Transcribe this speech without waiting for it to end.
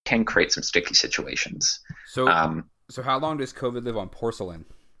can create some sticky situations. So, Um, so how long does COVID live on porcelain?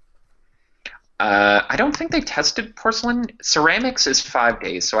 I don't think they tested porcelain. Ceramics is 5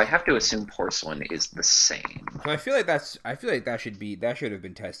 days, so I have to assume porcelain is the same. So I feel like that should have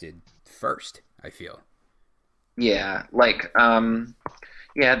been tested first. I feel. Yeah,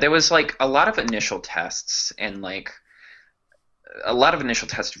 yeah, there was like a lot of initial tests and like a lot of initial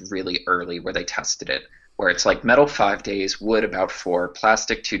tests really early where they tested it, where it's like metal 5 days, wood about 4,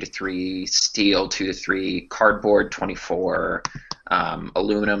 plastic 2 to 3, steel 2 to 3, cardboard 24,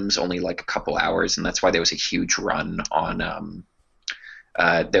 aluminum's only like a couple hours, and that's why there was a huge run on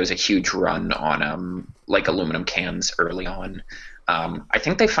like aluminum cans early on. I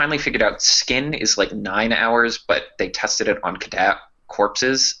think they finally figured out skin is like 9 hours, but they tested it on cadet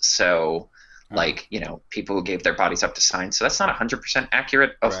corpses, so like people who gave their bodies up to science, so that's not 100%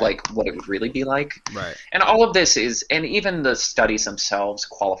 accurate of Right. like what it would really be like. Right. And all of this is, and even the studies themselves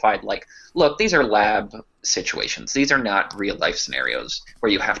qualified like, look, these are lab situations, these are not real life scenarios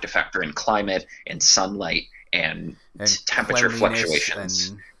where you have to factor in climate and sunlight and And temperature cleanliness fluctuations.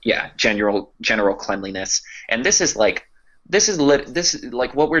 and Yeah, general cleanliness. And this is like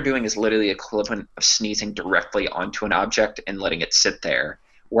what we're doing is literally equivalent of sneezing directly onto an object and letting it sit there.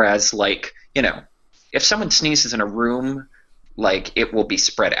 Whereas like, if someone sneezes in a room, like it will be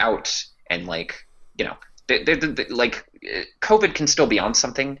spread out and like, like COVID can still be on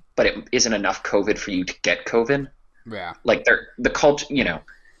something, but it isn't enough COVID for you to get COVID. yeah. Like the culture,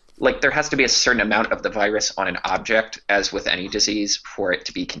 like there has to be a certain amount of the virus on an object, as with any disease, for it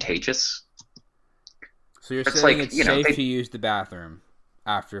to be contagious. So you're It's saying like, it's you know, safe they- to use the bathroom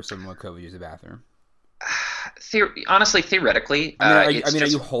after someone with COVID use the bathroom? Honestly, theoretically, Are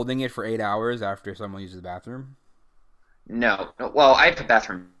you holding it for 8 hours after someone uses the bathroom? no. Well, I have a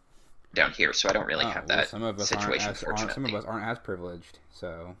bathroom down here, so I don't really have Well, that some of us situation. some Fortunately, of us aren't as privileged.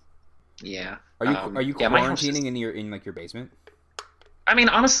 So yeah. are you Yeah, my house quarantining is- in like your basement? I mean,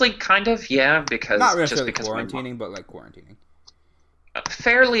 honestly, kind of, yeah, because Not just necessarily because quarantining, but like quarantining.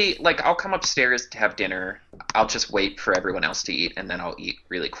 fairly, like, I'll come upstairs to have dinner. I'll just wait for everyone else to eat, and then I'll eat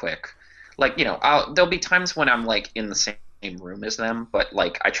really quick. Like, there'll be times when I'm like in the same room as them, but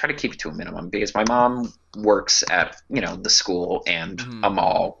like I try to keep it to a minimum because my mom works at the school and Mhm. a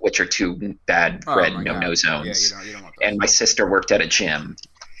mall, which are two bad Oh red my no-no God. zones. Yeah, you don't want those. And my sister worked at a gym,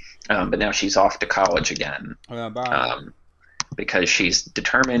 but now she's off to college again. Bye. Because she's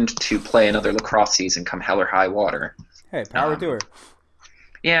determined to play another lacrosse season come hell or high water. Hey, power to her.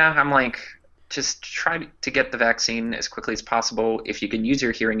 Yeah, I'm like, just try to get the vaccine as quickly as possible. If you can use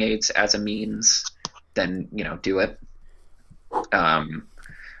your hearing aids as a means, then, do it. You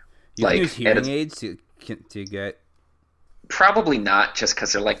can use hearing aids to get. Probably not, just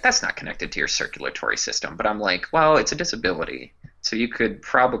because they're like, that's not connected to your circulatory system. But I'm like, well, it's a disability. So you could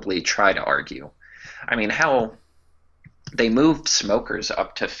probably try to argue. I mean, hell, they moved smokers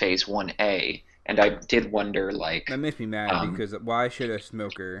up to phase 1A, and I did wonder, like... That makes me mad because why should a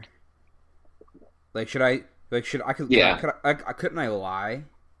smoker... couldn't I lie?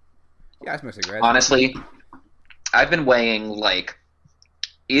 Yeah, I smoke cigarettes. Honestly, I've been weighing, like,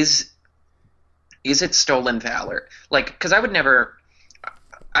 is it stolen valor? Like, because I would never...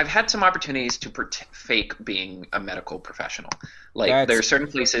 I've had some opportunities to fake being a medical professional. Like, there are certain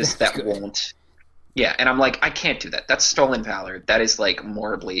places that good. won't... Yeah, and I'm like, I can't do that. That's stolen valor. That is, like,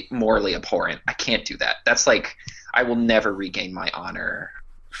 morally abhorrent. I can't do that. That's, like, I will never regain my honor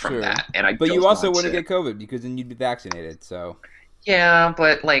from Sure. that. And But you also wouldn't get... get COVID because then you'd be vaccinated, so... Yeah,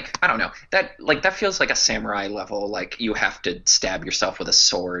 but like I don't know. That feels like a samurai level. Like you have to stab yourself with a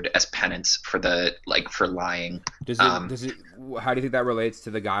sword as penance for for lying. Does it? How do you think that relates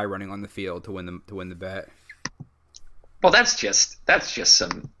to the guy running on the field to win the bet? Well, that's just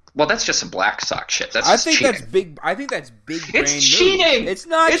some Black Sox shit. That's just cheating. That's big. I think that's big. It's brain cheating. Move. It's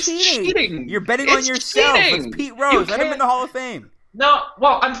not It's cheating. You're betting on It's yourself. cheating. It's Pete Rose. Let him in the Hall of Fame. No,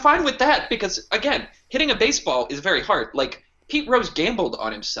 well, I'm fine with that because again, hitting a baseball is very hard. Like Pete Rose gambled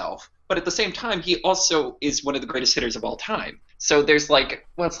on himself, but at the same time, he also is one of the greatest hitters of all time. So there's like,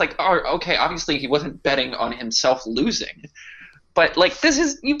 well, it's like, oh, okay, obviously he wasn't betting on himself losing, but like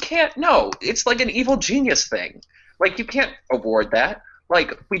you can't. No, it's like an evil genius thing. Like you can't award that.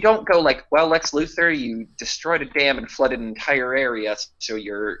 Like we don't go like, well, Lex Luthor, you destroyed a dam and flooded an entire area, so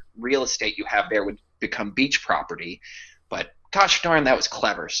your real estate you have there would become beach property. But gosh darn, that was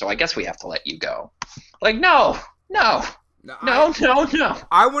clever. So I guess we have to let you go. Like no. No.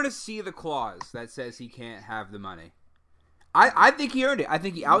 I want to see the clause that says he can't have the money. I think he earned it. I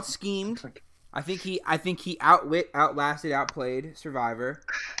think he out-schemed I think he outlasted, outplayed Survivor.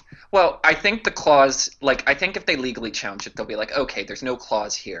 Well, I think the clause, like, I think if they legally challenge it, they'll be like, okay, there's no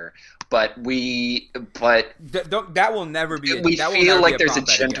clause here, but That will never be. we that will feel never like be a there's a prop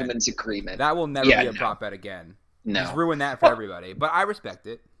bet again. gentleman's agreement. That will never be a prop bet again. No. He's ruined that for everybody. But I respect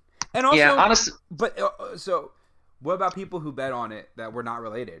it. And also, yeah, honestly, but so what about people who bet on it that were not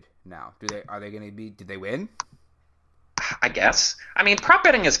related? Now, are they going to be? Did they win? I guess. I mean, prop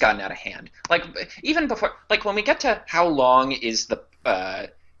betting has gotten out of hand. Like, even before, like, when we get to how long is the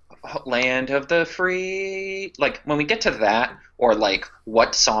land of the free, like, when we get to that, or like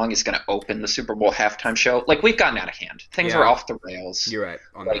what song is going to open the Super Bowl halftime show, like, we've gotten out of hand. Things are off the rails. You're right.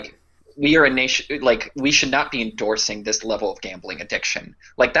 Like, we are a nation, like, we should not be endorsing this level of gambling addiction.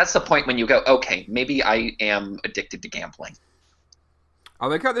 Like, that's the point when you go, okay, maybe I am addicted to gambling. I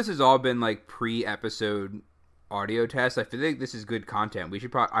like how this has all been like pre-episode audio test. I feel like this is good content. I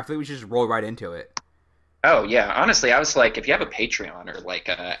feel like we should just roll right into it. Oh yeah, honestly, I was like, if you have a Patreon or like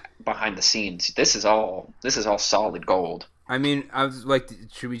behind the scenes, this is all solid gold. I mean, I was like,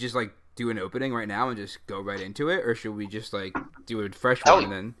 should we just like do an opening right now and just go right into it, or should we just like do a fresh one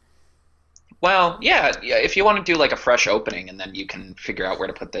and then? Well, yeah. If you want to do like a fresh opening, and then you can figure out where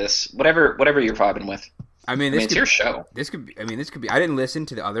to put this, whatever you're vibing with. I mean, it's your show. This could be. I didn't listen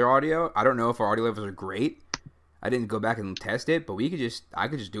to the other audio. I don't know if our audio levels are great. I didn't go back and test it, but I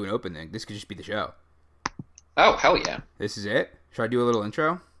could just do an opening. This could just be the show. Oh, hell yeah. This is it? Should I do a little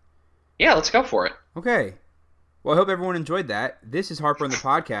intro? Yeah, let's go for it. Okay. Well, I hope everyone enjoyed that. This is Harper on the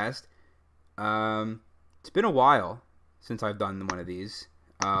podcast. It's been a while since I've done one of these.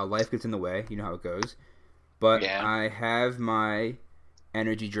 Life gets in the way. You know how it goes. But yeah. I have my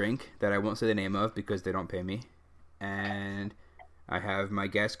energy drink that I won't say the name of because they don't pay me. And I have my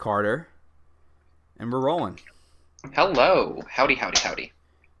guest, Carter. And we're rolling. Hello. Howdy.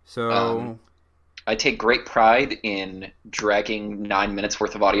 So... I take great pride in dragging 9 minutes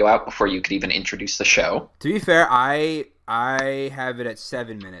worth of audio out before you could even introduce the show. To be fair, I have it at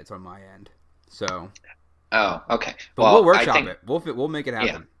 7 minutes on my end. So. Oh, okay. But we'll workshop it. We'll make it happen.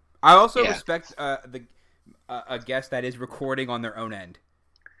 Yeah. I also respect a guest that is recording on their own end.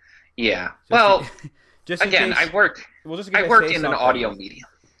 Yeah. Just again, case, I work in an audio medium.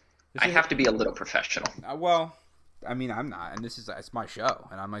 I have to be a little professional. I mean, I'm not, and it's my show,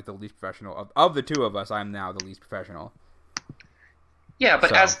 and I'm like the least professional of the two of us. I'm now the least professional. Yeah,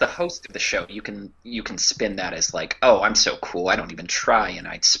 but as the host of the show, you can spin that as like, oh, I'm so cool, I don't even try, and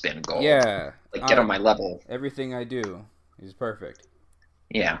I'd spin gold. Yeah, like get on my level. Everything I do is perfect.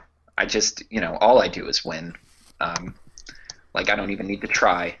 Yeah, I just all I do is win. Like I don't even need to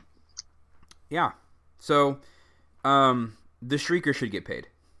try. Yeah, so, the Shrieker should get paid.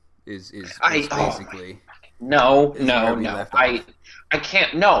 Is basically. No. I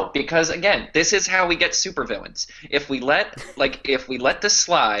can't. No, because again, this is how we get supervillains. If we let this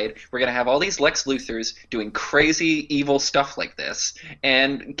slide, we're gonna have all these Lex Luthors doing crazy evil stuff like this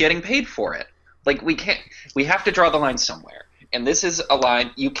and getting paid for it. Like we can't. We have to draw the line somewhere, and this is a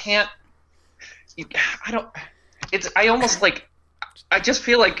line you can't. I just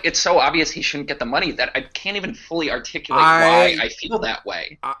feel like it's so obvious he shouldn't get the money that I can't even fully articulate why I feel that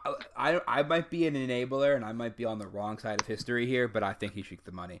way. I might be an enabler and I might be on the wrong side of history here, but I think he should get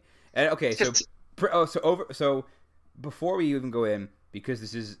the money. And okay, so before we even go in, because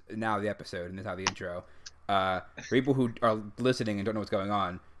this is now the episode and this is how the intro. For people who are listening and don't know what's going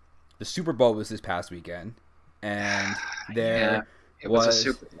on, the Super Bowl was this past weekend, and it was a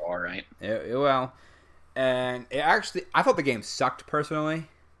Super Bowl, right? And I thought the game sucked personally,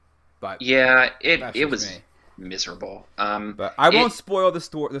 but yeah, it was miserable. But I won't spoil the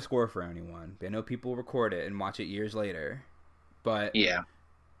score for anyone. I know people record it and watch it years later, but yeah,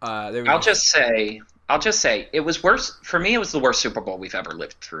 I'll just say it was worse for me. It was the worst Super Bowl we've ever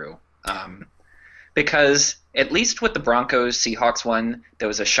lived through. Because at least with the Broncos Seahawks one, there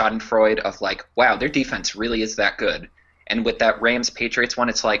was a Schadenfreude of like, wow, their defense really is that good. And with that Rams Patriots one,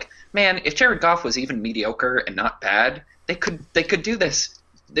 it's like, man, if Jared Goff was even mediocre and not bad, they could do this.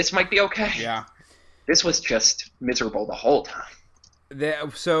 This might be okay. Yeah. This was just miserable the whole time.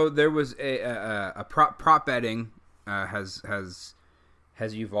 So there was a prop betting has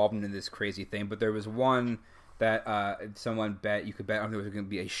evolved into this crazy thing, but there was one that someone bet you could bet on there was going to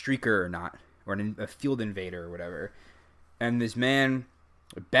be a streaker or not, or a field invader or whatever, and this man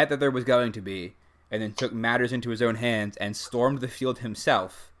bet that there was going to be. And then took matters into his own hands and stormed the field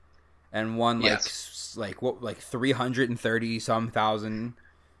himself, and won like 330 some thousand.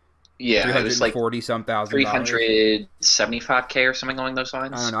 Yeah, 340 some thousand. 375K or something along those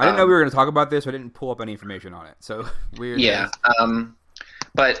lines. I don't know. I didn't know we were going to talk about this. So I didn't pull up any information on it. So weird. Yeah.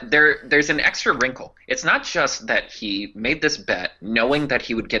 But there's an extra wrinkle. It's not just that he made this bet knowing that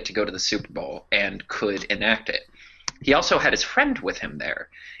he would get to go to the Super Bowl and could enact it. He also had his friend with him there,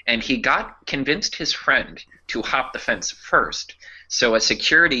 and he convinced his friend to hop the fence first. So a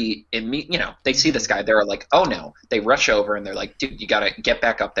security, they see this guy, they're like, oh no. They rush over and they're like, dude, you gotta get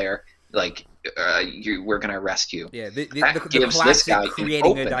back up there. Like, we're gonna arrest you. Yeah, the gives classic this guy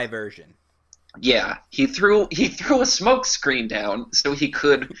creating a diversion. Yeah, he threw a smoke screen down so he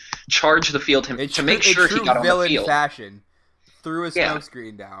could charge the field to make sure he got on the field. Fashion, threw a smoke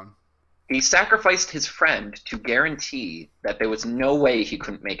screen down. He sacrificed his friend to guarantee that there was no way he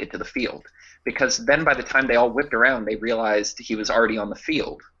couldn't make it to the field, because then by the time they all whipped around, they realized he was already on the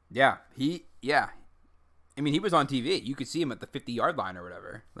field. Yeah, I mean, he was on TV. You could see him at the 50-yard line or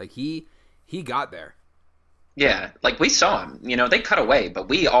whatever. Like he got there. Yeah, like we saw him. They cut away, but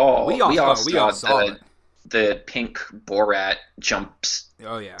we all saw the pink Borat jumps.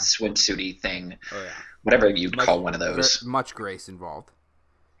 Oh yeah, swimsuity thing. Oh yeah, whatever you'd call one of those. Much grace involved.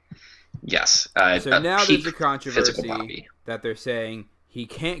 Yes. So now there's a controversy that they're saying he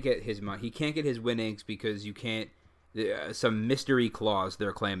can't get his money. He can't get his winnings because you can't. Some mystery clause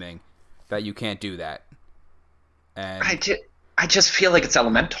they're claiming that you can't do that. And I just feel like it's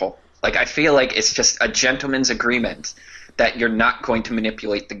elemental. Like, I feel like it's just a gentleman's agreement that you're not going to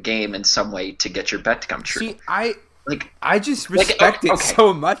manipulate the game in some way to get your bet to come true. See, I just respect it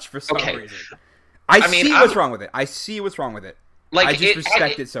so much for some reason. I see what's wrong with it. Like, I just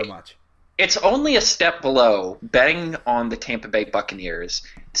respect it so much. It's only a step below betting on the Tampa Bay Buccaneers,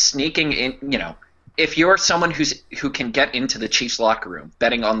 sneaking in, if you're someone who can get into the Chiefs locker room,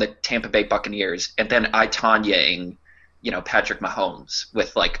 betting on the Tampa Bay Buccaneers, and then Tanyaing, Patrick Mahomes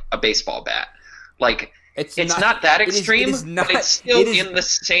with like a baseball bat. Like, it's not that extreme, but it's still in the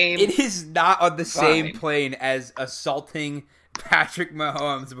same. It is not on the same plane as assaulting Patrick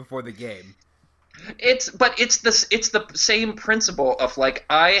Mahomes before the game. It's the same principle of, like,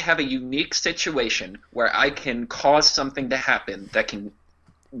 I have a unique situation where I can cause something to happen that can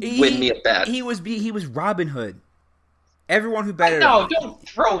win me a bet. He was Robin Hood. Everyone who betted on him. No, don't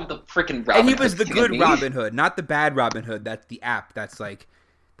throw the freaking Robin Hood. And he was the good Robin Hood, not the bad Robin Hood. That's the app. That's like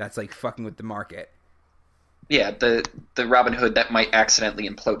fucking with the market. Yeah, the Robin Hood that might accidentally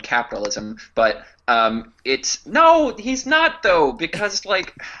implode capitalism, but he's not though, because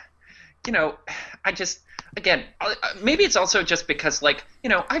maybe it's also just because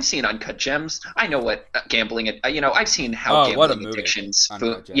I've seen Uncut Gems. I know what gambling. I've seen how gambling addictions.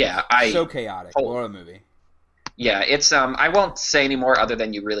 Yeah, so chaotic. What a movie. Yeah, it's I won't say any more other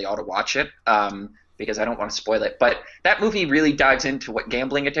than you really ought to watch it, because I don't want to spoil it. But that movie really dives into what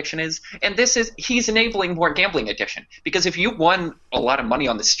gambling addiction is, and he's enabling more gambling addiction. Because if you won a lot of money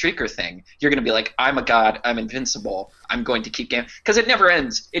on the streaker thing, you're going to be like, I'm a god, I'm invincible, I'm going to keep gambling. Because it never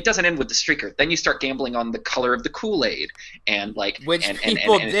ends. It doesn't end with the streaker. Then you start gambling on the color of the Kool-Aid, and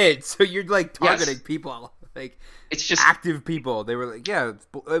people did. So you're like targeting people, like it's just active people. They were like, yeah,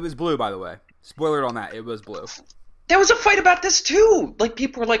 it was blue, by the way. Spoiler on that, it was blue. There was a fight about this too. Like,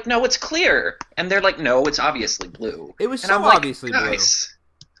 people were like, no, it's clear. And they're like, no, it's obviously blue. It was obviously blue.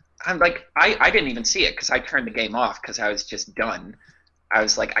 I'm like, I didn't even see it because I turned the game off because I was just done. I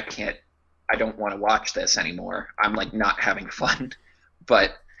was like, I don't want to watch this anymore. I'm like not having fun.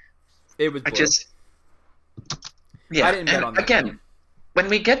 But it was blue. I didn't bet on that. Again, when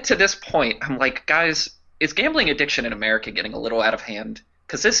we get to this point, I'm like, guys, is gambling addiction in America getting a little out of hand?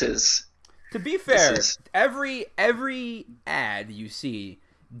 Because this is... To be fair, every ad you see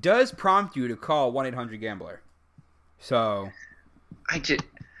does prompt you to call 1-800-GAMBLER. So,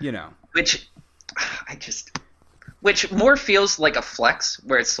 which more feels like a flex,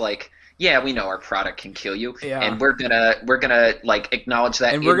 where it's like, yeah, we know our product can kill you, and we're gonna like acknowledge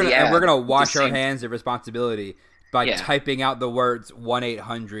that, and we're gonna wash our hands of responsibility by typing out the words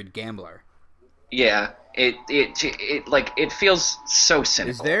 1-800-GAMBLER. Yeah. It feels so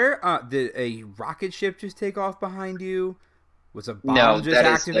cynical. Is there did a rocket ship just take off behind you? Was a bomb just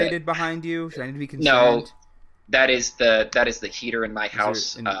activated behind you? Should I need to be concerned? No, that is the heater in my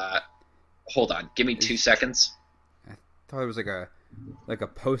house. Hold on, give me 2 seconds. I thought it was like a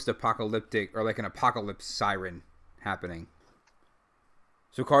post-apocalyptic or like an apocalypse siren happening.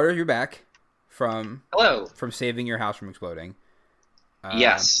 So Carter, you're back from saving your house from exploding.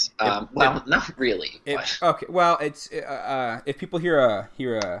 Yes. Well, not really. Okay. Well, it's if people hear a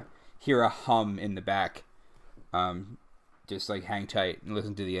hum in the back, just like hang tight and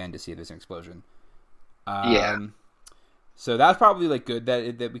listen to the end to see if there's an explosion. So that's probably like good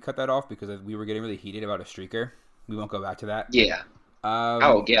that we cut that off because we were getting really heated about a streaker. We won't go back to that. Yeah.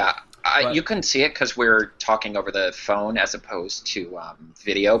 But you couldn't see it because we're talking over the phone as opposed to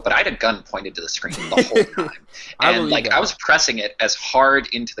video, but I had a gun pointed to the screen the whole time. I And, believe like, that. I was pressing it as hard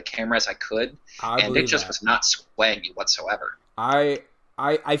into the camera as I could, I and it believe just that. was not swaying me whatsoever. I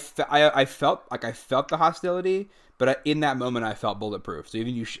felt like I felt the hostility, but in that moment I felt bulletproof. So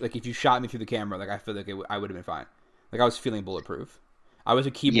even like if you shot me through the camera, like I feel like I would have been fine. Like I was feeling bulletproof. I was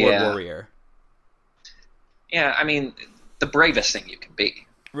a keyboard Yeah. warrior. Yeah, I mean, the bravest thing you can be.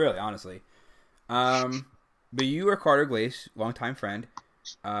 Really, honestly. But you are Carter Glaze, longtime friend.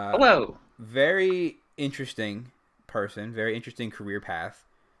 Hello. Very interesting person. Very interesting career path.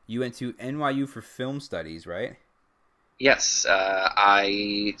 You went to NYU for film studies, right? Yes,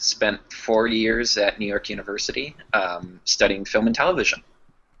 I spent 4 years at New York University studying film and television.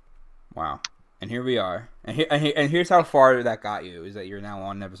 Wow. And here we are. And here's how far that got you, is that you're now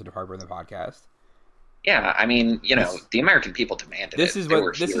on an episode of Harper in the Podcast. Yeah, I mean, you know, the American people demanded This it. is They what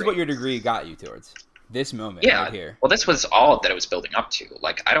were this is hearing. what your degree got you towards. This moment Yeah, right here. well, this was all that it was building up to.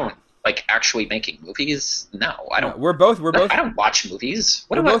 Like, I don't like actually making movies. No, I don't. We're both I don't watch movies.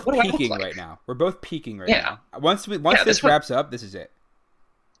 What we're do I? both What do I look peaking like? right now. We're both peaking right Yeah. now. Once Yeah, this this one- wraps up, this is it.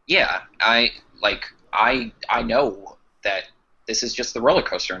 Yeah, I know that this is just the roller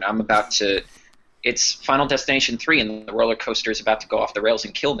coaster, and I'm about to. It's Final Destination 3, and the roller coaster is about to go off the rails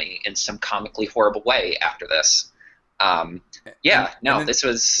and kill me in some comically horrible way after this. Yeah, And then- this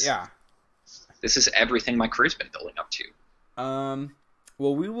was. Yeah. This is everything my career's been building up to.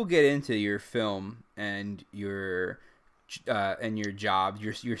 Well, we will get into your film and your jobs,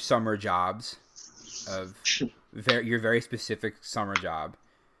 your summer jobs of your very specific summer job.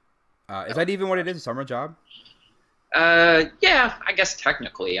 Is that even what it is, a summer job? Yeah, I guess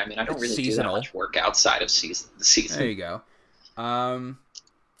technically. I mean, I don't It's really seasonal. do that much work outside of the season. There you go.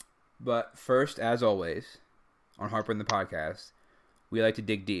 But first, as always, on Harper and the Podcast, we like to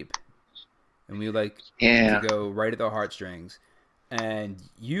dig deep. And we like Yeah. to go right at the heartstrings. And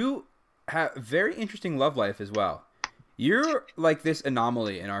you have a very interesting love life as well. You're like this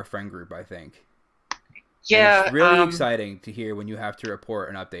anomaly in our friend group, I think. Yeah, And it's really exciting to hear when you have to report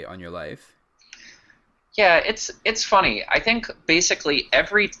an update on your life. Yeah, it's funny. I think basically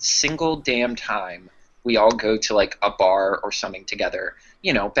every single damn time we all go to like a bar or something together,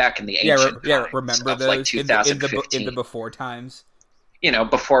 you know, back in the ancient times remember of those like in 2015, the before times? you know,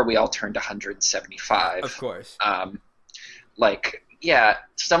 before we all turned 175. Of course. Like, yeah,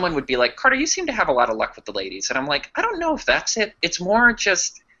 someone would be like, Carter, you seem to have a lot of luck with the ladies. And I'm like, I don't know if that's it. It's more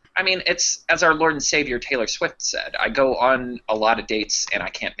just, I mean, it's, as our Lord and Savior Taylor Swift said, I go on a lot of dates and I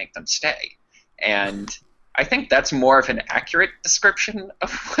can't make them stay. And I think that's more of an accurate description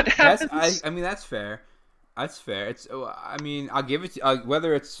of what happens. I mean, that's fair. That's fair. It's. I mean, I'll give it to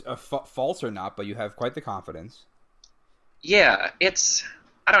whether it's false or not, but you have quite the confidence. Yeah, it's,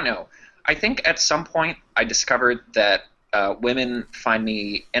 I don't know. I think at some point I discovered that women find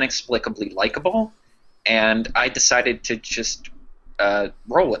me inexplicably likable, and I decided to just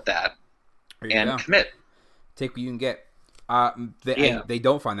roll with that There you and go. commit. Take what you can get. Yeah. They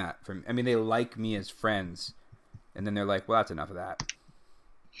don't find that from. I mean, they like me as friends, and then they're like, "Well, that's enough of that."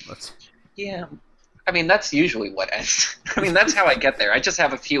 Let's. Yeah. I mean, that's usually what ends. I mean, that's how I get there. I just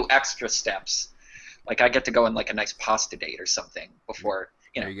have a few extra steps. Like, I get to go on, like, a nice pasta date or something before,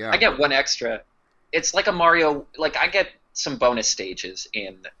 you know. There you go. I get one extra. It's like a Mario, like, I get some bonus stages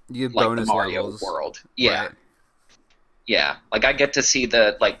in, You get like, bonus the Mario levels. world. Yeah. Right. Yeah. Like, I get to see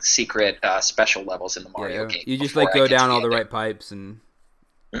the, like, secret special levels in the Mario game. You just before like I go get to down all the ending. right pipes and.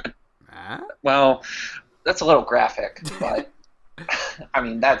 Well, that's a little graphic, but, I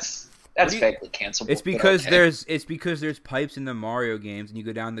mean, that's vaguely cancelable. It's but because okay. there's pipes in the Mario games, and you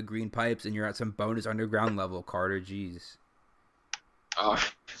go down the green pipes, and you're at some bonus underground level. Carter, jeez.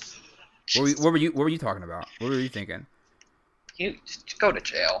 What were you talking about? What were you thinking? You just go to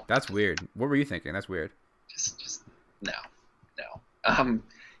jail. That's weird. What were you thinking? That's weird. Just no.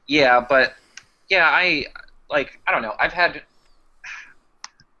 Yeah, but yeah, I don't know. I've had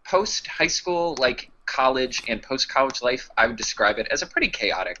post high school, like college and post college life. I would describe it as a pretty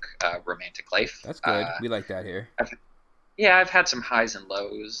chaotic romantic life. That's good. We like that here. Yeah, I've had some highs and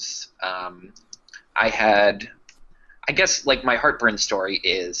lows. I guess, like, my heartburn story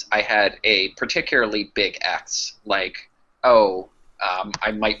is I had a particularly big ex. Like,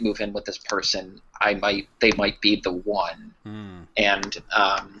 I might move in with this person. They might be the one. And,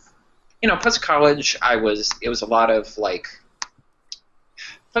 you know, post-college, it was a lot of, like,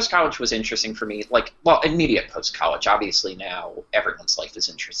 post-college was interesting for me. Like, well, immediate post-college. Obviously now everyone's life is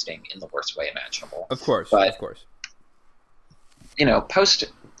interesting in the worst way imaginable. Of course. But- Of course. post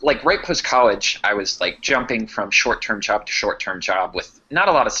like right post college, I was like jumping from short term job to short term job with not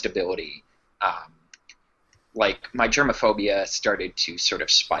a lot of stability. Um, like my germophobia started to sort of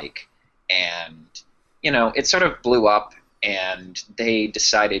spike, and it sort of blew up, and they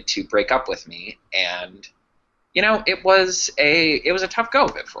decided to break up with me, and it was a tough go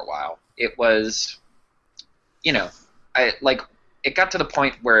of it for a while. It was, I like it got to the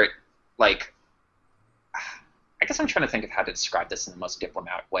point where like I guess I'm trying to think of how to describe this in the most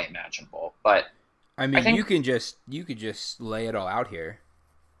diplomatic way imaginable, but I mean, I think you could just lay it all out here.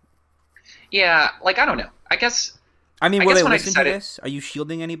 yeah, like I don't know. I guess I mean, I will guess they when I listen to decided this? Are you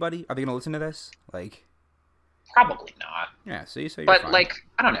shielding anybody? Are they going to listen to this? Like, probably not. yeah. So you're But fine. like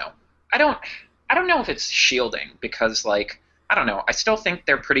I don't know. I don't know if it's shielding because like I don't know. I still think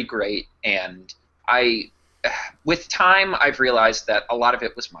they're pretty great, and I with time I've realized that a lot of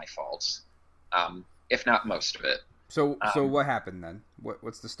it was my fault, if not most of it. So what happened then?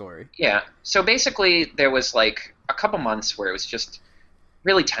 What's the story? Yeah. So basically, there was like a couple months where it was just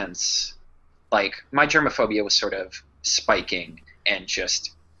really tense. Like my germophobia was sort of spiking, and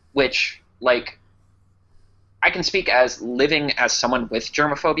just which like I can speak as living as someone with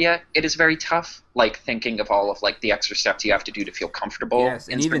germophobia. It is very tough. Like thinking of all of like the extra steps you have to do to feel comfortable Yes,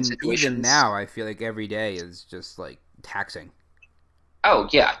 in and certain even situations. now, I feel like every day is just like taxing. Oh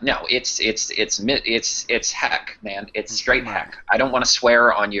yeah, no, it's heck, man. It's straight Right. heck. I don't want to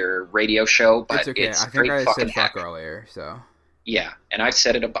swear on your radio show, but It's okay. it's I think straight I fucking said fuck heck. earlier, so Yeah, and I've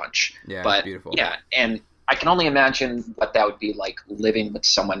said it a bunch. yeah, But beautiful. yeah, and I can only imagine what that would be like living with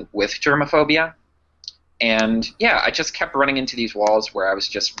someone with germophobia. And yeah, I just kept running into these walls where I was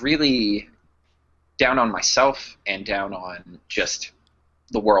just really down on myself and down on just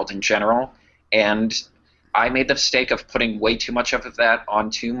the world in general. And I made the mistake of putting way too much of that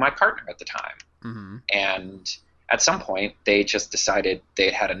onto my partner at the time. Mm-hmm. And at some point, they just decided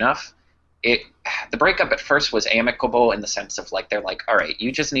they'd had enough. The breakup at first was amicable in the sense of like they're like, all right,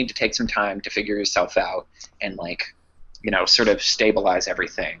 you just need to take some time to figure yourself out and like, sort of stabilize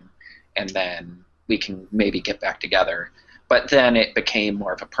everything, and then we can maybe get back together. But then it became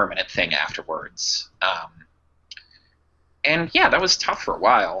more of a permanent thing afterwards. And yeah, that was tough for a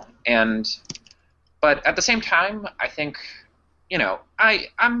while. But at the same time, I think,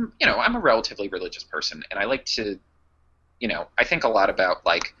 I'm a relatively religious person, and I like to, I think a lot about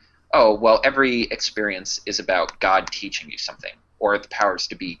like, oh, well, every experience is about God teaching you something, or the powers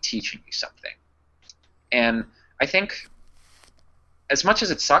to be teaching you something. And I think as much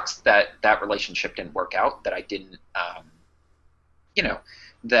as it sucks that that relationship didn't work out, that I didn't,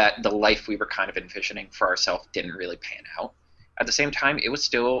 that the life we were kind of envisioning for ourselves didn't really pan out. At the same time, it was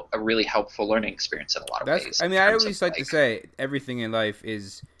still a really helpful learning experience in a lot of ways. I mean, in I terms always of, like to say everything in life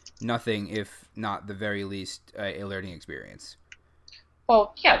is nothing if not the very least a learning experience.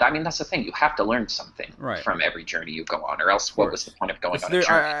 well, yeah, I mean, that's the thing. You have to learn something Right. from every journey you go on, or else what was the point of going It's on a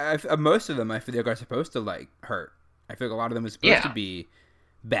journey? most of them, I feel like, are supposed to like hurt. I feel like a lot of them are supposed to Yeah. be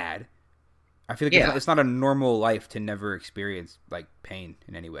bad. I feel like Yeah. it's not a normal life to never experience like pain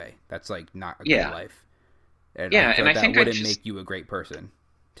in any way. That's like not a Yeah. good life. And Yeah, I feel and like I that think I wouldn't just- make you a great person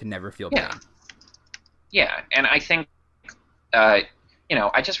to never feel Yeah. pain. Yeah, and I think, I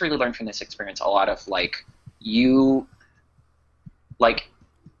just really learned from this experience a lot of like, you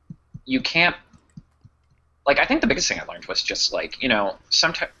can't, like, I think the biggest thing I learned was just like,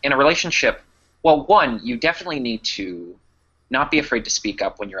 sometimes in a relationship, well, one, you definitely need to not be afraid to speak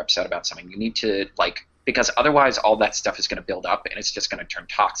up when you're upset about something. You need to like, because otherwise all that stuff is going to build up and it's just going to turn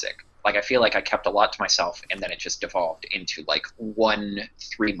toxic. Like, I feel like I kept a lot to myself, and then it just devolved into like 1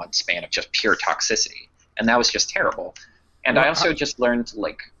 3-month span of just pure toxicity. And that was just terrible. And Well, I also just learned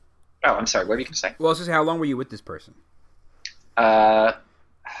like, oh, I'm sorry, what were you going to say? Well, let's just say, how long were you with this person? Uh,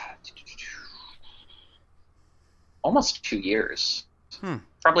 almost 2 years.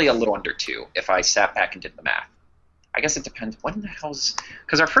 Probably a little under 2 if I sat back and did the math. I guess it depends. When the hell's...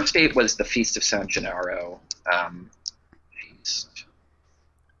 Because our first date was the Feast of San Gennaro. I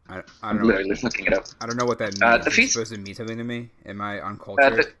I'm don't know. literally looking it up. I don't know what that means. the It's feast- supposed to mean something to me. Am I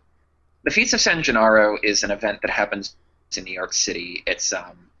uncultured? The Feast of San Gennaro is an event that happens in New York City. It's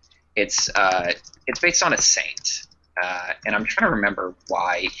based on a saint, and I'm trying to remember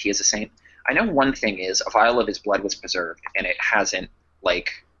why he is a saint. I know one thing is a vial of his blood was preserved, and it hasn't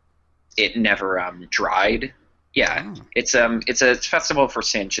it never dried. Yeah, Oh. it's a festival for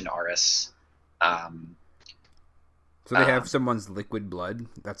San Gennaris. So they have someone's liquid blood.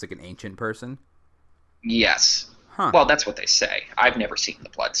 That's like an ancient person. Yes. Huh. Well, that's what they say. I've never seen the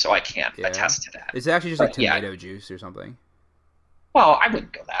blood, so I can't Yeah. attest to that. It's actually just like but, yeah. tomato juice or something. Well, I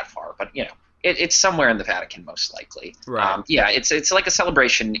wouldn't go that far, but It's somewhere in the Vatican, most likely. Right. Yeah, it's like a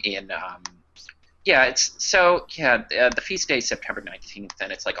celebration in. Yeah, the feast day is September 19th,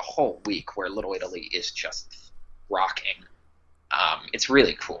 and it's like a whole week where Little Italy is just rocking. It's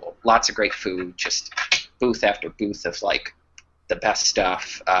really cool. Lots of great food, just booth after booth of like the best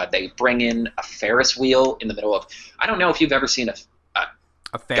stuff. They bring in a Ferris wheel in the middle of. I don't know if you've ever seen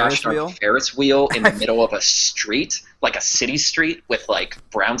A Ferris wheel? Ferris wheel in the middle of a street, like a city street with like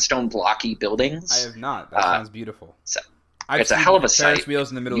brownstone blocky buildings. I have not. That sounds beautiful. It's a hell of a Ferris sight. wheels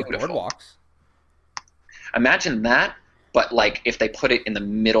in the middle Beautiful. of boardwalks. Imagine that, but like if they put it in the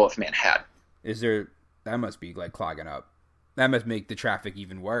middle of Manhattan. That must be like clogging up. That must make the traffic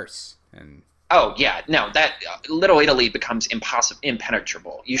even worse. And Oh yeah, no, that Little Italy becomes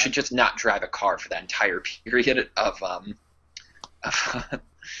impenetrable. You should just not drive a car for that entire period of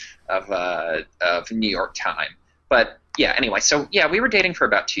New York time. But yeah, anyway, so yeah, we were dating for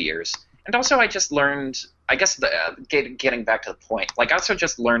about 2 years, and also I just learned, I guess, getting back to the point, like I also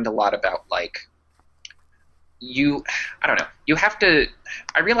just learned a lot about like I don't know, you have to.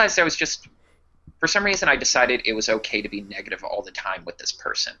 I realized I was just, for some reason, I decided it was okay to be negative all the time with this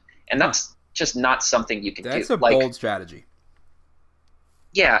person, and that's just not something you can do. That's a bold strategy.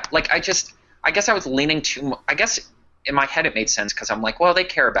 Yeah, like I guess I was leaning too much. I guess in my head it made sense because I'm like, well, they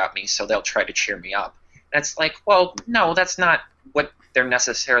care about me, so they'll try to cheer me up. And it's like, well, no, that's not what they're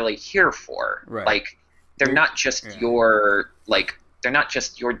necessarily here for. Right. Like, they're not just they're not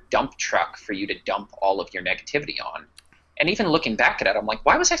just your dump truck for you to dump all of your negativity on. And even looking back at it, I'm like,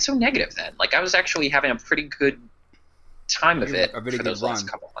 why was I so negative then? Like, I was actually having a pretty good time of it for those last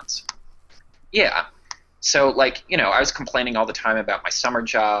couple months. Yeah. So, like, I was complaining all the time about my summer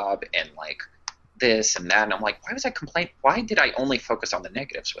job and, like, this and that. And I'm like, why was I complaining? Why did I only focus on the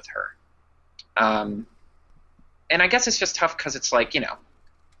negatives with her? And I guess it's just tough because it's like,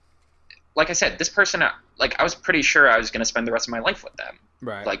 like I said, this person, like, I was pretty sure I was going to spend the rest of my life with them.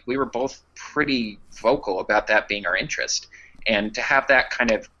 Right. Like, we were both pretty vocal about that being our interest. And to have that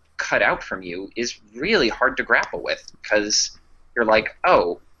kind of cut out from you is really hard to grapple with because you're like,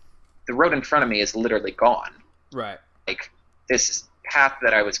 oh, the road in front of me is literally gone. Right. Like, this path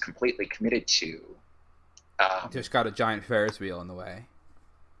that I was completely committed to. Just got a giant Ferris wheel in the way.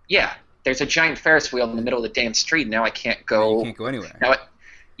 Yeah. There's a giant Ferris wheel in the middle of the damn street. Now I can't go. You can't go anywhere.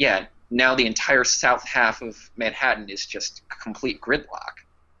 Now the entire south half of Manhattan is just complete gridlock.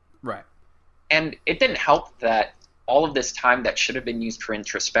 Right. And it didn't help that all of this time that should have been used for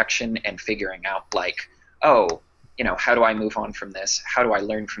introspection and figuring out, like, oh, how do I move on from this? How do I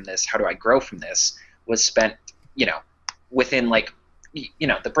learn from this? How do I grow from this? Was spent, within, like,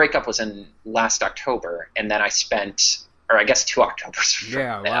 the breakup was in last October, and then I spent, or I guess 2 Octobers from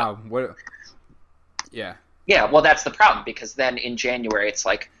Yeah, now. wow. What? Yeah. Yeah, well, that's the problem, because then in January it's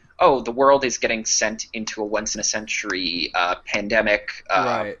like, oh, the world is getting sent into a once-in-a-century pandemic,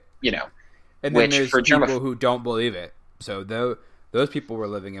 right. And then there's people who don't believe it. So those people were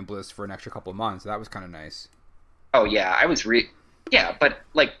living in bliss for an extra couple of months. That was kind of nice. Oh, yeah, I was yeah, but,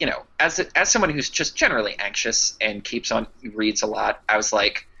 like, as someone who's just generally anxious and reads a lot, I was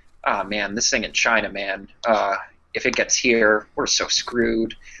like, oh, man, this thing in China, man, if it gets here, we're so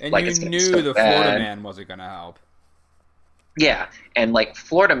screwed. And like, you it's gonna knew be so the bad. Florida man wasn't going to help. Yeah, and, like,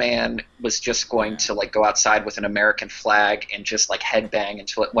 Florida man was just going to, like, go outside with an American flag and just, like, headbang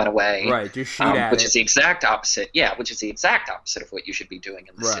until it went away. Right, just shoot at which it. is the exact opposite. Yeah, which is the exact opposite of what you should be doing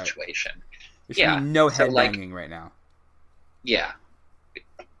in this situation. There should be no headbanging right now. Yeah.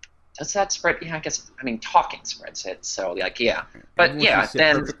 Does that spread? Yeah, I guess. I mean, talking spreads it. So, like, yeah. But Everyone yeah, should sit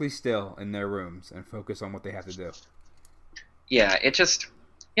then perfectly still in their rooms and focus on what they have to do. yeah, it just,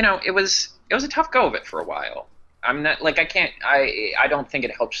 it was a tough go of it for a while. I'm not like I don't think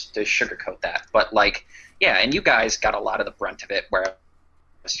it helps to sugarcoat that, but like, yeah, and you guys got a lot of the brunt of it where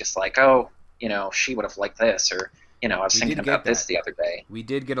it's just like, oh, she would have liked this, or I was thinking about this the other day. We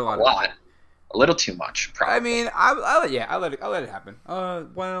did get a lot. A little too much, probably. I mean, I'll let it happen.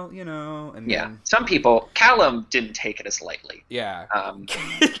 Well, and yeah, then, some people. Callum didn't take it as lightly. Yeah.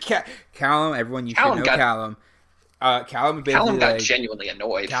 Callum, everyone, you should know Callum. Callum got genuinely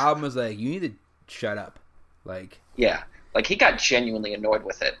annoyed. Callum was like, "You need to shut up." Like. Yeah, like he got genuinely annoyed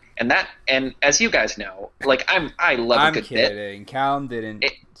with it, and as you guys know, like I love a good bit. I'm kidding. Callum didn't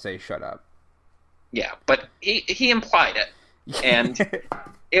say shut up. Yeah, but he implied it, and.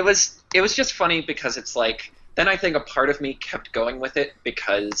 It was just funny because it's like, then I think a part of me kept going with it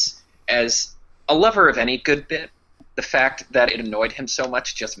because as a lover of any good bit, the fact that it annoyed him so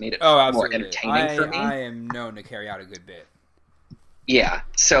much just made it more entertaining for me. I am known to carry out a good bit. Yeah,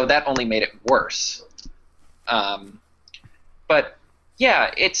 so that only made it worse. But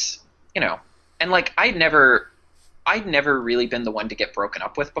yeah, it's, and like I'd never really been the one to get broken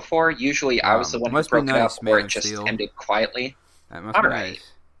up with before. Usually I was the one who Must be broke it up, nice, or Man it of just Steel. ended quietly. That must All be right,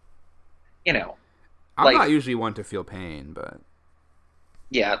 nice. you know, I'm like not usually one to feel pain, but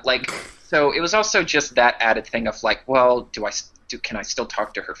yeah, like so it was also just that added thing of like, well, can I still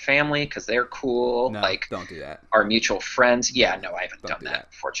talk to her family because they're cool? no, Like don't do that. our mutual friends. Yeah, no, I haven't Don't done do that,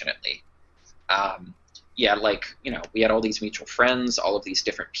 that. fortunately. Um, yeah, like, we had all these mutual friends, all of these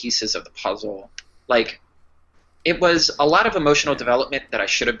different pieces of the puzzle. Like, it was a lot of emotional Yeah. development that I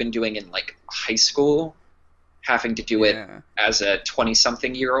should have been doing in, like, high school, having to do it Yeah. as a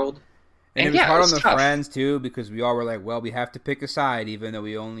 20-something-year-old. And it And was yeah, hard it on was the tough. friends too because we all were like, well, we have to pick a side, even though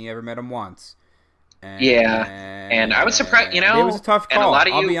we only ever met him once. Yeah, and I was surprised, And it was a tough and a call. lot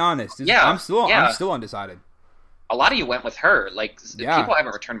of I'll you, be honest. yeah, I'm yeah, still undecided. a lot of you went with her. Like, Yeah. people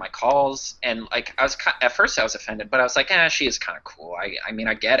haven't returned my calls, and, like, at first I was offended, but I was like, she is kind of cool. I mean,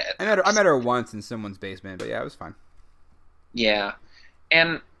 I get it. I met her once in someone's basement, but yeah, it was fine. Yeah,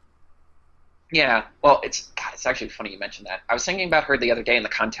 and yeah, well, it's actually funny you mentioned that. I was thinking about her the other day in the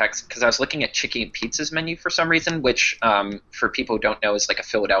context because I was looking at Chicky and Pizza's menu for some reason, which, for people who don't know, is like a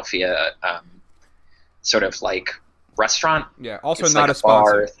Philadelphia sort of like restaurant. Yeah. Also It's not like a a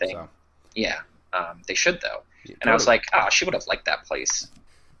bar sponsor. thing. So. Yeah, they should though. Yeah, And I was totally. like, she would have liked that place.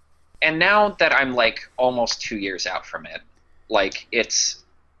 And now that I'm like almost 2 years out from it, like it's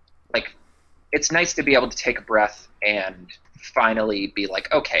nice to be able to take a breath and finally be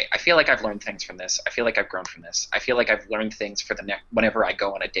like, okay, I feel like I've learned things from this. I feel like I've grown from this. I feel like I've learned things for the next whenever I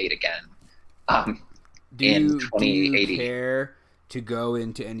go on a date again. In Do 2080. you care to go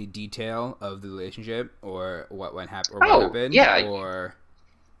into any detail of the relationship or what happened or Oh, what happened? yeah. Or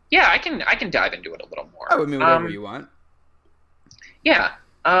Yeah, I can dive into it a little more. I mean, whatever you want. Yeah.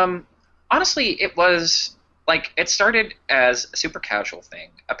 Honestly, it was like it started as a super casual thing.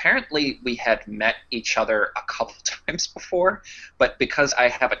 Apparently, we had met each other a couple times before, but because I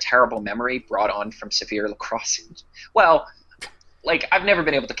have a terrible memory brought on from severe lacrosse, well, like I've never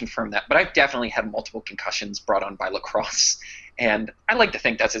been able to confirm that, but I've definitely had multiple concussions brought on by lacrosse, and I like to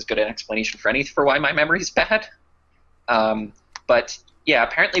think that's as good an explanation for why my memory's bad. But yeah,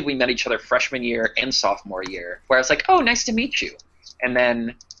 apparently we met each other freshman year and sophomore year, where I was like, oh, nice to meet you. And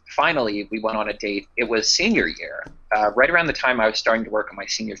then finally we went on a date. It was senior year, right around the time I was starting to work on my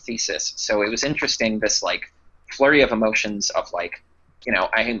senior thesis. So it was interesting, this like flurry of emotions of like,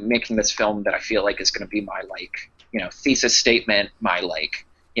 I'm making this film that I feel like is going to be my like, thesis statement, my like,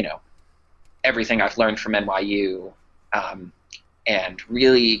 everything I've learned from NYU, and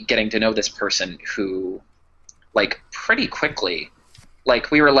really getting to know this person who, like, pretty quickly,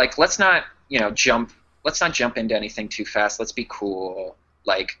 like, we were like, let's not jump into anything too fast. Let's be cool.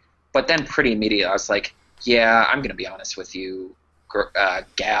 Like, but then pretty immediately I was like, yeah, I'm gonna be honest with you,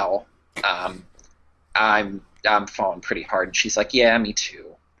 gal. I'm falling pretty hard. And she's like, yeah, me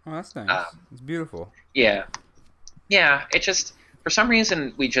too. Oh, that's nice. It's beautiful. Yeah. It just, for some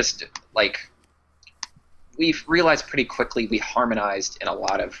reason, we've realized pretty quickly we harmonized in a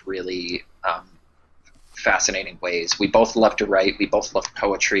lot of really fascinating ways. We both love to write. We both love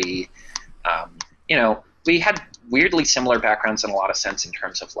poetry. We had weirdly similar backgrounds in a lot of sense in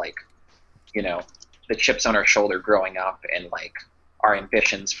terms of like, the chips on our shoulder growing up and like our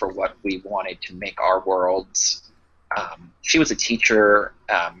ambitions for what we wanted to make our worlds. She was a teacher,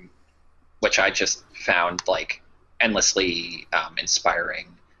 which I just found like endlessly inspiring.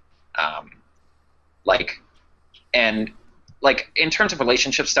 And like in terms of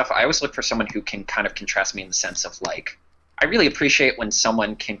relationship stuff, I always look for someone who can kind of contrast me in the sense of like, I really appreciate when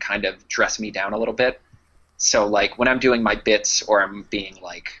someone can kind of dress me down a little bit. So like when I'm doing my bits or I'm being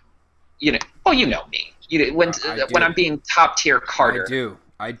like, you know me. When I'm being top tier Carter,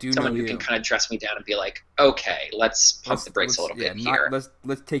 I do someone know who you. can kind of dress me down and be like, okay, let's pump the brakes a little bit here.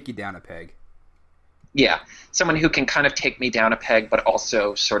 Let's take you down a peg. Yeah, someone who can kind of take me down a peg, but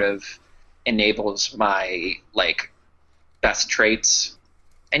also sort of enables my like best traits.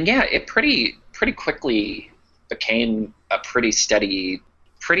 And yeah, it pretty quickly became a pretty steady,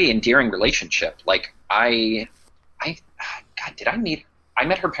 pretty endearing relationship. Like I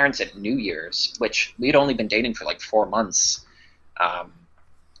met her parents at New Year's, which we'd only been dating for like 4 months.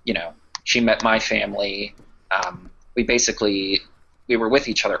 She met my family. We were with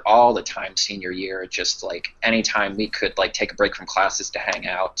each other all the time senior year, just like anytime we could like take a break from classes to hang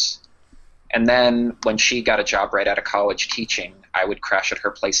out. And then when she got a job right out of college teaching, I would crash at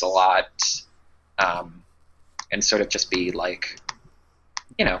her place a lot, and sort of just be like,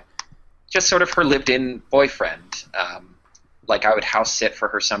 just sort of her lived-in boyfriend. Like I would house sit for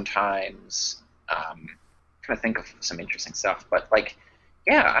her sometimes. Trying to think of some interesting stuff, but like,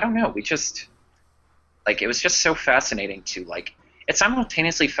 yeah, I don't know. We just Like it was just so fascinating to like. It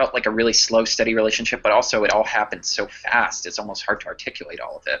simultaneously felt like a really slow, steady relationship, but also it all happened so fast. It's almost hard to articulate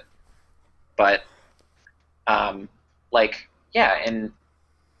all of it. But like yeah, and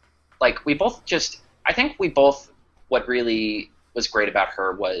like we both just I think we both what really was great about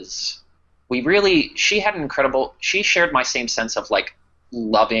her was we really she had an incredible she shared my same sense of like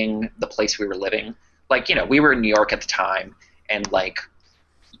loving the place we were living. Like, you know, we were in New York at the time and like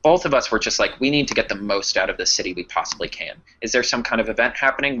both of us were just like we need to get the most out of the city we possibly can. Is there some kind of event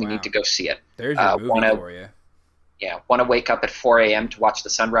happening? We Wow. need to go see it. There's your movie for you. Yeah, want to wake up at 4 a.m. to watch the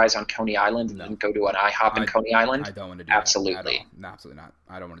sunrise on Coney Island and No. then go to an IHOP in Coney Island? I don't want to do Absolutely. that. Absolutely. No, absolutely not.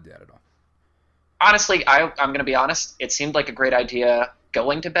 I don't want to do that at all. Honestly, I'm going to be honest. It seemed like a great idea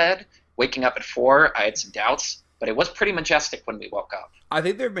going to bed. Waking up at 4, I had some doubts, but it was pretty majestic when we woke up. I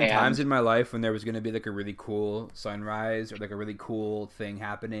think there have been And- times in my life when there was going to be like a really cool sunrise or like a really cool thing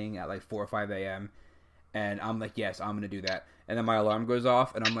happening at like 4 or 5 a.m. And I'm like, yes, I'm going to do that. And then my alarm goes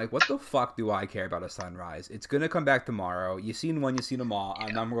off and I'm like, what the fuck do I care about a sunrise? It's going to come back tomorrow. You've seen one, you've seen them all.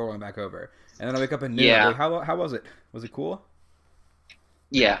 I'm going back over. And then I wake up at noon. Yeah. Like, how was it? Was it cool?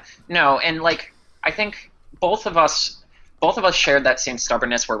 Yeah. No, and like I think both of us shared that same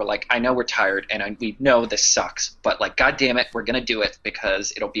stubbornness where we're like, I know we're tired and we know this sucks, but like, God damn it, we're gonna do it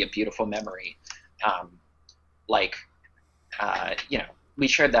because it'll be a beautiful memory. You know, we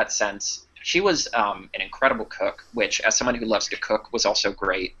shared that sense. She was an incredible cook, which as someone who loves to cook was also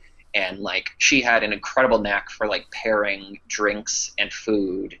great. And like, she had an incredible knack for like pairing drinks and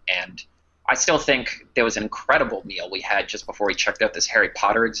food. And I still think there was an incredible meal we had just before we checked out this Harry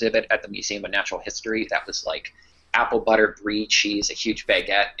Potter exhibit at the Museum of Natural History. That was like apple butter, brie cheese, a huge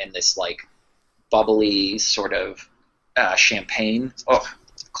baguette, and this like bubbly sort of champagne. Oh,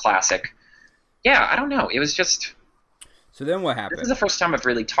 classic. Yeah, I don't know. It was just. So then what This happened? is the first time I've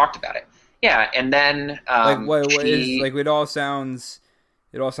really talked about it. Yeah, and then It all sounds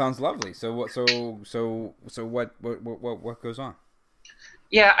lovely. So what goes on?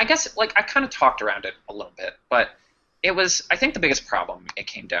 Yeah, I guess like I kind of talked around it a little bit, but it was I think the biggest problem it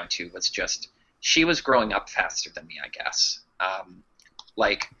came down to was just she was growing up faster than me, I guess.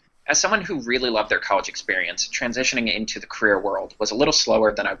 Like as someone who really loved their college experience, transitioning into the career world was a little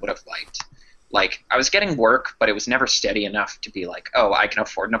slower than I would have liked. Like I was getting work, but it was never steady enough to be like, oh, I can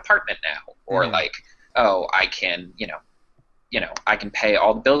afford an apartment now, or like, oh, I can, I can pay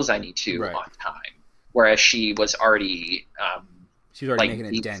all the bills I need to Right. on time. Whereas she was already She's already like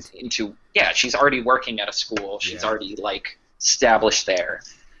making a dent. she's already working at a school. She's Yeah. already like established there,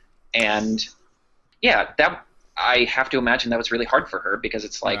 and yeah, that I have to imagine that was really hard for her because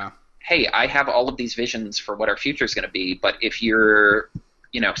it's like, Wow. hey, I have all of these visions for what our future is going to be, but if you're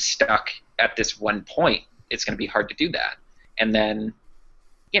stuck at this one point, it's going to be hard to do that. And then,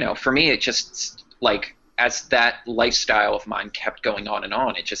 for me, it just like as that lifestyle of mine kept going on and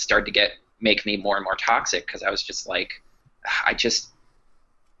on, it just started to make me more and more toxic because I was just like,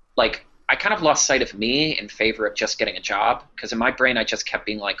 I kind of lost sight of me in favor of just getting a job because in my brain I just kept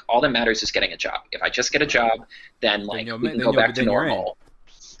being like, all that matters is getting a job. If I just get a job, then like we can go back to normal.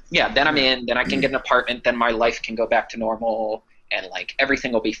 Yeah, then I'm in, then I can get an apartment, then my life can go back to normal and like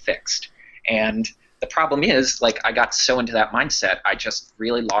everything will be fixed. And the problem is like I got so into that mindset, I just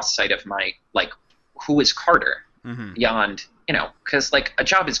really lost sight of my like who is Carter beyond, because like a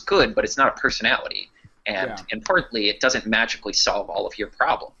job is good, but it's not a personality. And importantly, it doesn't magically solve all of your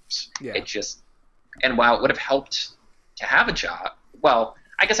problems. Yeah. It just, and while it would have helped to have a job, well,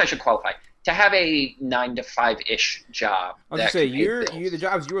 I guess I should qualify, to have a 9 to 5-ish job. I was that gonna say can pay bills. the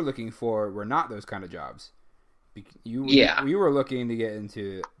jobs you were looking for were not those kind of jobs. You were looking to get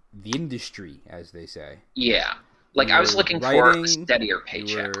into the industry, as they say. Yeah. Like You I was were looking for writing, a steadier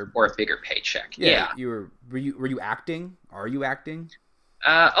paycheck were- or a bigger paycheck. Yeah. Were you acting? Are you acting?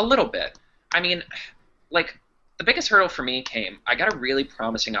 A little bit. I mean, like the biggest hurdle for me I got a really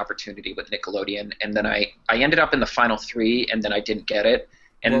promising opportunity with Nickelodeon, and then I ended up in the final 3, and then I didn't get it,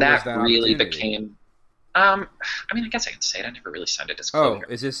 and What was that that really opportunity? became. I mean, I guess I can say it. I never really signed a Oh, disclosure.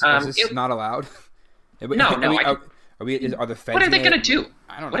 is this it- not allowed? No, no, Are the feds? What are they gonna gonna do?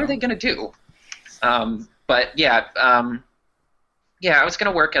 I don't know. What are they gonna do? But yeah, I was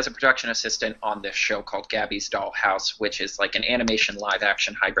gonna work as a production assistant on this show called Gabby's Dollhouse, which is like an animation live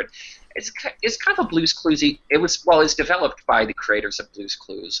action hybrid. It's kind of a Blue's Cluesy. It's developed by the creators of Blue's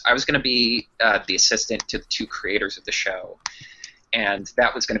Clues. I was gonna be the assistant to the 2 creators of the show, and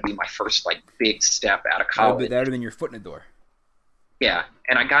that was gonna be my first like big step out of college. That would have been your foot in the door. Yeah,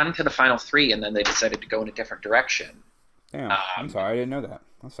 and I got into the final 3, and then they decided to go in a different direction. Damn, I'm sorry, I didn't know that.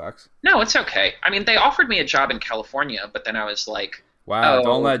 That sucks. No, it's okay. I mean, they offered me a job in California, but then I was like, Wow, Oh,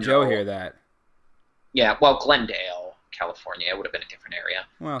 don't let Joe no. hear that. Yeah, well, Glendale, California. It would have been a different area.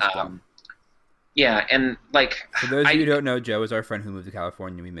 Well, still. Yeah, and like For those of you who don't know, Joe is our friend who moved to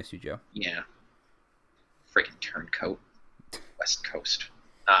California. We miss you, Joe. yeah, freaking turncoat, West Coast.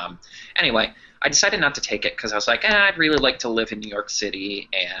 Anyway, I decided not to take it because I was like, I'd really like to live in New York City,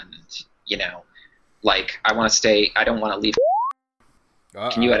 and like I want to stay. I don't want to leave.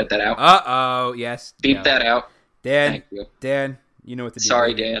 Can you edit that out? Yes. Beep that out. Dan. Thank you. Dan, you know what to do.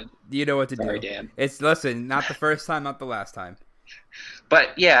 Sorry, Dan. You know what to do. Sorry, Dan. Listen, not the first time, not the last time.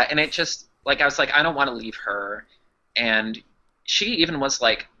 But yeah, and it just like I was like, I don't want to leave her, and she even was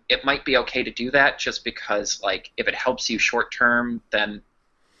like, it might be okay to do that just because like if it helps you short term, then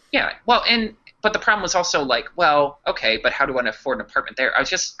yeah. Well, but the problem was also like, well, okay, but how do I afford an apartment there? I was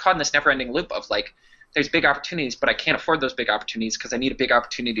just caught in this never-ending loop of like, there's big opportunities, but I can't afford those big opportunities because I need a big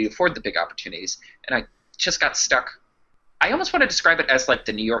opportunity to afford the big opportunities, and I just got stuck. I almost want to describe it as like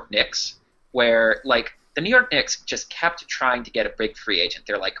the New York Knicks, where like the New York Knicks just kept trying to get a big free agent.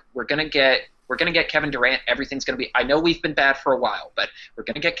 They're like, we're gonna get Kevin Durant. Everything's gonna be. I know we've been bad for a while, but we're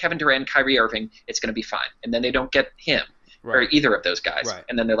gonna get Kevin Durant, Kyrie Irving. It's gonna be fine. And then they don't get him. Right. Or either of those guys. Right.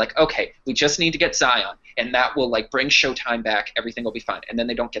 And then they're like, okay, we just need to get Zion, and that will like bring Showtime back. Everything will be fine. And then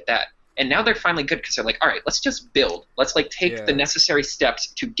they don't get that. And now they're finally good because they're like, all right, let's just build. Let's like take the necessary steps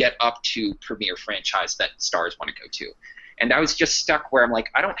to get up to premier franchise that stars want to go to. And I was just stuck where I'm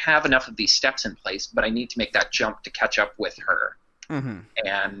like, I don't have enough of these steps in place, but I need to make that jump to catch up with her. Mm-hmm.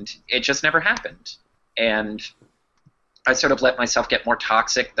 And it just never happened. And I sort of let myself get more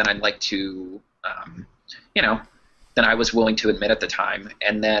toxic than I'd like to, than I was willing to admit at the time.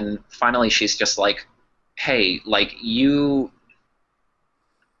 And then finally she's just like, hey, like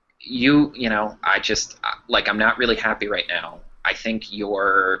I just, like, I'm not really happy right now. I think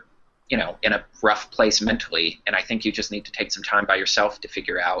you're, in a rough place mentally, and I think you just need to take some time by yourself to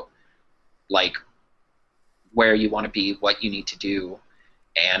figure out, like, where you want to be, what you need to do,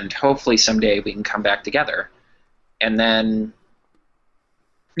 and hopefully someday we can come back together. And then,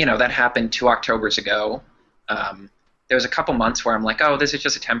 that happened 2 Octobers ago. There was a couple months where I'm like, oh, this is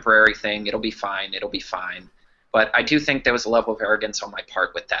just a temporary thing. It'll be fine. But I do think there was a level of arrogance on my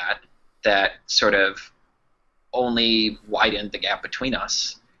part with that sort of only widened the gap between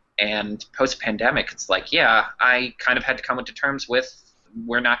us. And post-pandemic, it's like, yeah, I kind of had to come into terms with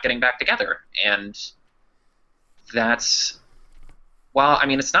we're not getting back together. And that's, well, I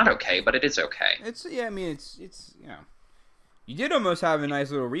mean, it's not okay, but it is okay. It's you did almost have a nice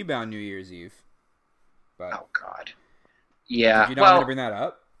little rebound New Year's Eve. But oh, God. Yeah. Did you not want to bring that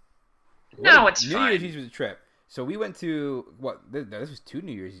up? No, it's New fine. Year's Eve was a trip. So we went to this was 2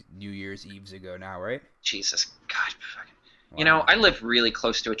 New Year's Eves ago now, right? Jesus, God, fucking. Wow. I live really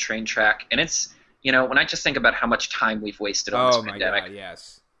close to a train track, and it's when I just think about how much time we've wasted on this pandemic. Oh my God,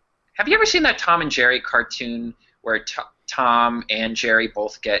 yes. Have you ever seen that Tom and Jerry cartoon where Tom and Jerry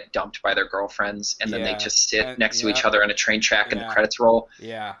both get dumped by their girlfriends, and then they just sit next to each other on a train track, and the credits roll?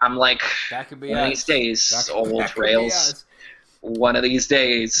 Yeah. I'm like, that could be one of these days, old rails. One of these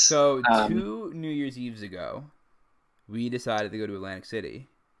days. So 2 New Year's Eves ago, we decided to go to Atlantic City,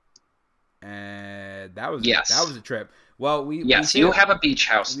 and that was a trip. Well, you have a beach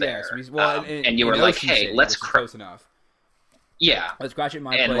house there. Yes, and you were like, hey, City, let's close enough. Yeah, let's crash at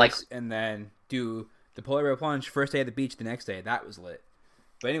my place, and then do the Polar Bear Plunge first day at the beach. The next day, that was lit.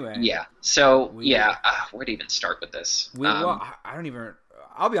 But anyway, yeah. So where to even start with this? I don't even.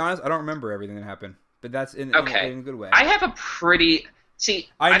 I'll be honest, I don't remember everything that happened, but that's in a good way. I have a pretty. See,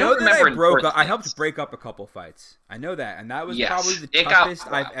 I know don't remember that I broke up. I helped break up a couple fights. I know that, and that was probably the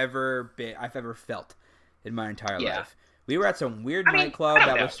toughest I've ever felt in my entire life. We were at some weird nightclub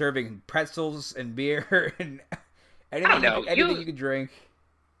that was serving pretzels and beer and anything you could drink.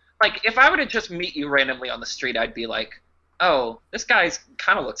 Like, if I were to just meet you randomly on the street, I'd be like, "Oh, this guy's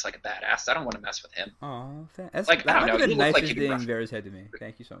kind of looks like a badass. I don't want to mess with him." Oh, I don't know. The nicest thing Vera's said to me.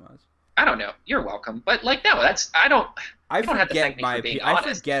 Thank you so much. I don't know. You're welcome. But like, no, I don't have to thank me for being honest.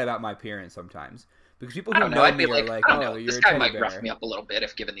 I forget about my appearance sometimes because people who know me are like, "Oh, you're this a guy teddy might bear." rough me up a little bit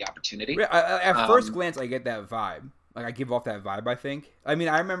if given the opportunity. At first glance, I get that vibe. Like, I give off that vibe, I think. I mean,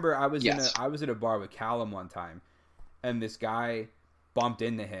 I remember I was in a bar with Callum one time, and this guy bumped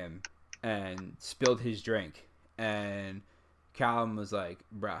into him and spilled his drink, and Callum was like,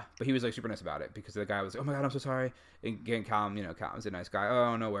 bruh. But he was like super nice about it because the guy was like, oh my God, I'm so sorry. And again, Callum, Callum's a nice guy.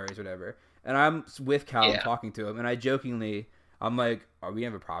 Oh, no worries, whatever. And I'm with Callum talking to him, and I'm like, are we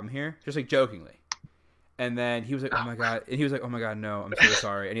have a problem here? Just like jokingly. And then he was like, oh my God. And he was like, oh my God, no, I'm so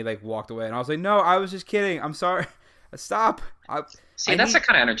sorry. And he like walked away, and I was like, no, I was just kidding. I'm sorry. Stop. That's the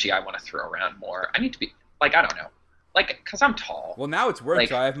kind of energy I want to throw around more. I need to be like, I don't know. like, because I'm tall. Well, now it's worse. Like,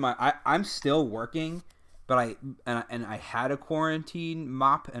 So I'm still working, but I had a quarantine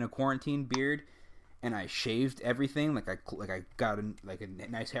mop and a quarantine beard, and I shaved everything. Like I got a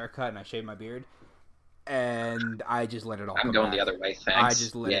nice haircut and I shaved my beard, and I just let it all. I'm come going back. the other way. Thanks. I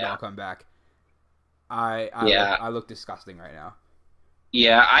just let it all come back. I look disgusting right now.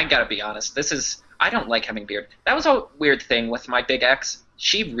 Yeah, I gotta be honest. I don't like having beard. That was a weird thing with my big ex.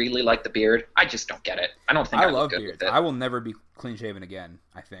 She really liked the beard. I just don't get it. I don't think I love look good beards. with it. I will never be clean shaven again.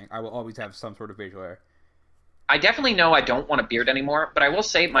 I think I will always have some sort of facial hair. I definitely know I don't want a beard anymore, but I will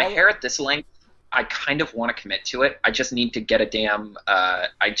say my hair at this length, I kind of want to commit to it. I just need to get a darn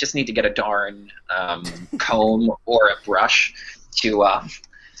comb or a brush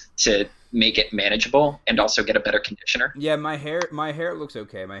to make it manageable and also get a better conditioner. Yeah, my hair looks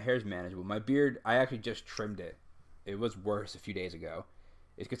okay. My hair's manageable. My beard, I actually just trimmed it. It was worse a few days ago.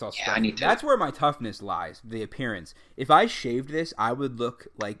 It gets all stuffy. I need to. That's where my toughness lies, the appearance. If I shaved this, I would look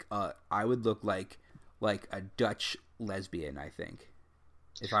like a Dutch lesbian, I think.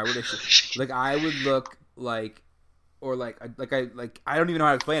 If I were to I would look like I don't even know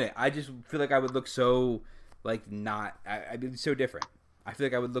how to explain it. I just feel like I would look so I'd be so different. I feel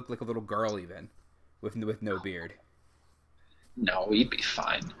like I would look like a little girl even with no beard. No, you'd be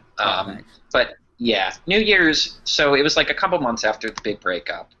fine. Thanks. But yeah, New Year's. So it was like a couple months after the big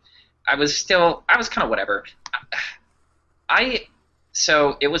breakup. I was kind of whatever.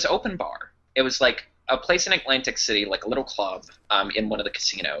 So it was open bar. It was like a place in Atlantic City, like a little club, in one of the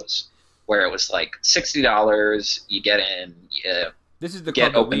casinos, where it was like $60. You get in. This is the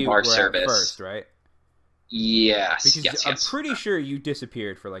get club open that we bar were service at first, right? Yes. Because yes. I'm pretty sure you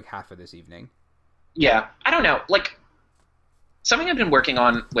disappeared for like half of this evening. Yeah, I don't know. Like, something I've been working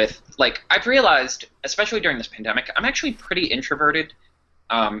on with, like, I've realized, especially during this pandemic, I'm actually pretty introverted,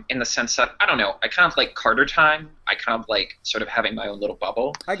 in the sense that, I don't know, I kind of like Carter time. I kind of like sort of having my own little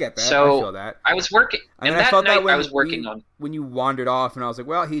bubble. I get that. So I feel that. I was working, and that night I was working on. When you wandered off, and I was like,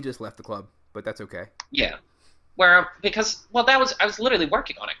 well, he just left the club, but that's okay. Yeah, I was literally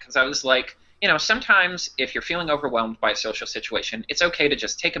working on it because I was like, sometimes if you're feeling overwhelmed by a social situation, it's okay to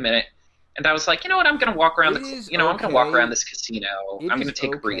just take a minute. And I was like, you know what? I'm gonna walk around I'm gonna walk around this casino. I'm gonna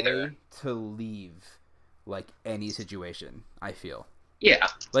take a breather. To leave, like, any situation, I feel. Yeah.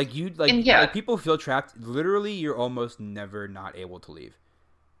 Like people feel trapped. Literally, you're almost never not able to leave.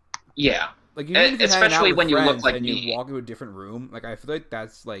 Yeah. Like, even if you're especially when you look like and me. you walk into a different room, like, I feel like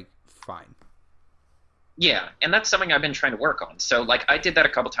that's like fine. Yeah, and that's something I've been trying to work on. So, like, I did that a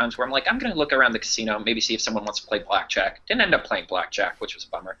couple times where I'm like, I'm going to look around the casino, maybe see if someone wants to play blackjack. Didn't end up playing blackjack, which was a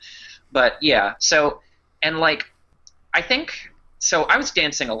bummer. But, yeah, so, and, like, I was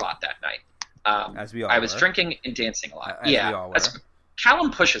dancing a lot that night. As we all I was drinking and dancing a lot. As we all were.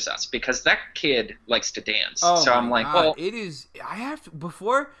 Callum pushes us because that kid likes to dance. Oh, so I'm like, God. well... It is... I have to...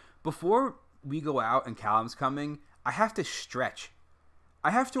 Before we go out and Callum's coming, I have to stretch. I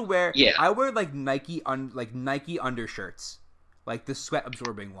have to wear. Yeah. I wear like Nike undershirts, like the sweat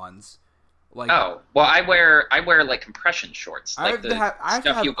absorbing ones. Like, oh well, I wear like compression shorts. I have to have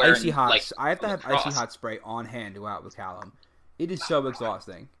icy hot. Like, I have to have icy hot spray on hand to go out with Callum. It is so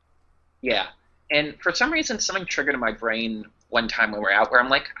exhausting. Yeah, and for some reason, something triggered in my brain one time when we were out, where I'm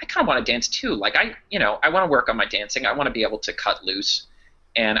like, I kind of want to dance too. Like I want to work on my dancing. I want to be able to cut loose,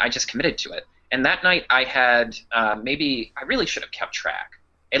 and I just committed to it. And that night I had maybe I really should have kept track.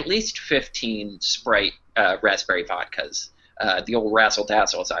 At least 15 Sprite raspberry vodkas, the old razzle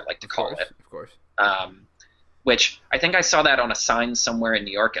dazzle as I like to call it. Of course. Which I think I saw that on a sign somewhere in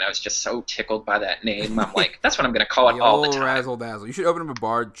New York, and I was just so tickled by that name. I'm like, that's what I'm going to call it all the time. The old razzle dazzle. You should open up a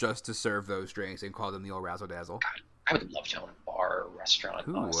bar just to serve those drinks and call them the old razzle dazzle. God, I would love to own a bar or restaurant.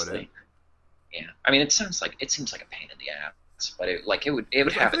 Who honestly. wouldn't? Yeah, I mean, it seems like a pain in the ass. But it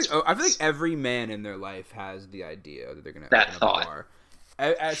would have its. I feel like every man in their life has the idea that they're gonna that open thought. up a bar.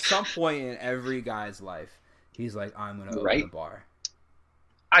 At some point in every guy's life, he's like, "I'm gonna open a bar."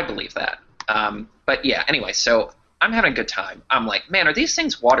 I believe that. But yeah, anyway, so I'm having a good time. I'm like, man, are these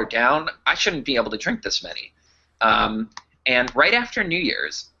things watered down? I shouldn't be able to drink this many. And right after New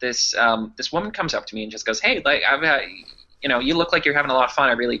Year's, this woman comes up to me and just goes, "Hey, like, you look like you're having a lot of fun.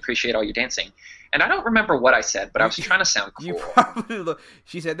 I really appreciate all your dancing." And I don't remember what I said, but I was trying to sound cool.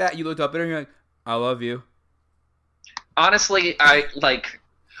 She said that. You looked up at her and you're like, "I love you." Honestly, I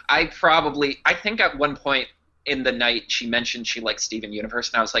think at one point in the night she mentioned she liked Steven Universe,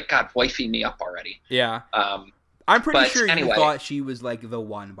 and I was like, God, wifey me up already. Yeah. I'm pretty sure you thought she was like the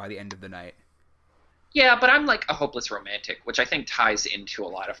one by the end of the night. Yeah, but I'm like a hopeless romantic, which I think ties into a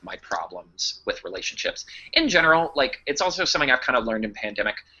lot of my problems with relationships. In general, like, it's also something I've kind of learned in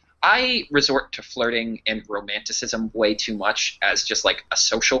pandemic. I resort to flirting and romanticism way too much as just like a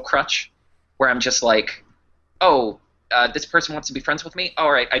social crutch, where I'm just like, oh, this person wants to be friends with me.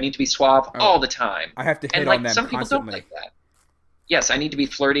 All right, I need to be suave all the time. I have to hit And on like them some people don't constantly. like that. Yes, I need to be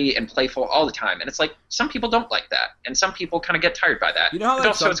flirty and playful all the time. And it's like some people don't like that, and some people kind of get tired by that. You know how, And like,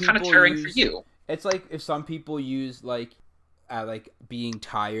 also some it's kind of people tiring for use- you. It's like if some people use like being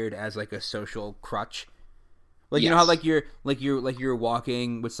tired as like a social crutch. Like, you know how Yes. you're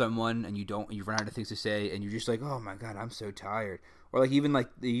walking with someone and you run out of things to say and you're just like, oh my god, I'm so tired. Or like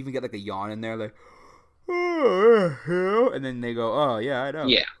they even get like a yawn in there, like, oh, and then they go, oh yeah, I know.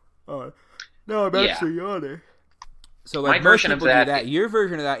 Yeah. Oh, no, I'm Yeah. actually yawning. So My like most version of people do that- that. Your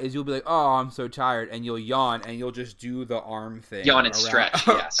version of that is you'll be like, oh, I'm so tired, and you'll yawn and you'll just do the arm thing. Yawn and around- stretch,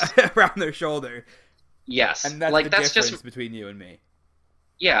 yes. around their shoulder. Yes. And that's like the that's difference just between you and me.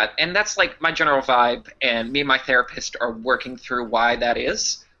 yeah, and that's like my general vibe, and me and my therapist are working through why that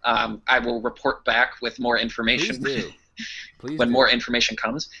is. I will report back with more Please information do. Please when do. more information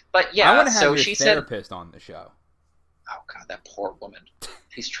comes. But I yeah, want to have so your she said, therapist on the show. "Oh God, that poor woman.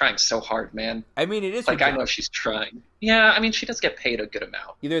 She's trying so hard, man. I mean, it is Like her I know job. she's trying. Yeah, I mean she does get paid a good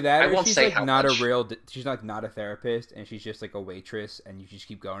amount. Either that, I or won't she's say like how not much. a real. She's like not a therapist, and she's just like a waitress, and you just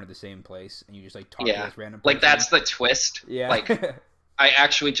keep going to the same place, and you just like talk to Yeah, this random. like person. that's the twist. yeah. Like I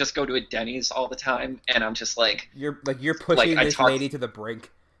actually just go to a Denny's all the time, and I'm just like, you're pushing I this talk- lady to the brink.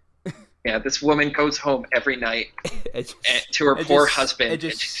 yeah, this woman goes home every night It just, and, to her it poor just- husband, it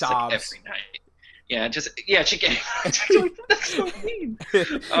just and she's sobs. like every night. Yeah, she gave. That's so mean.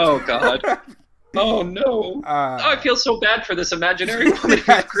 Oh God. Oh no. Uh, Oh, I feel so bad for this imaginary woman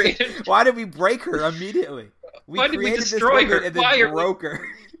we've created. Why did we break her immediately? Why did we created destroy this her? woman and then Why are we- broke her.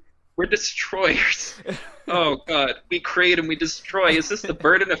 We're destroyers. Oh God, we create and we destroy. Is this the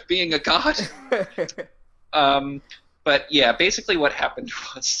burden of being a god? But yeah, basically what happened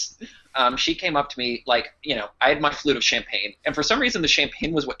was she came up to me like, I had my flute of champagne, and for some reason the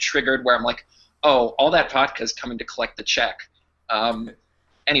champagne was what triggered where I'm like, oh, all that vodka is coming to collect the check.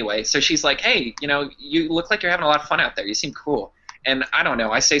 Anyway, so she's like, hey, you look like you're having a lot of fun out there. You seem cool. And I don't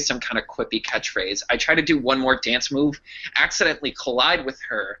know, I say some kind of quippy catchphrase. I try to do one more dance move, accidentally collide with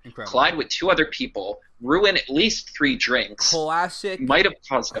her, Incredible. collide with two other people, ruin at least 3 drinks, Classic might have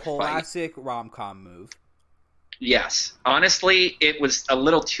caused a fight. classic rom-com move. Yes. Honestly, it was a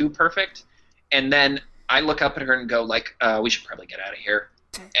little too perfect. And then I look up at her and go, like, we should probably get out of here.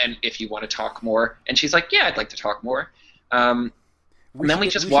 And if you want to talk more. And she's like, yeah, I'd like to talk more. And then we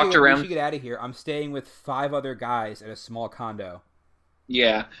just walked around. We should get out of here. I'm staying with 5 other guys at a small condo.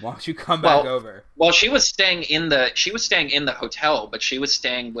 Yeah. Why don't you come back Well, over? Well, she was staying in the hotel, but she was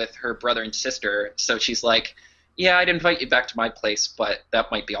staying with her brother and sister. So she's like, yeah, I'd invite you back to my place, but that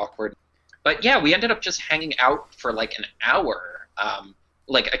might be awkward. But yeah, we ended up just hanging out for like an hour,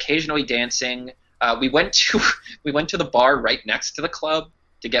 like occasionally dancing. We went to the bar right next to the club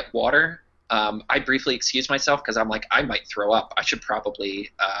to get water. I briefly excused myself because I'm like, I might throw up. I should probably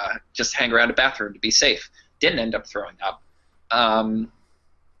just hang around a bathroom to be safe. Didn't end up throwing up.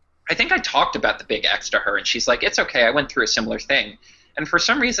 I think I talked about the big X to her, and she's like, it's okay, I went through a similar thing. And for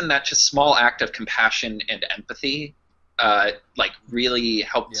some reason, that just small act of compassion and empathy like really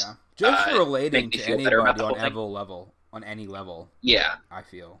helped. Yeah. Just relating make me to feel better about anybody the whole on any level, Yeah. I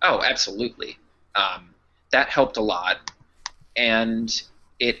feel. Oh, absolutely. That helped a lot. And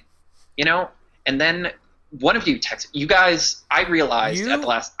it, and then one of you texted you guys. I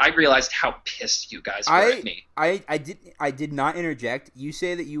realized how pissed you guys were at me. I did not interject. You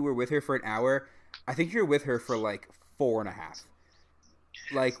say that you were with her for an hour. I think you're with her for like 4.5.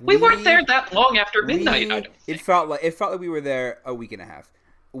 Like We weren't there that long after midnight. I don't It think. felt like we were there a week and a half.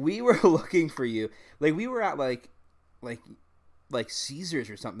 We were looking for you. Like we were at like Caesars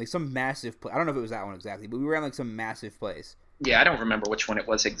or something. Like some massive place. I don't know if it was that one exactly, but we were at like some massive place. Yeah, I don't remember which one it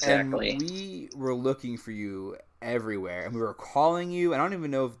was exactly. And we were looking for you everywhere, and we were calling you. I don't even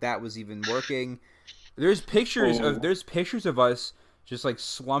know if that was even working. There's pictures of us just like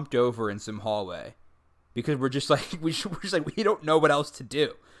slumped over in some hallway because we're just like we don't know what else to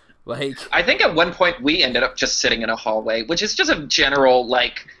do. Like I think at one point we ended up just sitting in a hallway, which is just a general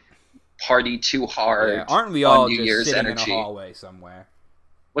like party too hard. yeah, aren't we on all New just Year's sitting energy. in a hallway somewhere?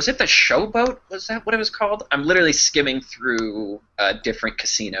 Was it the Showboat? Was that what it was called? I'm literally skimming through different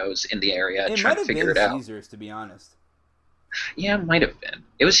casinos in the area It trying might to have figure been it out. Caesars, to be honest. Yeah, it might have been.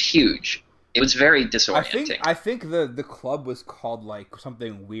 It was huge. It was very disorienting. I think the club was called like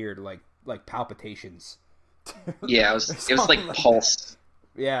something weird, like palpitations. Yeah, it was Something like like Pulse.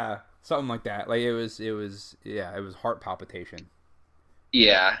 Yeah, something like that. Like it was heart palpitation.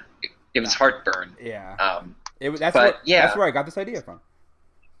 Yeah, it was heartburn. Yeah. Um, That's But, where yeah. that's where I got this idea from.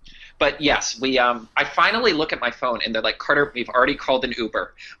 But yes, I finally look at my phone and they're like, Carter, we've already called an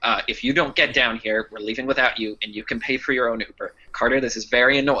Uber. If you don't get down here, we're leaving without you, and you can pay for your own Uber. Carter, this is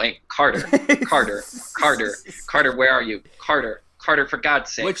very annoying. Carter, Carter, where are you? Carter, for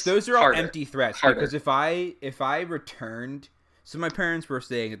God's sake. Which those are all empty threats. Carter. Because if I returned, so my parents were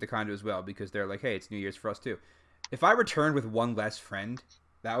staying at the condo as well because they're like, hey, it's New Year's for us too. If I returned with one less friend,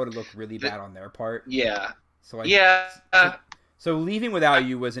 that would have looked really bad on their part. Yeah. So yeah. So leaving without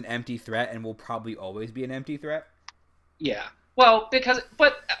you was an empty threat and will probably always be an empty threat? Yeah. Well,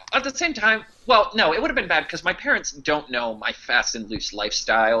 but at the same time, well, no, it would have been bad because my parents don't know my fast and loose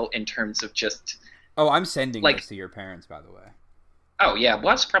lifestyle in terms of just... Oh, I'm sending this to your parents, by the way. Oh, yeah. Well,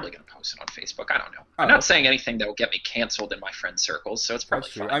 I was probably going to post it on Facebook. I don't know. I'm not saying anything that will get me canceled in my friend circles, so it's probably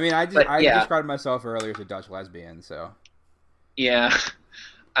fine. I mean, I described myself earlier as a Dutch lesbian, so... Yeah.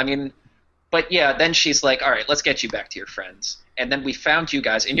 I mean... But yeah, then she's like, all right, let's get you back to your friends. And then we found you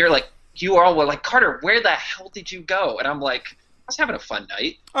guys, and you all were like, Carter, where the hell did you go? And I'm like, I was having a fun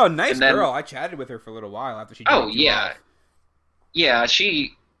night. Oh, nice girl. I chatted with her for a little while after she off. Yeah,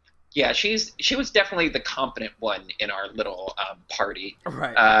 she was definitely the competent one in our little party.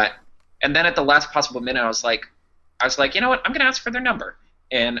 Right. And then at the last possible minute, I was like, you know what? I'm going to ask for their number.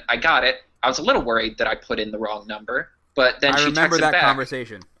 And I got it. I was a little worried that I put in the wrong number. But then she remember texted that back.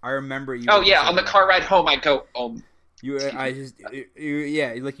 Conversation. I remember you. Oh yeah, on the car ride home, I go, you texted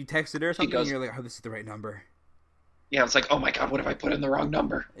her or something, and you're like, oh, this is the right number. Yeah, it's like, oh my god, what if I put in the wrong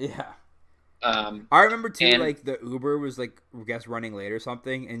number? Yeah. I remember too, like the Uber was like, I guess running late or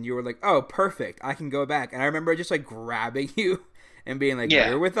something, and you were like, oh, perfect, I can go back. And I remember just like grabbing you and being like,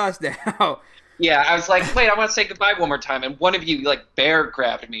 you're with us now. Yeah, I was like, wait, I want to say goodbye one more time, and one of you like bear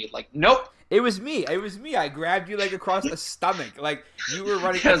grabbed me, like, nope. It was me. I grabbed you like across the stomach. Like you were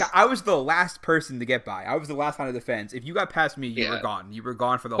running. Like, I was the last person to get by. I was the last line of defense. If you got past me, you were gone. You were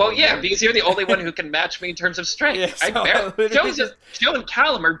gone for the whole. Well, yeah, because you're the only one who can match me in terms of strength. Joe and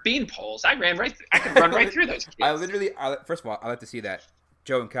Callum are beanpoles. I could run right through those kids. First of all, I like to see that.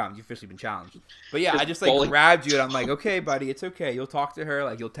 Joe and Callum, you've officially been challenged. But yeah, I just like grabbed you and I'm like, okay, buddy, it's okay. You'll talk to her.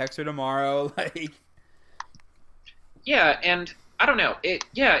 Like you'll text her tomorrow. Like. Yeah, and. I don't know. And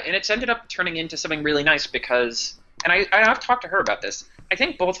it's ended up turning into something really nice because, and I've talked to her about this. I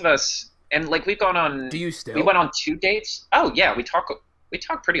think both of us, and like we've gone on. Do you still? We went on 2 dates. Oh yeah, we talk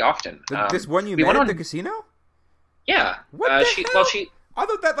pretty often. This one you met at the casino? Yeah. What the hell? Well, I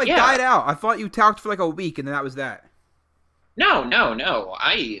thought that died out. I thought you talked for like a week and then that was that. No.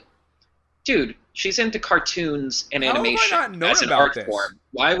 Dude, she's into cartoons and animation as an art form.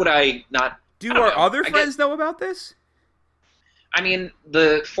 Why would I not? Do our other friends know about this? I mean,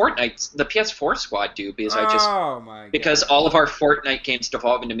 the PS4 squad do because all of our Fortnite games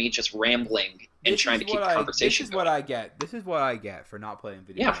devolve into me just rambling and trying to keep conversation. This is what I get for not playing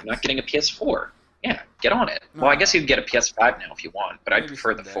video games. Yeah, for not getting a PS4. Yeah, get on it. Well, I guess you can get a PS5 now if you want, but I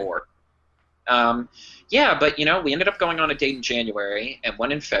prefer the 4. Yeah, but we ended up going on a date in January and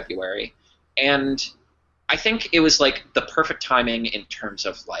one in February, and I think it was like the perfect timing in terms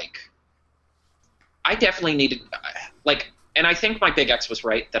of like I definitely needed and I think my big X was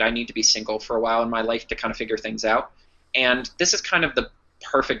right that I need to be single for a while in my life to kind of figure things out. And this is kind of the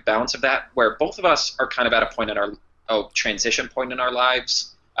perfect balance of that, where both of us are kind of at a point in our transition point in our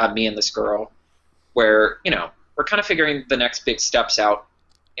lives, me and this girl, where, we're kind of figuring the next big steps out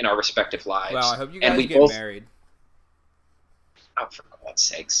in our respective lives. Well, I hope you guys get married. Oh, for God's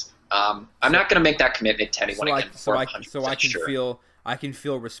sakes. I'm not going to make that commitment to anyone again. I can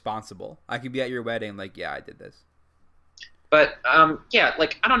feel responsible. I can be at your wedding like, yeah, I did this. But, I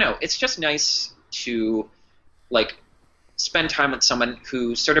don't know. It's just nice to, spend time with someone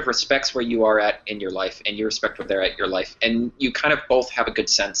who sort of respects where you are at in your life and you respect where they're at in your life. And you kind of both have a good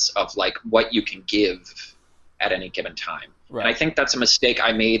sense of, what you can give at any given time. Right. And I think that's a mistake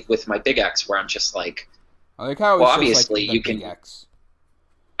I made with my big X where I'm just like, I like how obviously you can... X.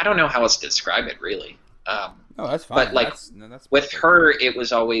 I don't know how else to describe it, really. No, that's fine. But, that's with her, it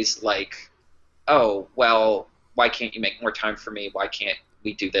was always like, oh, well... Why can't you make more time for me? Why can't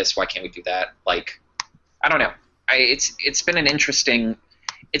we do this? Why can't we do that? I don't know. It's been an interesting...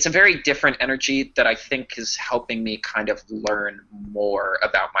 It's a very different energy that I think is helping me kind of learn more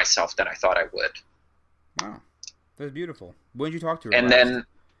about myself than I thought I would. Wow. That's beautiful. When did you talk to her? And then...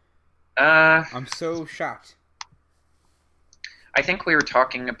 I'm so shocked. I think we were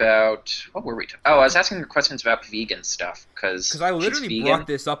talking about... What were we talking about? Oh, I was asking her questions about vegan stuff, because I literally brought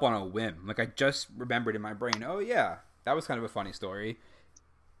this up on a whim. I just remembered in my brain, oh yeah, that was kind of a funny story.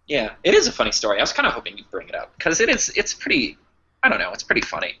 Yeah, it is a funny story. I was kind of hoping you'd bring it up, because it's pretty... I don't know, it's pretty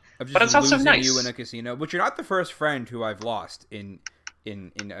funny. But it's also nice. You in a casino, but you're not the first friend who I've lost in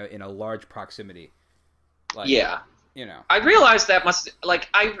in a large proximity. Like, Yeah. you know. I realize that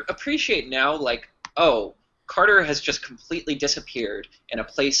I appreciate now, like, oh, Carter has just completely disappeared in a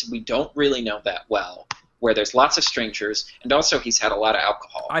place we don't really know that well, where there's lots of strangers, and also he's had a lot of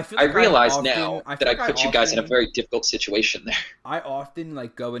alcohol. I feel like realize I now often- I that feel I like I put you guys in a often- very difficult situation there. I often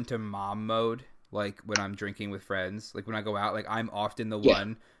like go into mom mode, like when I'm drinking with friends. Like when I go out, like I'm often the Yeah.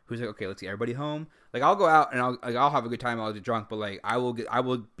 one who's like, okay, let's get everybody home. Like I'll go out and I'll have a good time. I'll get drunk, but like I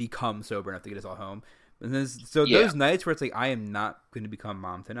will become sober enough to get us all home. And then those nights where it's like I am not going to become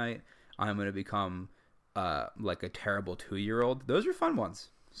mom tonight. I'm going to become like a terrible 2-year-old. Those are fun ones.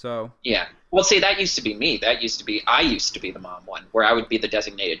 So Yeah. Well, see, that used to be me. I used to be the mom one, where I would be the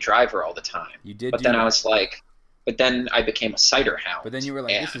designated driver all the time. you did. But do then that. I was like, but then I became a cider hound. But then you were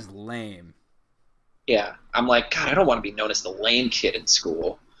like, and, this is lame. Yeah. I'm like, God, I don't want to be known as the lame kid in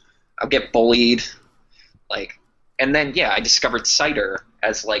school. I'll get bullied. Like, and then, yeah, I discovered cider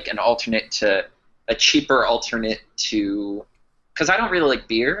as like a cheaper alternate to, because I don't really like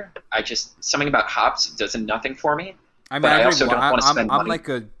beer. Something about hops does nothing for me. I mean, But I drink also don't li- wanna spend I'm money. like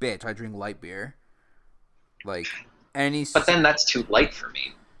a bitch. I drink light beer. Like any. But then that's too light for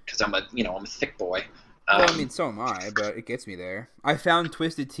me, because I'm a thick boy. Well, I mean, so am I, but it gets me there. I found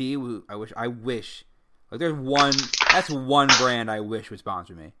Twisted Tea. I wish. Like, that's one brand I wish would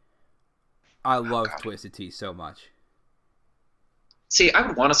sponsor me. I love God. Twisted Tea so much. See, I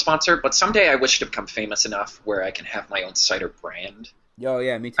would want to sponsor, but someday I wish to become famous enough where I can have my own cider brand. Yo,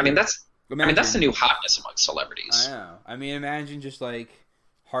 yeah, me too. I mean, that's Imagine- the new hotness among celebrities. I know. I mean, imagine just like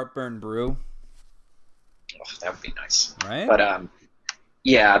Heartburn Brew, Oh, that would be nice. right? But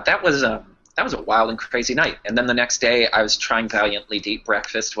yeah, that was a wild and crazy night. And then the next day, I was trying valiantly to eat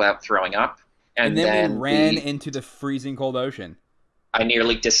breakfast without throwing up, and then we ran into the freezing cold ocean. I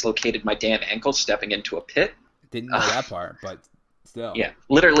nearly dislocated my damn ankle stepping into a pit. Didn't know that part, but still. Yeah,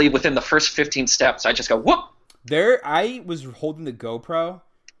 literally within the first 15 steps, I just go whoop. There, I was holding the GoPro,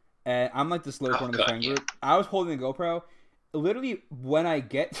 and I'm like the slow one in the God, friend yeah. group. I was holding the GoPro. Literally, when I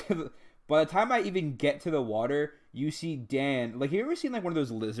get to by the time I even get to the water, you see Dan. Like, have you ever seen like one of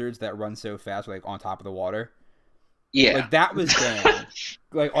those lizards that run so fast, like on top of the water? Yeah. Like that was Dan.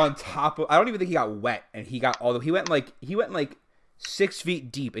 Like on top of. I don't even think he got wet, and he went like 6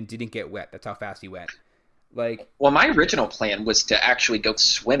 feet deep and didn't get wet. That's how fast he went. Like, Well, my original plan was to actually go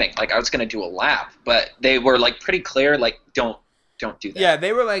swimming. Like, I was going to do a lap, but they were like pretty clear. Like, don't do that. yeah,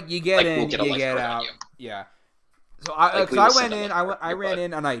 they were like, you get Like, in, we'll get a you get lifeguard on out. you. Yeah. So I Like, we I will went send a in, lifeguard I to your ran butt.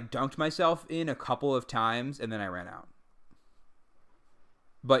 in, and I dunked myself in a couple of times, and then I ran out.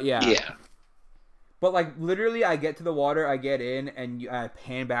 But yeah. Yeah. But like literally, I get to the water, I get in, and I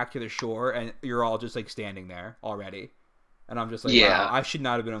pan back to the shore, and you're all just like standing there already, and I'm just like, Yeah. wow, I should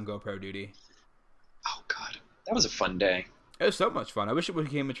not have been on GoPro duty. Oh, God. That was a fun day. It was so much fun. I wish it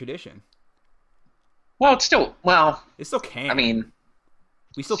became a tradition. Well, it's still, It still can. I mean,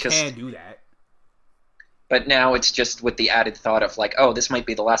 we still just- can do that. but now it's just with the added thought of like, oh, this might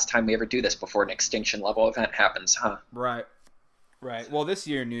be the last time we ever do this before an extinction level event happens, huh? Right. Right. Well, this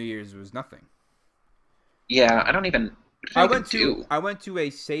year New Year's was nothing. Yeah, I don't even. What did I even went do? to a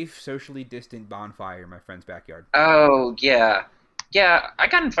safe, socially distant bonfire in my friend's backyard. Oh, yeah. Yeah, I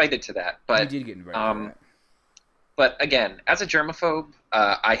got invited to that, You but did get invited to that. But again, as a germaphobe,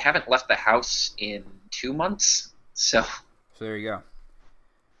 I haven't left the house in 2 months. So, So there you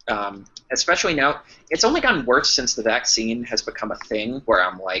go. especially now, it's only gotten worse since the vaccine has become a thing where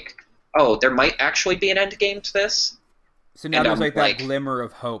I'm like, oh, there might actually be an end game to this. So now And there's I'm like that like- glimmer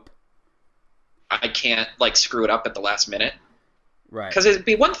of hope. I can't, like, screw it up at the last minute. Right. Because it'd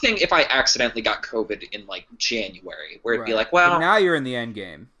be one thing if I accidentally got COVID in, like, January, where it'd be Right. like, But well, now you're in the end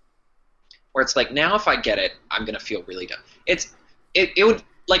game. where it's like, now if I get it, I'm going to feel really dumb. It would,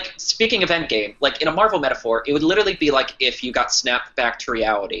 like, speaking of Endgame, like, in a Marvel metaphor, it would literally be like if you got snapped back to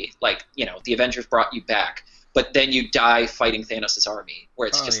reality, like, you know, the Avengers brought you back, but then you die fighting Thanos' army, where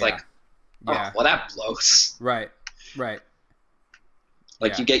it's Oh, just yeah. like, oh, Yeah. well, that blows. Right. Right.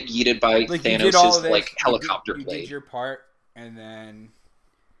 Like, Yeah. you get yeeted by Like you did all Thanos' of this, like, helicopter you blade. did your part, and then,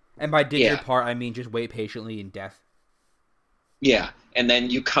 and by did Yeah. your part, I mean just wait patiently in death. Yeah, and then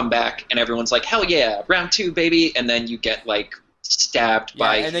you come back, and everyone's like, hell yeah, round 2, baby, and then you get, like, stabbed Yeah,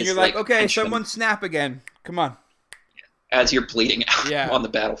 by and then his, you're like, okay, henchman someone snap again. Come on. as you're bleeding out Yeah. on the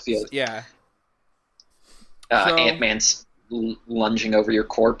battlefield. Yeah. So- Ant-Man's lunging over your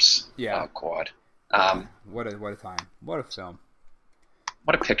corpse. Yeah. Oh, God. What a time. What a film.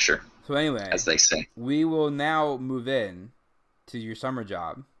 What a picture, So anyway, as they say. we will now move in to your summer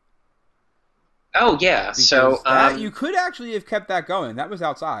job. Oh, yeah, Because so... you could actually have kept that going. That was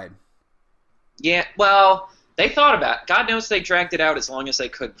outside. yeah, well, They thought about it. God knows they dragged it out as long as they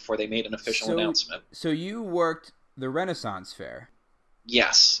could before they made an official announcement. So you worked the Renaissance Fair.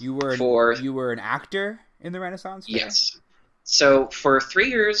 Yes. You were an actor in the Renaissance Fair? Yes. So for 3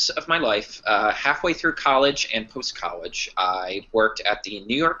 years of my life, halfway through college and post-college, I worked at the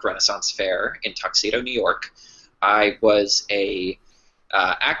New York Renaissance Fair in Tuxedo, New York. I was a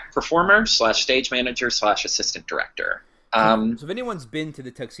act performer / stage manager / assistant director. So if anyone's been to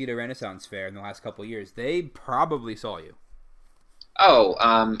the Tuxedo Renaissance Fair in the last couple of years, they probably saw you. Oh,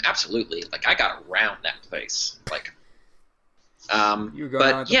 absolutely. Like, I got around that place. Like, you were going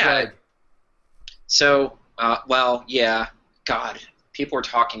on at the plague. So, well, yeah. God, people were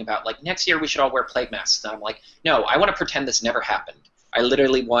talking about, like, next year we should all wear plague masks. And I'm like, no, I want to pretend this never happened. I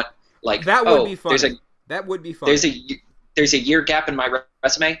literally want, like, that would be funny. That would be funny. There's a year gap in my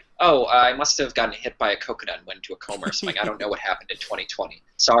resume. Oh, I must have gotten hit by a coconut and went into a coma or something. I don't know what happened in 2020.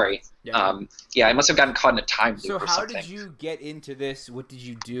 Sorry. Yeah. I must have gotten caught in a time loop or something. So how did you get into this? What did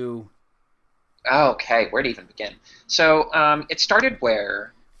you do? Okay, where to even begin? So it started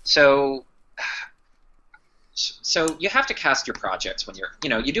where... So you have to cast your projects when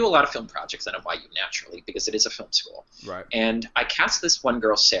you do a lot of film projects at NYU naturally because it is a film school. Right. And I cast this one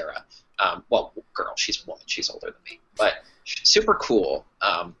girl, Sarah. She's a woman. She's older than me. But super cool.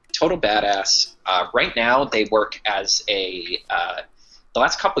 Total badass. Right now they work as the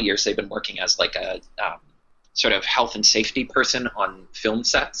last couple years they've been working as like a sort of health and safety person on film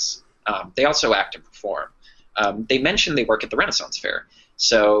sets. They also act and perform. They mentioned they work at the Renaissance Fair.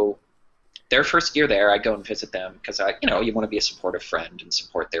 So their first year there, I go and visit them because you want to be a supportive friend and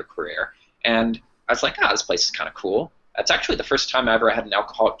support their career. And I was like, this place is kind of cool. That's actually the first time I ever had an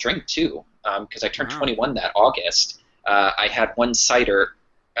alcoholic drink too, because I turned 21 that August. I had one cider.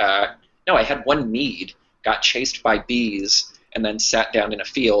 I had one mead. Got chased by bees and then sat down in a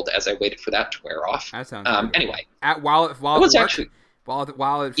field as I waited for that to wear off. That sounds anyway. While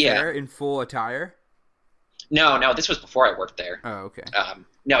at fair in full attire. No, this was before I worked there. Oh, okay.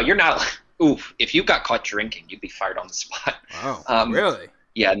 No, you're not. Oof, if you got caught drinking, you'd be fired on the spot. Oh, really?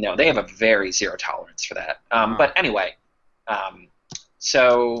 Yeah, no, they have a very zero tolerance for that. But anyway,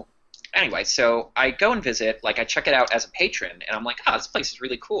 so I go and visit, like I check it out as a patron, and I'm like, this place is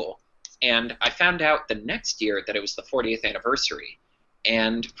really cool. And I found out the next year that it was the 40th anniversary.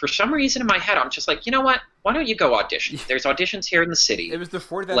 And for some reason in my head, I'm just like, you know what? Why don't you go audition? There's auditions here in the city. It was the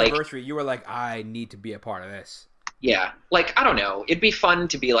 40th anniversary. You were like, I need to be a part of this. Yeah, like, I don't know. It'd be fun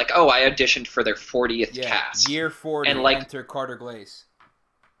to be like, I auditioned for their 40th cast. Year 40, and enter Carter Glaze.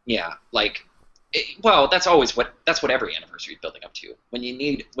 Yeah, like, that's what every anniversary is building up to. When you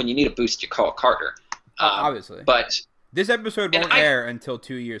need a boost, you call Carter. Obviously. But this episode won't air until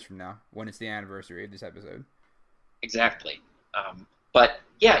 2 years from now, when it's the anniversary of this episode. Exactly. But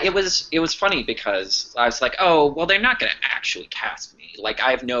yeah, it was funny because I was like, they're not going to actually cast me. Like,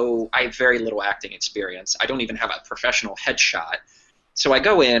 I have very little acting experience. I don't even have a professional headshot. So I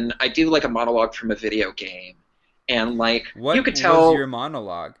go in, I do like a monologue from a video game, and like you could tell. What was your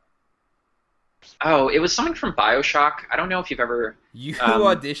monologue? Oh, it was something from BioShock. I don't know if you've ever. You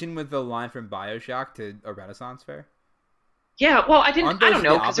auditioned with the line from BioShock to a Renaissance Fair? Yeah, well, I didn't. I don't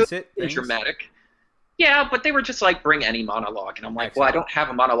know because it was things? dramatic. Yeah, but they were just like, bring any monologue, and I'm like, well, I don't have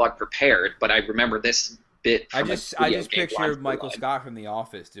a monologue prepared, but I remember this bit. From I just picture Michael Scott from The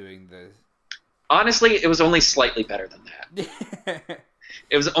Office doing the. Honestly, it was only slightly better than that.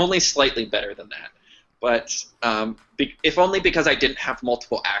 It was only slightly better than that, but if only because I didn't have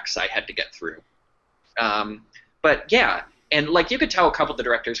multiple acts I had to get through. But yeah, and like you could tell a couple of the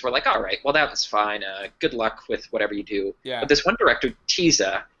directors were like, all right, well, that was fine. Good luck with whatever you do. Yeah. But this one director,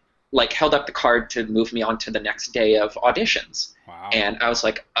 Tiza, like held up the card to move me on to the next day of auditions. Wow. And I was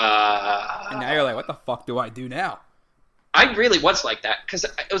like, And now you're like, what the fuck do I do now? I really was like that because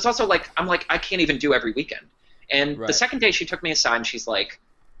it was also like, I'm like, I can't even do every weekend. And the second day she took me aside and she's like,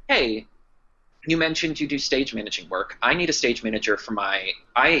 hey, you mentioned you do stage managing work. I need a stage manager for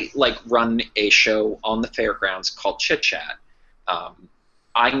I like run a show on the fairgrounds called Chit Chat.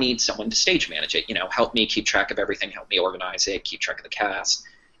 I need someone to stage manage it, help me keep track of everything, help me organize it, keep track of the cast.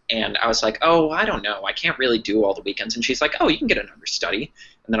 And I was like, I don't know. I can't really do all the weekends. And she's like, you can get an understudy.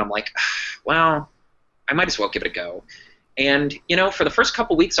 And then I'm like, well, I might as well give it a go. And, for the first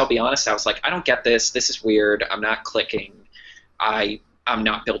couple weeks, I'll be honest, I was like, I don't get this. This is weird. I'm not clicking. I'm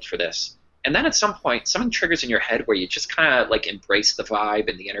not built for this. And then at some point, something triggers in your head where you just kind of like embrace the vibe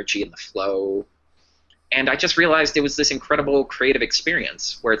and the energy and the flow. And I just realized it was this incredible creative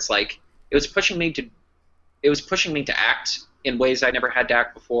experience where it's like, it was pushing me to act in ways I never had to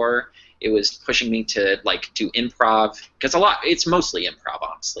act before. It was pushing me to like do improv because it's mostly improv,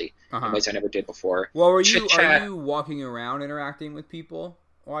 honestly, in ways I never did before. Well, are you walking around interacting with people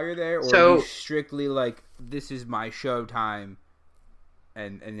while you're there, or are you strictly like, this is my show time,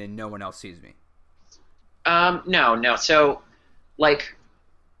 and then no one else sees me? No. So, like,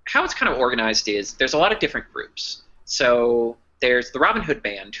 how it's kind of organized is there's a lot of different groups. So there's the Robin Hood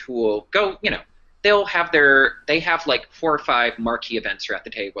Band who will go, they have like 4 or 5 marquee events throughout the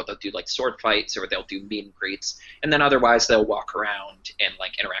day where they'll do like sword fights or they'll do meet and greets, and then otherwise they'll walk around and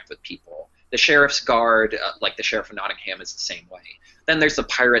like interact with people. The Sheriff's Guard, like the Sheriff of Nottingham, is the same way. Then there's the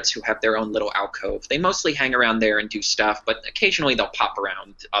Pirates who have their own little alcove. They mostly hang around there and do stuff, but occasionally they'll pop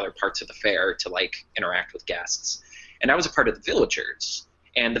around other parts of the fair to like interact with guests. And I was a part of the Villagers,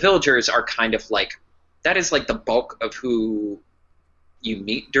 and the Villagers are kind of like, that is like the bulk of who you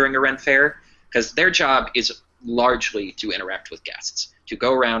meet during a Ren Fair, because their job is largely to interact with guests, to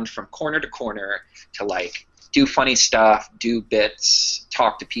go around from corner to corner to like do funny stuff, do bits,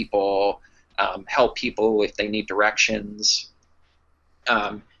 talk to people, help people if they need directions.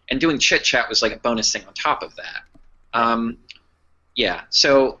 And doing chit chat was like a bonus thing on top of that.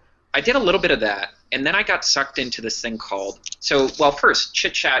 So I did a little bit of that, and then I got sucked into this thing called, first,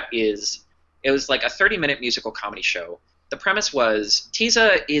 chit chat it was like a 30-minute musical comedy show. The premise was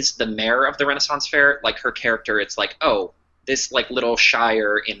Tiza is the mayor of the Renaissance Fair. Like, her character, it's like, oh, this like little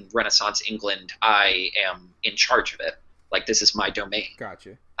shire in Renaissance England, I am in charge of it. Like, this is my domain.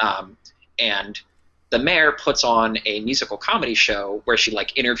 Gotcha. And the mayor puts on a musical comedy show where she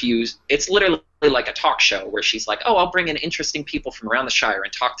like interviews. It's literally like a talk show where she's like, oh, I'll bring in interesting people from around the shire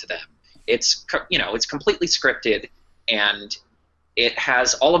and talk to them. It's completely scripted, and it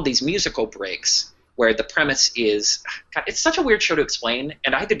has all of these musical breaks where the premise is, God, it's such a weird show to explain,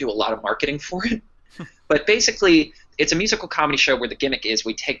 and I had to do a lot of marketing for it. But basically, it's a musical comedy show where the gimmick is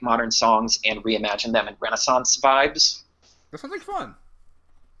we take modern songs and reimagine them in Renaissance vibes. That sounds like fun.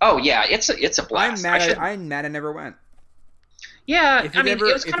 Oh yeah, it's a blast. I'm mad I never went. Yeah, if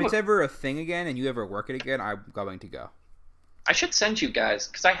it's ever a thing again and you ever work it again, I'm going to go. I should send you guys,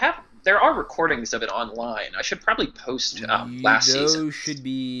 because there are recordings of it online. I should probably post last season.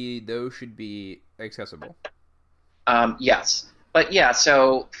 Those should be accessible. Yes. But yeah,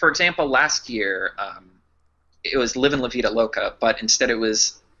 so for example, last year it was Livin' La Vida Loca, but instead it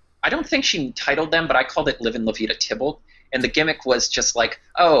was, I don't think she titled them, but I called it Livin' La Vida Tybalt. And the gimmick was just like,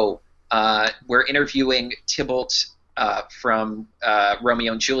 we're interviewing Tybalt from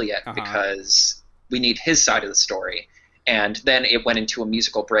Romeo and Juliet because we need his side of the story. And then it went into a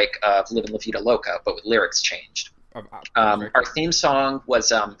musical break of Livin' La Vida Loca, but with lyrics changed. Our theme song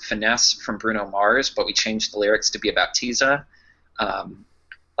was Finesse from Bruno Mars, but we changed the lyrics to be about Tiza.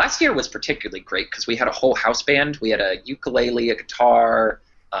 Last year was particularly great because we had a whole house band. We had a ukulele, a guitar,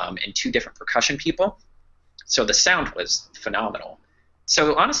 and 2 different percussion people. So the sound was phenomenal.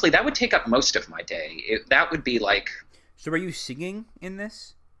 So honestly, that would take up most of my day. That would be like... So are you singing in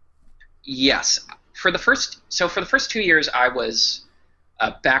this? Yes. For the first 2 years, I was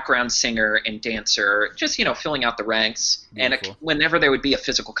a background singer and dancer, just, filling out the ranks. Beautiful. And whenever there would be a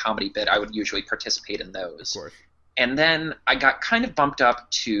physical comedy bit, I would usually participate in those. Of course. And then I got kind of bumped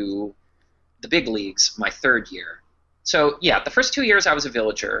up to the big leagues my 3rd year. So, yeah, the first 2 years I was a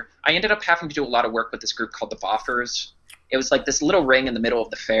villager. I ended up having to do a lot of work with this group called the Boffers. It was like this little ring in the middle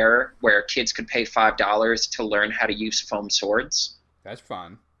of the fair where kids could pay $5 to learn how to use foam swords. That's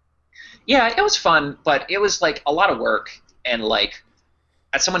fun. Yeah, it was fun, but it was like a lot of work. And like,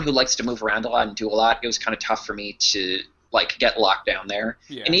 as someone who likes to move around a lot and do a lot, it was kind of tough for me to like get locked down there.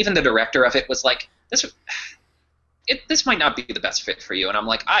 Yeah. And even the director of it was like, this might not be the best fit for you. And I'm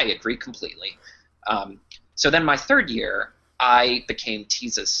like, I agree completely. So then my 3rd year, I became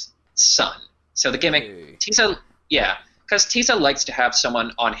Tiza's son. So the gimmick, Tiza, yeah, because Tiza likes to have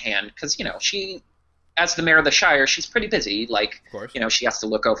someone on hand because, she, as the mayor of the Shire, she's pretty busy. Like, she has to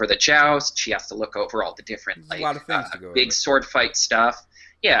look over the joust. She has to look over all the different, like, a lot of things to go big over. Sword fight stuff.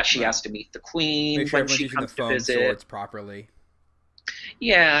 Yeah, she has to meet the queen make sure when she comes to visit. Swords properly.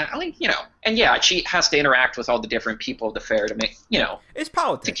 Yeah, and yeah, she has to interact with all the different people of the fair to make, it's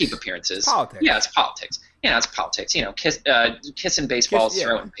politics. To keep appearances. It's politics. Yeah, it's politics. Yeah, it's politics. Kissing baseballs,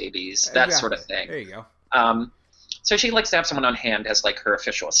 throwing babies, that sort of thing. There you go. So she likes to have someone on hand as like her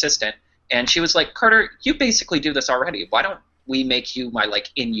official assistant, and she was like, Carter, you basically do this already. Why don't we make you my like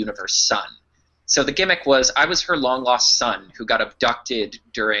in-universe son? So the gimmick was I was her long-lost son who got abducted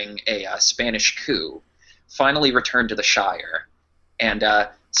during a Spanish coup, finally returned to the Shire. And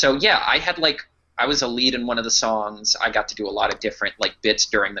so, yeah, I was a lead in one of the songs. I got to do a lot of different like bits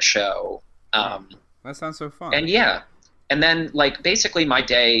during the show. That sounds so fun. And yeah, And then like basically my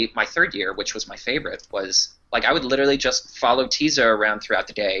third year, which was my favorite, was like I would literally just follow Tiza around throughout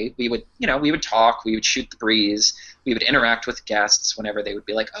the day. We would talk, we would shoot the breeze, we would interact with guests whenever they would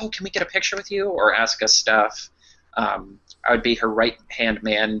be like, "Oh, can we get a picture with you?" or ask us stuff. I would be her right hand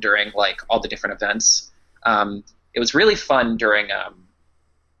man during like all the different events. It was really fun during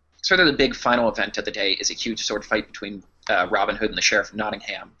sort of the big final event of the day is a huge sword fight between Robin Hood and the Sheriff of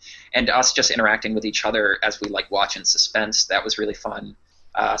Nottingham, and us just interacting with each other as we like watch in suspense. That was really fun.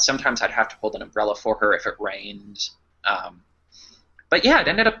 Sometimes I'd have to hold an umbrella for her if it rained. But yeah, it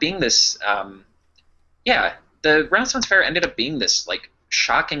ended up being this. The Renaissance Fair ended up being this like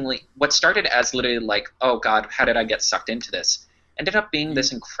shockingly. What started as literally like, oh God, how did I get sucked into this? Ended up being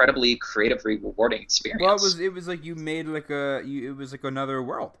this incredibly creatively rewarding experience. Well, it was like you made like it was like another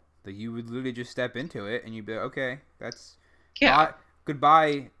world that you would literally just step into it and you'd be like, okay, that's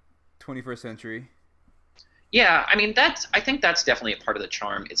goodbye, 21st century. Yeah, I mean I think that's definitely a part of the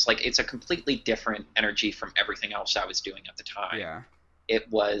charm. It's like it's a completely different energy from everything else I was doing at the time. Yeah.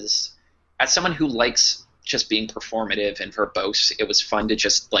 It was, as someone who likes just being performative and verbose, it was fun to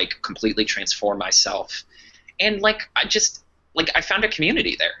just like completely transform myself. And like I found a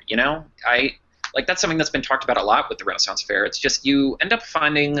community there, you know? That's something that's been talked about a lot with the Renaissance Fair. It's just you end up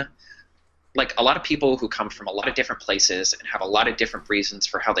finding like a lot of people who come from a lot of different places and have a lot of different reasons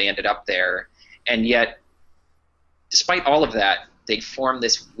for how they ended up there. And yet, despite all of that, they form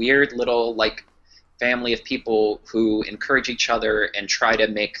this weird little like family of people who encourage each other and try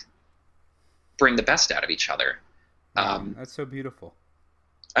to bring the best out of each other. That's so beautiful.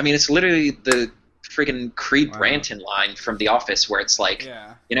 I mean, it's literally the friggin' Creed Bratton line from The Office where it's like,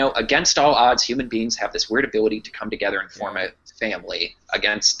 you know, against all odds, human beings have this weird ability to come together and form a family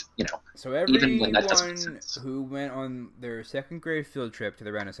against, you know, so everyone even when that doesn't make sense. Who went on their second grade field trip to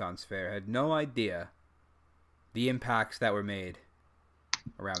the Renaissance Fair had no idea the impacts that were made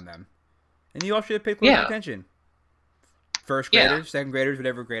around them. And you all should have paid close attention. First graders, second graders,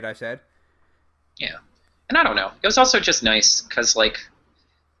 whatever grade I said. Yeah. And I don't know. It was also just nice because, like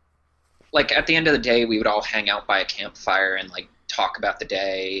at the end of the day, we would all hang out by a campfire and, like, talk about the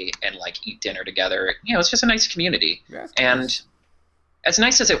day and, like, eat dinner together. You know, it's just a nice community. Yeah, and as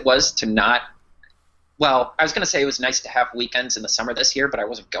nice as it was to not – well, I was going to say it was nice to have weekends in the summer this year, but I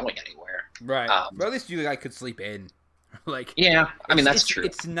wasn't going anywhere. Right. But at least you could sleep in. Like, yeah, I mean, that's true.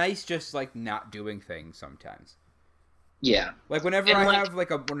 It's nice just, like, not doing things sometimes. Yeah. Like, whenever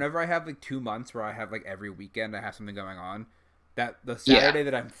I have 2 months where I have, like, every weekend I have something going on, that the Saturday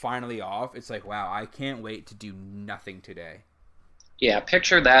that I'm finally off, it's like, wow, I can't wait to do nothing today. Yeah,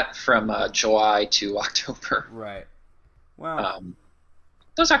 picture that from July to October. Right. Wow.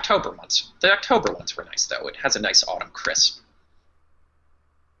 The October ones were nice, though. It has a nice autumn crisp.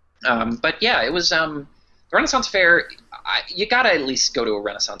 But yeah, it was the Renaissance Fair. You gotta at least go to a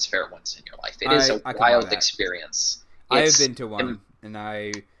Renaissance Fair once in your life. It is a wild experience. I have been to one, and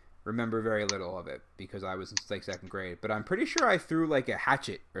I remember very little of it because I was in like second grade. But I'm pretty sure I threw like a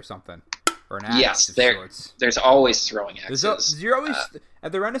hatchet or something, or an axe of sorts. There's always throwing axes. You're always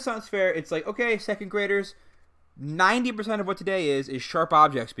at the Renaissance Fair. It's like, okay, second graders, 90% of what today is sharp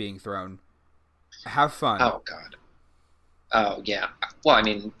objects being thrown. Have fun. Oh God. Oh yeah. Well, I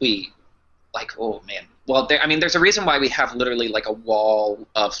mean, oh man. Well, there's a reason why we have literally like a wall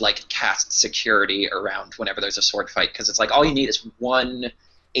of like cast security around whenever there's a sword fight, because it's like all you need is one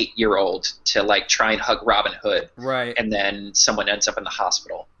 8-year-old to like try and hug Robin Hood, right? And then someone ends up in the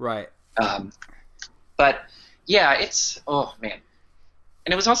hospital, right? But yeah, oh man,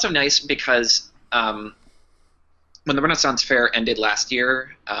 and it was also nice because when the Renaissance Fair ended last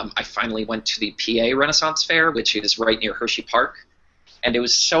year, I finally went to the PA Renaissance Fair, which is right near Hershey Park, and it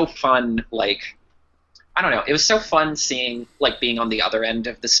was so fun. Like, I don't know, it was so fun seeing, like, being on the other end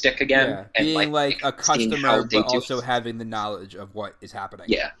of the stick again. And being like a customer, but also having the knowledge of what is happening.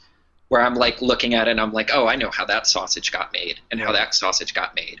 Yeah, where I'm like looking at it and I'm like, oh, I know how that sausage got made and how that sausage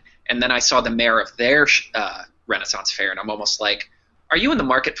got made. And then I saw the mayor of their Renaissance Fair, and I'm almost like, are you in the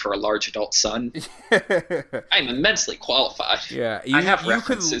market for a large adult son? I'm immensely qualified. Yeah, I have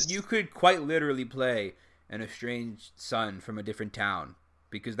references. You could quite literally play an estranged son from a different town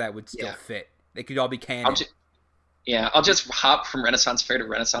because that would still fit. They could all be canon. I'll just hop from Renaissance Fair to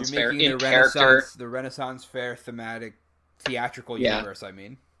Renaissance Fair in character. The Renaissance Fair thematic theatrical universe, I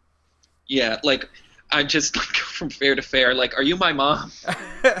mean. Yeah, like, I just go from fair to fair. Like, are you my mom?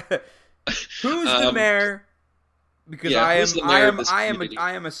 Who's the mayor? Because I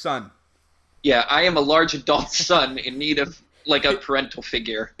am a son. Yeah, I am a large adult son in need of like a parental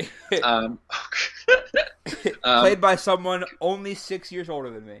figure. Played by someone only 6 years older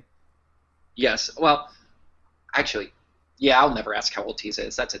than me. Yes. Well, actually, Yeah, I'll never ask how old Tease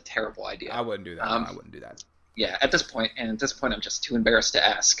is. That's a terrible idea. I wouldn't do that. Um, I wouldn't do that. yeah, at this point, I'm just too embarrassed to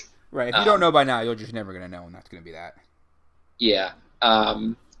ask. Right. If you don't know by now, you're just never gonna know, and that's gonna be that. Yeah.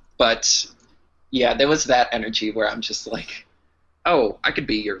 But yeah, there was that energy where I'm just like, oh, I could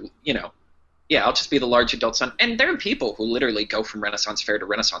be yeah, I'll just be the large adult son. And there are people who literally go from Renaissance Fair to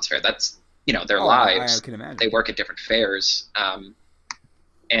Renaissance Fair. That's, their lives. I can imagine. They work at different fairs.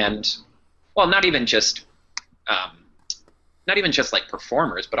 And, well, not even just like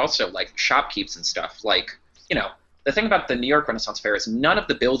performers, but also like shopkeepers and stuff. Like, the thing about the New York Renaissance Fair is none of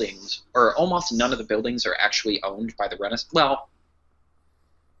the buildings, or almost none of the buildings, are actually owned by the Renaissance. Well,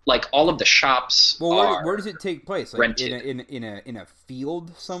 like all of the shops. Well, where does it take place? Like rented. in a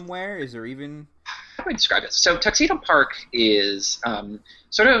field somewhere? Is there even? How do I describe it? So Tuxedo Park is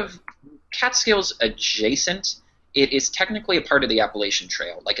sort of Catskills adjacent. It is technically a part of the Appalachian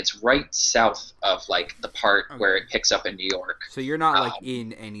Trail. Like it's right south of like the part where it picks up in New York. So you're not like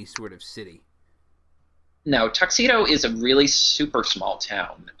in any sort of city. No, Tuxedo is a really super small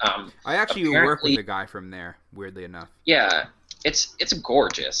town. I actually work with a guy from there, weirdly enough. Yeah, it's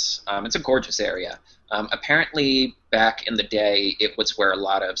gorgeous. It's a gorgeous area. Apparently, back in the day, it was where a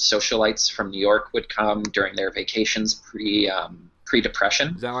lot of socialites from New York would come during their vacations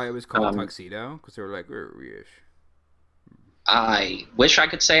pre-Depression. Is that why it was called Tuxedo? Because they were like, I wish I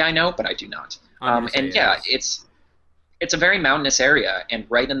could say I know, but I do not. And yeah, it's a very mountainous area, and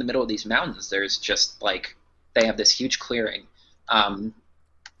right in the middle of these mountains, there's just like they have this huge clearing.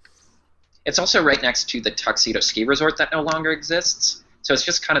 It's also right next to the Tuxedo Ski Resort that no longer exists, so it's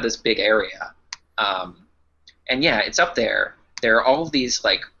just kind of this big area. And yeah, it's up there. There are all of these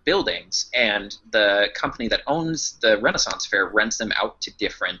like buildings, and the company that owns the Renaissance Fair rents them out to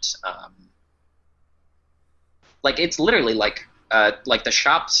different. Like it's literally like the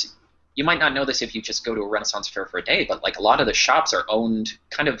shops. You might not know this if you just go to a Renaissance Fair for a day, but like a lot of the shops are owned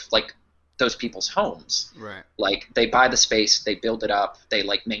kind of like those people's homes. Right. Like they buy the space, they build it up, they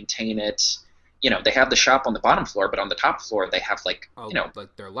like maintain it. They have the shop on the bottom floor, but on the top floor they have like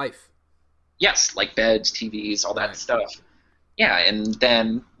like their life. Yes, like beds, TVs, all that stuff. Yeah, and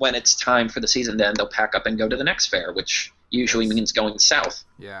then when it's time for the season, then they'll pack up and go to the next fair, which usually means going south.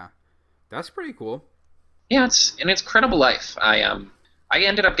 Yeah, that's pretty cool. Yeah, it's an incredible life. I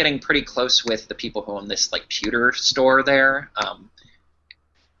ended up getting pretty close with the people who own this like pewter store there,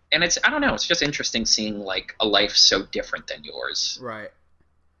 and I don't know, it's just interesting seeing like a life so different than yours. Right.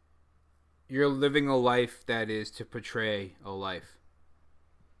 You're living a life that is to portray a life.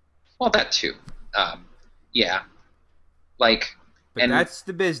 Well, that too. Yeah. Like, but that's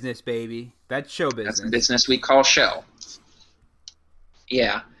the business, baby. That's show business. That's the business we call show.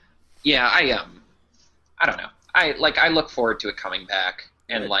 Yeah. Yeah, I don't know. I look forward to it coming back,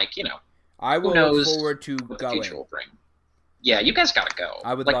 and I will look forward to what going. The future will bring. Yeah, you guys gotta go.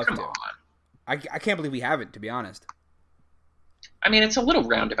 I would love come to. On. I can't believe we haven't, to be honest. I mean, it's a little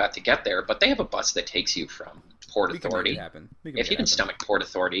roundabout to get there, but they have a bus that takes you from Port Authority. If you can stomach Port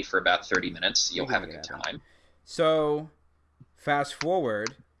Authority for about 30 minutes, you'll have a good time. So, fast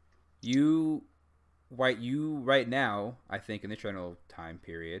forward, you right now, I think in the general time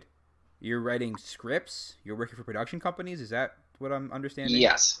period, you're writing scripts. You're working for production companies. Is that what I'm understanding?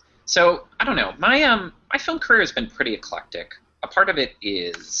 Yes. So I don't know. My film career has been pretty eclectic. A part of it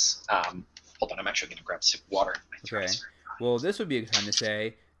is hold on. I'm actually going to grab a sip of water. Okay. Well, this would be a good time to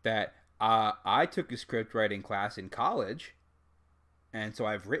say that I took a script writing class in college, and so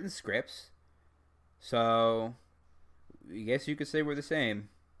I've written scripts. So I guess you could say we're the same.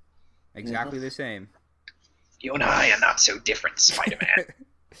 Exactly the same. You and I are not so different, Spider-Man.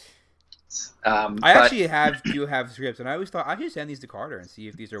 I actually do have scripts, and I always thought I should send these to Carter and see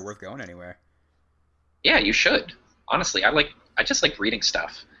if these are worth going anywhere. Yeah, you should. Honestly, I just like reading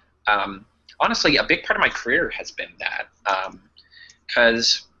stuff. Honestly, a big part of my career has been that,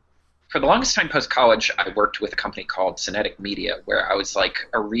 because for the longest time post-college, I worked with a company called Cinetic Media, where I was like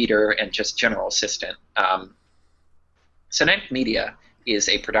a reader and just general assistant. Cinetic Media is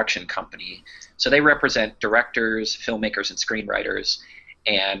a production company, so they represent directors, filmmakers, and screenwriters,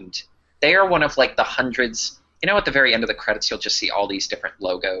 and they are one of like the hundreds. At the very end of the credits, you'll just see all these different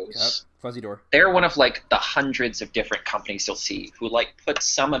logos. Yep. Fuzzy door. They're one of like the hundreds of different companies you'll see who like put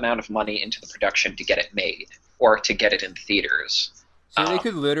some amount of money into the production to get it made or to get it in theaters. So they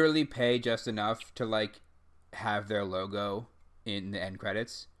could literally pay just enough to like have their logo in the end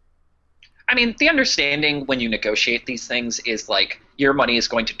credits. I mean, the understanding when you negotiate these things is like your money is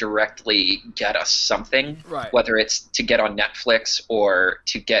going to directly get us something, right? Whether it's to get on Netflix or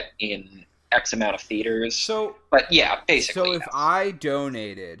to get in X amount of theaters. So, but yeah, basically. So if I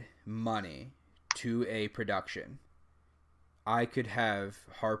donated money to a production, I could have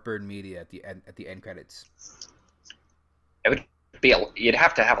Harper Media at the end credits. It would you'd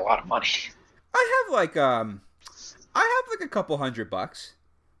have to have a lot of money. I have like a couple $100.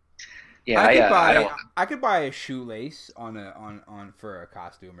 Yeah, I could buy a shoelace on for a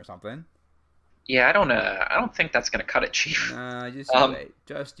costume or something. Yeah, I don't think that's gonna cut it cheap. Nah,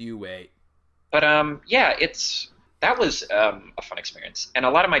 just you wait. But yeah, that was a fun experience, and a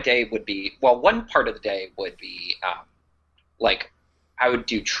lot of my day would be, well, one part of the day would be like I would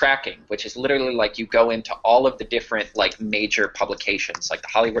do tracking, which is literally like you go into all of the different like major publications, like the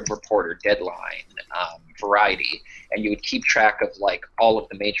Hollywood Reporter, Deadline, Variety, and you would keep track of like all of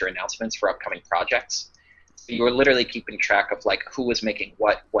the major announcements for upcoming projects. So you were literally keeping track of like who was making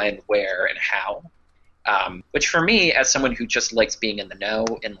what, when, where, and how. Which for me, as someone who just likes being in the know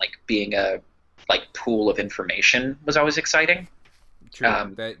and like being a like pool of information, was always exciting.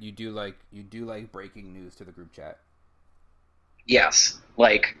 True. That you do like breaking news to the group chat. Yes,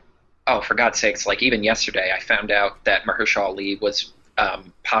 like, oh, for God's sakes, like even yesterday I found out that Mahershala Ali was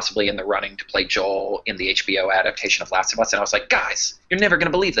possibly in the running to play Joel in the HBO adaptation of Last of Us, and I was like, guys, you're never going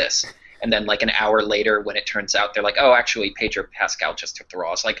to believe this. And then like an hour later when it turns out, they're like, oh, actually Pedro Pascal just took the role.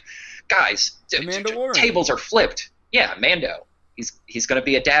 I was like, guys, tables are flipped. Yeah, Mando. He's going to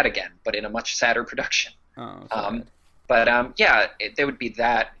be a dad again, but in a much sadder production. Oh, yeah, there would be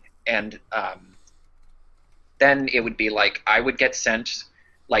that, and then it would be like I would get sent,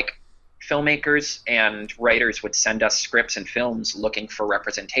 like filmmakers and writers would send us scripts and films looking for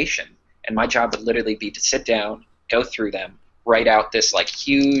representation, and my job would literally be to sit down, go through them, write out this like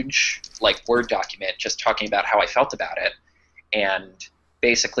huge like Word document just talking about how I felt about it, and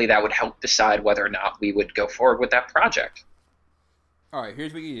basically that would help decide whether or not we would go forward with that project. All right,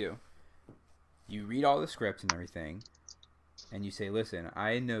 here's what you do. You read all the scripts and everything, and you say, listen,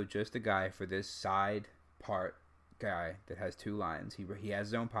 I know just a guy for this side part guy that has 2 lines. He has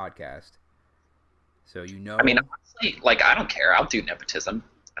his own podcast. So you know. I mean, honestly, like, I don't care. I'll do nepotism.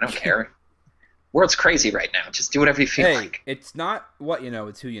 I don't care. World's crazy right now. Just do whatever you feel like. It's not what you know,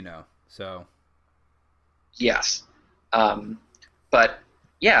 it's who you know. So. Yes. But,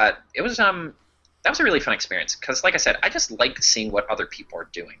 yeah, it was, that was a really fun experience because, like I said, I just like seeing what other people are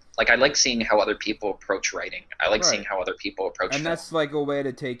doing. Like, I like seeing how other people approach writing. I like seeing how other people approach film. That's, like, a way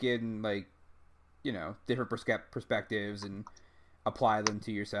to take in, like, you know, different perspectives and apply them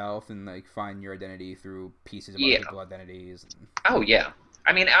to yourself and, like, find your identity through pieces of other people's identities. Oh, yeah.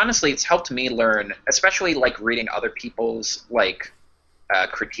 I mean, honestly, it's helped me learn, especially, like, reading other people's, like,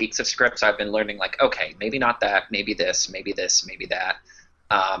 critiques of scripts. I've been learning, like, okay, maybe not that, maybe this, maybe that.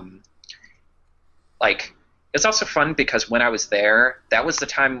 Like, it's also fun because when I was there, that was the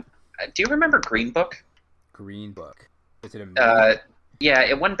time. Do you remember Green Book? Green Book. Is it a movie? Yeah,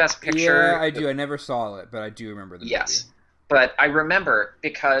 it won Best Picture. Yeah, I do. I never saw it, but I do remember the movie. Yes, but I remember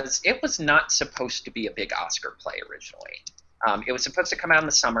because it was not supposed to be a big Oscar play originally. It was supposed to come out in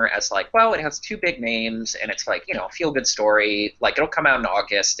the summer as like, well, it has 2 big names, and it's like, you know, a feel-good story. Like, it'll come out in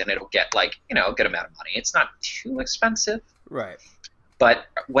August, and it'll get like, you know, a good amount of money. It's not too expensive. Right. But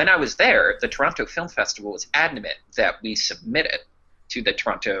when I was there, the Toronto Film Festival was adamant that we submit it to the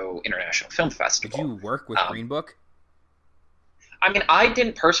Toronto International Film Festival. Did you work with Green Book? I mean, I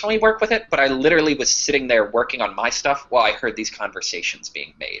didn't personally work with it, but I literally was sitting there working on my stuff while I heard these conversations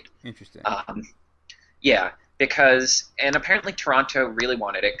being made. Interesting. Yeah, because, and apparently Toronto really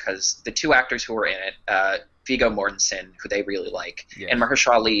wanted it because the 2 actors who were in it, Viggo Mortensen, who they really like, and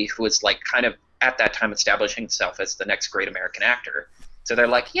Mahershala Ali, who was like kind of at that time establishing himself as the next great American actor. So they're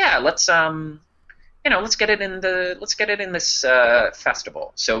like, yeah, let's get it in this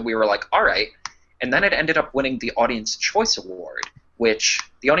festival. So we were like, all right. And then it ended up winning the Audience Choice Award, which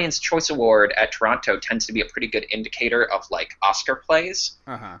the Audience Choice Award at Toronto tends to be a pretty good indicator of like Oscar plays.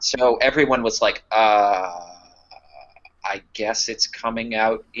 Uh-huh. So everyone was like, I guess it's coming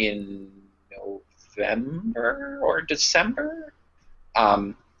out in November or December.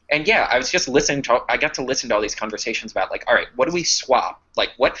 And yeah, I was just I got to listen to all these conversations about like, all right, what do we swap?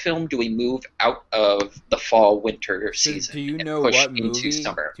 Like, what film do we move out of the fall-winter season do you and know push what into movie,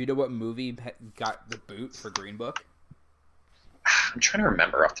 summer? Do you know what movie got the boot for Green Book? I'm trying to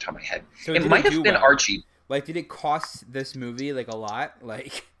remember off the top of my head. So it might have been RG. Like, did it cost this movie like a lot?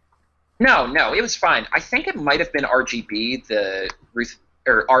 Like, no, it was fine. I think it might have been RGB, the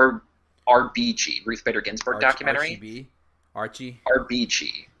RBG, Ruth Bader Ginsburg documentary.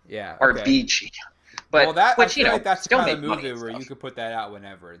 RBG. Yeah. Okay. RBG. But well, that, which, I feel like that's the kind of movie where you could put that out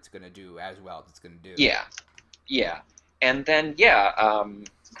whenever it's going to do as well as it's going to do. Yeah. And then,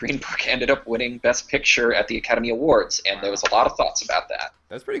 Green Book ended up winning Best Picture at the Academy Awards, and there was a lot of thoughts about that.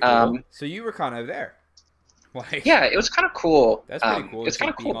 That's pretty cool. So you were kind of there. Like, Yeah, it was kind of cool. that's pretty cool. It's Just kind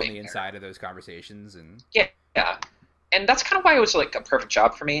like of cool being on being the there. inside of those conversations and Yeah, yeah, and that's kind of why it was like a perfect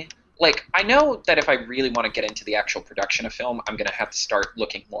job for me. Like, I know that if I really want to get into the actual production of film, I'm gonna have to start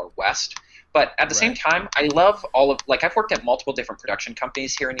looking more west. But at the same right. time, I love all of like I've worked at multiple different production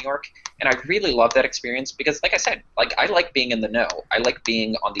companies here in New York, and I really love that experience because, like I said, like I like being in the know. I like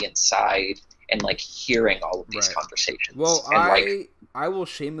being on the inside and like hearing all of these Right. Well, conversations and like I will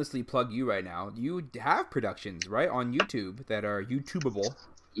shamelessly plug you right now. You have productions right on YouTube that are YouTubeable.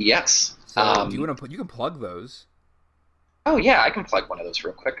 yes. So do you want to you can plug those? Oh yeah, I can plug one of those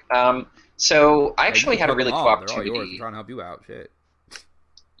real quick. So I Yeah, you actually can had a plug them really cool all. They're all yours. I'm opportunity. trying to help you out. Shit.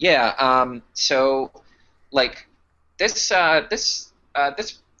 Yeah. So like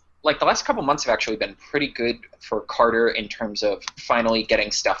this like the last couple months have actually been pretty good for Carter in terms of finally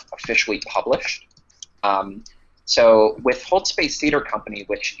getting stuff officially published. Um, so with Hold Space Theater Company,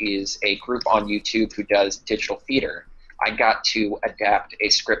 which is a group on YouTube who does digital theater, I got to adapt a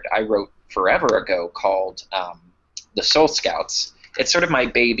script I wrote forever ago called The Soul Scouts. It's sort of my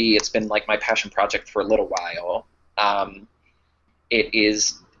baby. It's been like my passion project for a little while. Um, it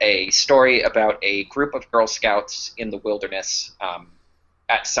is a story about a group of Girl Scouts in the wilderness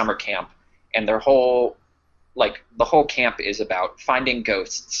at summer camp, and their whole the whole camp is about finding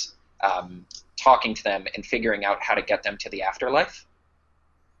ghosts, talking to them, and figuring out how to get them to the afterlife.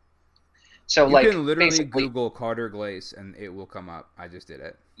 So You like can literally basically, Google Carter Glaze and it will come up. I just did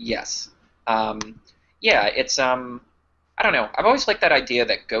it. yes, yeah, it's I don't know. I've always liked that idea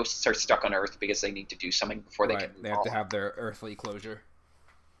that ghosts are stuck on Earth because they need to do something before they Right. can They move have to on. have their earthly closure.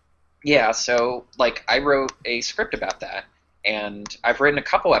 Yeah, so like I wrote a script about that, and I've written a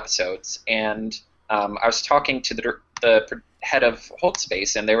couple episodes, and I was talking to the head of Hold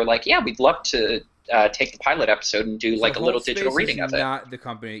Space, and they were like, "Yeah, we'd love to take the pilot episode and do So like a little Hold digital Space is reading of it." not the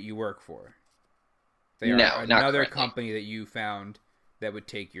company that you work for. They are No, not another currently. company that you found that would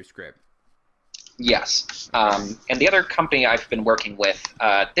take your script. Yes, Okay. and the other company I've been working with,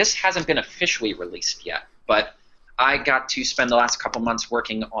 this hasn't been officially released yet, but I got to spend the last couple months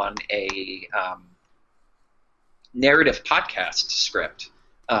working on a narrative podcast script.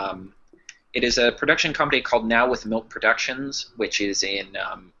 Um, it is a production company called Now with Milk Productions, which is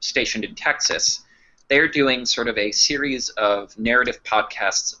stationed in Texas. They're doing sort of a series of narrative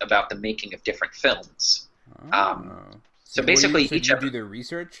podcasts about the making of different films. Um, Oh. so So what do you basically, so do each you do the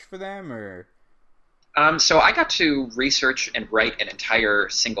research for them or so I got to research and write an entire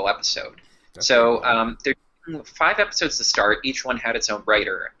single episode. that's pretty So cool. they're doing 5 episodes to start. Each one had its own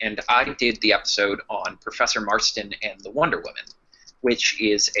writer, and I did the episode on Professor Marston and the Wonder Woman, which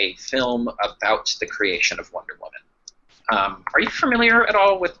is a film about the creation of Wonder Woman. Are you familiar at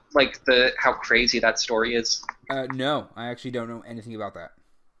all with like the how crazy that story is? No, I actually don't know anything about that.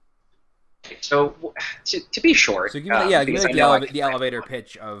 So to be short, So give me give me because like I know I can the find elevator one.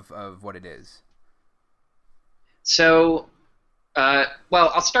 pitch of what it is. So,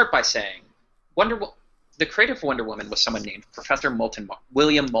 well, I'll start by saying the creator of Wonder Woman was someone named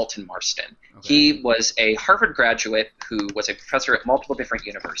William Moulton Marston. Okay. He was a Harvard graduate who was a professor at multiple different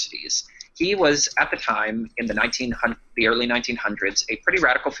universities. He was, at the time, in the early 1900s, a pretty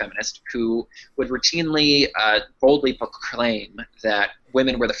radical feminist who would routinely boldly proclaim that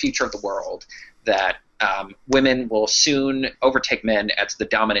women were the future of the world, that women will soon overtake men as the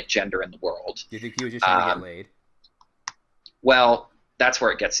dominant gender in the world. Do you think he was just trying to get Um, laid? Well, that's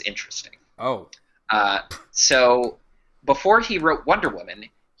where it gets interesting. Oh, So before he wrote Wonder Woman,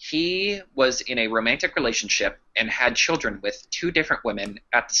 he was in a romantic relationship and had children with two different women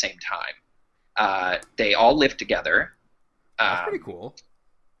at the same time. They all lived together. that's pretty Um, cool.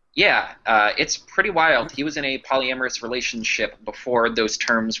 yeah, it's pretty wild. He was in a polyamorous relationship before those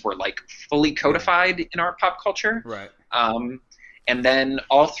terms were like fully codified in our pop culture. Right. And then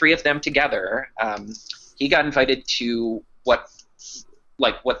all three of them together, he got invited to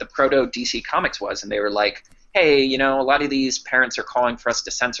what the proto DC Comics was, and they were like, "Hey, you know, a lot of these parents are calling for us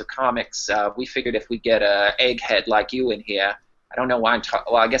to censor comics. We figured if we get a egghead like you in here, I don't know why I'm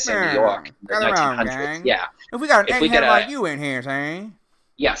talking. Well, I guess in New York, in the Gather around, 1900s, gang. yeah, If we got an if we egghead get like a you in here, say.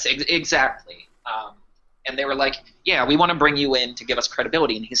 yes, exactly. And they were like, "Yeah, we want to bring you in to give us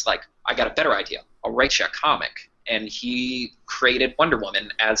credibility." And he's like, "I got a better idea. I'll write you a comic." And he created Wonder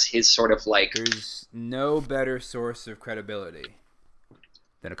Woman as his sort of like There's no better source of credibility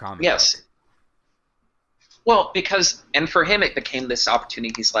than a comic yes. book. Well, and for him, it became this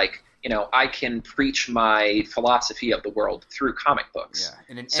opportunity. He's like, you know, I can preach my philosophy of the world through comic books. Yeah,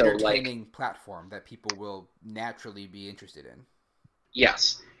 and an So, entertaining platform that people will naturally be interested in.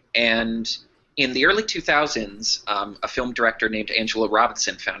 Yes. And in the early 2000s, a film director named Angela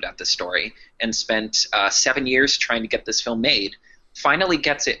Robinson found out this story and spent 7 years trying to get this film made. Finally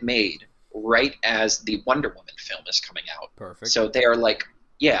gets it made right as the Wonder Woman film is coming out. Perfect. So they're like,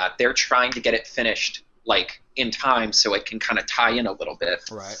 yeah, they're trying to get it finished like in time so it can kind of tie in a little bit.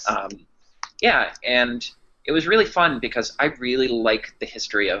 Right. Yeah, and it was really fun because I really like the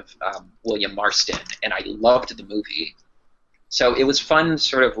history of William Marston, and I loved the movie. So it was fun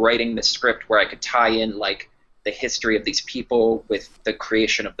sort of writing the script where I could tie in like the history of these people with the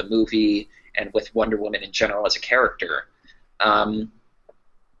creation of the movie and with Wonder Woman in general as a character.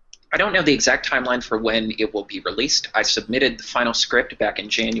 I don't know the exact timeline for when it will be released. I submitted the final script back in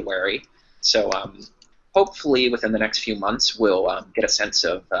January, so hopefully within the next few months we'll get a sense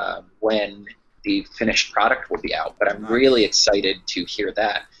of when the finished product will be out. But I'm really excited to hear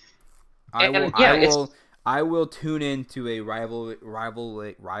that. I will tune into a rival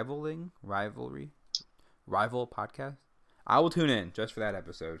podcast. I will tune in just for that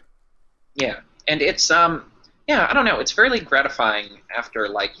episode. Yeah, and it's I don't know, it's fairly gratifying after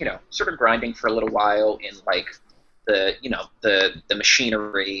like, sort of grinding for a little while in like the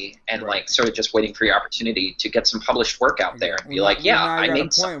machinery and like sort of just waiting for your opportunity to get some published work out there and be like, yeah, I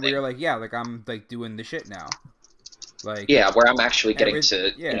made something. Where you're like, yeah, like I'm like doing the shit now. Like, yeah, where I'm actually getting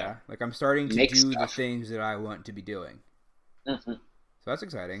to like I'm starting to do stuff. the things that I want to be doing. Mm-hmm. So that's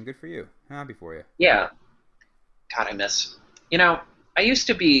exciting. Good for you. I'm happy for you. Yeah. God, I miss. I used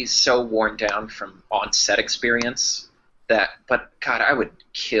to be so worn down from on-set experience but God, I would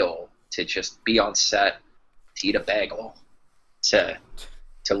kill to just be on set, to eat a bagel, to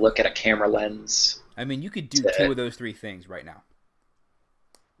look at a camera lens. I mean, you could do two of those three things right now.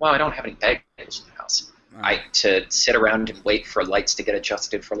 Well, I don't have any bagels in the house. To sit around and wait for lights to get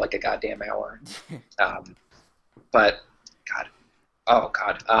adjusted for like a goddamn hour. But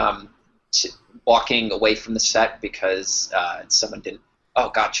walking away from the set because someone didn't. Oh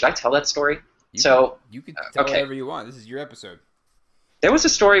God, should I tell that story? You can tell whatever you want. This is your episode. There was a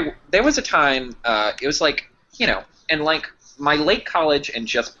story. There was a time. It was like and like my late college and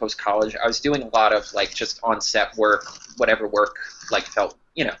just post college, I was doing a lot of like just on set work, whatever work like felt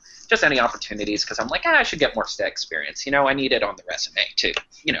just any opportunities because I'm like, I should get more set experience. I need it on the resume to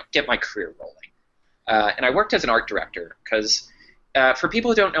get my career rolling. And I worked as an art director because for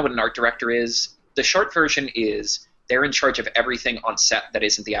people who don't know what an art director is, the short version is they're in charge of everything on set that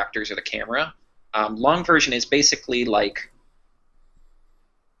isn't the actors or the camera. Long version is basically like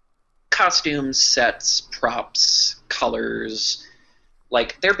costumes, sets, props, colors.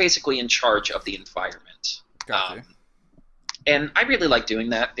 Like they're basically in charge of the environment. Gotcha. And I really like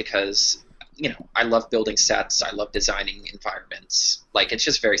doing that because, I love building sets. I love designing environments. Like, it's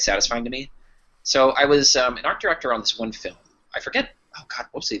just very satisfying to me. So I was an art director on this one film. I forget, oh God,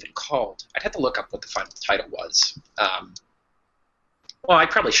 what was it even called? I'd have to look up what the final title was. Well, I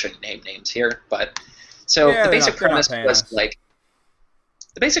probably shouldn't name names here, but so the basic premise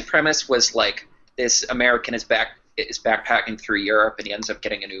was like this American is backpacking through Europe and he ends up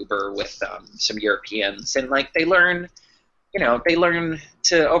getting an Uber with some Europeans and like they learn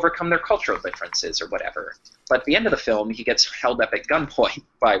to overcome their cultural differences or whatever. But at the end of the film, he gets held up at gunpoint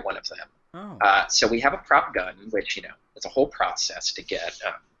by one of them. Oh. So we have a prop gun, which, it's a whole process to get.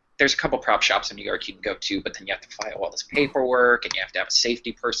 There's a couple prop shops in New York you can go to, but then you have to file all this paperwork, and you have to have a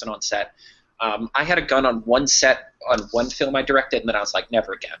safety person on set. I had a gun on one set on one film I directed, and then I was like,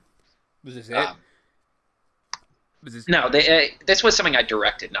 never again. Was this it? No, this was something I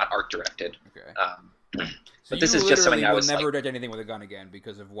directed, not art directed. Okay. But this is just something I was never did anything with a gun again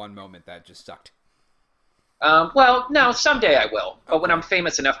because of one moment that just sucked. Well, no, someday I will. But when I'm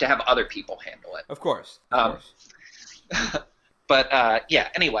famous enough to have other people handle it. Of course. But, yeah,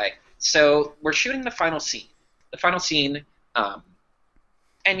 anyway. So we're shooting the final scene.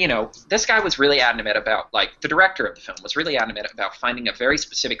 And, this guy was really adamant about, like, the director of the film was really adamant about finding a very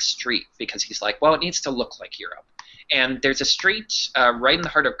specific street because he's like, well, it needs to look like Europe. And there's a street right in the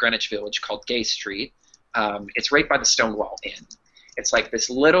heart of Greenwich Village called Gay Street. It's right by the Stonewall Inn. It's like this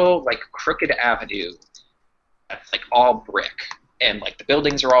little, like, crooked avenue that's, like, all brick. And, like, the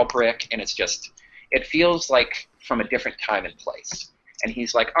buildings are all brick, and it feels like from a different time and place. And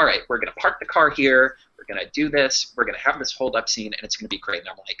he's like, all right, we're going to park the car here, we're going to do this, we're going to have this hold-up scene, and it's going to be great. And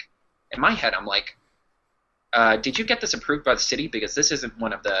I'm like, in my head, I'm like, did you get this approved by the city? Because this isn't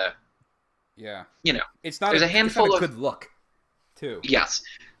one of the... Yeah. It's not there's a handful it's not a of... good look, too. Yes.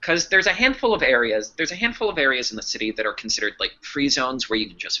 Because there's a handful of areas in the city that are considered, like, free zones where you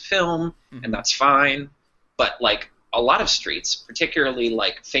can just film, and that's fine. But, like, a lot of streets, particularly,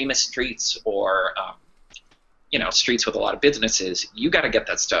 like, famous streets or streets with a lot of businesses, you got to get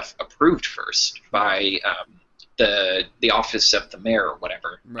that stuff approved first by the office of the mayor or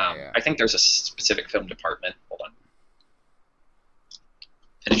whatever. Right, yeah. I think there's a specific film department. Hold on.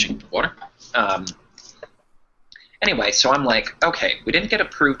 Finishing the water. Anyway, so I'm like, okay, we didn't get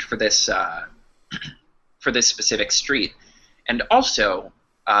approved for this specific street, and also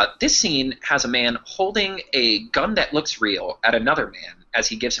this scene has a man holding a gun that looks real at another man as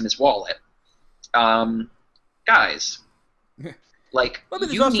he gives him his wallet. Guys, like, Well, but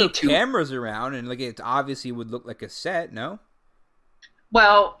there's you also need to. cameras around, and like it obviously would look like a set. No.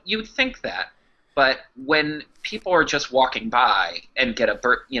 Well, you'd think that, but when people are just walking by and get a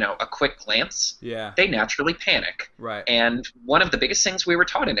quick glance, Yeah. they naturally panic. Right. And one of the biggest things we were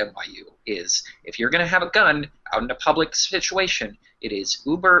taught in NYU is if you're going to have a gun out in a public situation, it is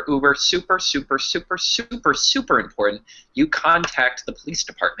super, super, super, super, super, super important you contact the police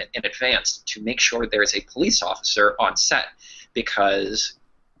department in advance to make sure there's a police officer on set, because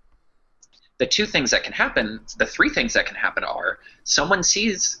the three things that can happen are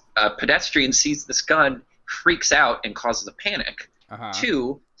a pedestrian sees this gun, freaks out, and causes a panic. Uh-huh.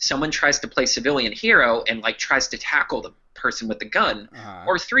 2, someone tries to play civilian hero and tries to tackle the person with the gun. Uh-huh.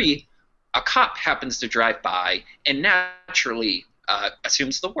 Or 3, a cop happens to drive by and naturally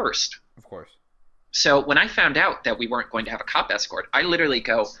assumes the worst. Of course. So when I found out that we weren't going to have a cop escort, I literally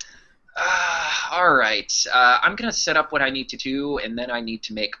go, all right, I'm going to set up what I need to do, and then I need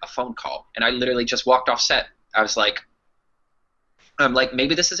to make a phone call. And I literally just walked off set. I'm like,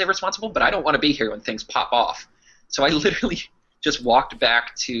 maybe this is irresponsible, but I don't want to be here when things pop off. So I literally just walked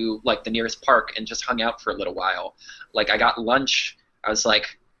back to the nearest park and just hung out for a little while. I got lunch. And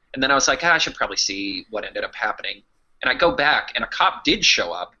then I was like, I should probably see what ended up happening. And I go back, and a cop did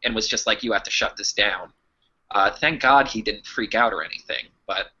show up and was just like, you have to shut this down. Thank God he didn't freak out or anything.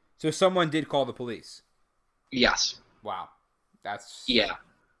 But So someone did call the police. yes. Wow. That's Yeah.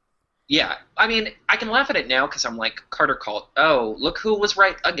 Yeah. I mean, I can laugh at it now because I'm like, Carter called. Oh, look who was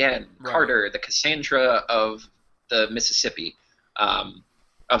right again. Right. Carter, the Cassandra of the Mississippi,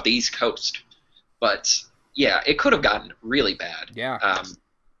 of the East Coast. But yeah, it could have gotten really bad. Yeah.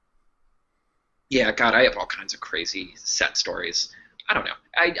 Yeah, God, I have all kinds of crazy set stories. I don't know.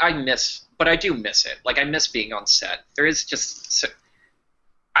 But I do miss it. I miss being on set. There is just...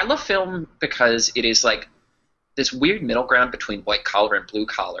 I love film because it is this weird middle ground between white collar and blue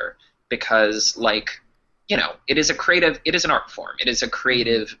collar, because it is an art form. It is a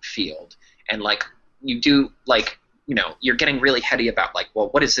creative field. And you do you're getting really heady about well,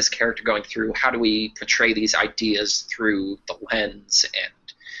 what is this character going through? How do we portray these ideas through the lens, and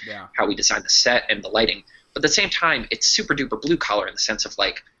Yeah. how we design the set and the lighting. But at the same time, it's super duper blue collar in the sense of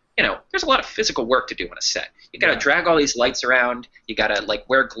there's a lot of physical work to do on a set. You got to drag all these lights around. You got to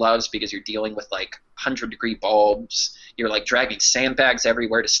wear gloves because you're dealing with 100-degree bulbs. You're dragging sandbags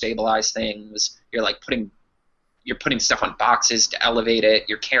everywhere to stabilize things. You're putting stuff on boxes to elevate it.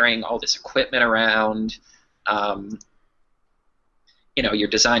 You're carrying all this equipment around.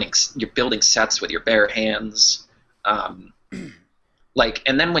 You're building sets with your bare hands. And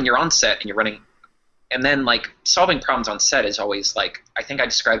then when you're on set and you're running, and then solving problems on set is always I think I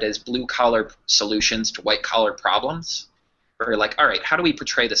described it as blue collar solutions to white collar problems. Where you're all right, how do we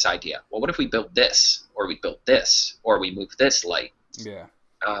portray this idea? Well, what if we build this, or we build this, or we move this light? Yeah.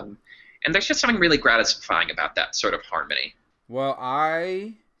 And there's just something really gratifying about that sort of harmony. Well,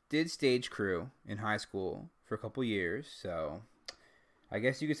 I did stage crew in high school for a couple years, so I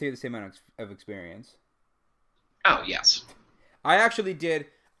guess you could say the same amount of experience. Oh, yes. I actually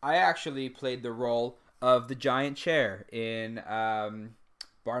played the role of the giant chair in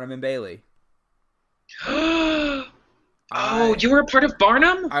Barnum and Bailey. Oh, you were a part of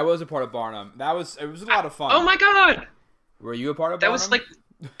Barnum? I was a part of Barnum. It was a lot of fun. Oh my God! Were you a part of Barnum?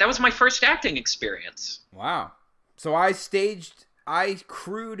 That was my first acting experience. Wow. So I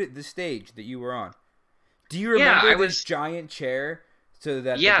crewed the stage that you were on. Do you remember this giant chair so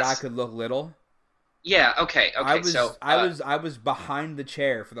that the guy could look little? Yeah, okay. I was behind the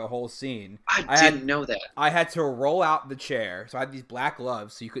chair for the whole scene. I didn't know that. I had to roll out the chair, so I had these black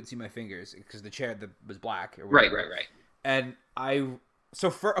gloves so you couldn't see my fingers because the chair was black. Or right. And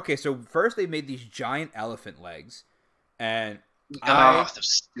first they made these giant elephant legs, and those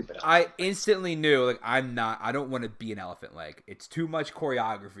stupid elephant I instantly knew I don't want to be an elephant leg. It's too much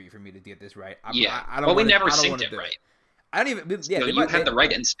choreography for me to get this right. We never synced it right. I don't even. Yeah, you had the right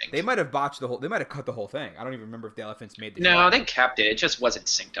instinct. They might have botched the whole. They might have cut the whole thing. I don't even remember if the elephants made the. No, they capped it. It just wasn't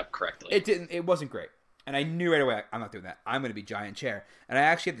synced up correctly. It didn't. It wasn't great, and I knew right away. I'm not doing that. I'm going to be giant chair, and I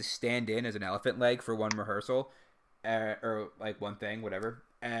actually had to stand in as an elephant leg for one rehearsal, or one thing, whatever.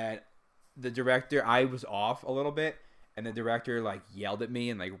 And the director, I was off a little bit, and the director like yelled at me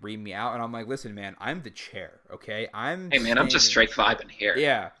and like reamed me out, and I'm like, listen, man, I'm the chair, okay? Hey man, I'm just straight vibing here.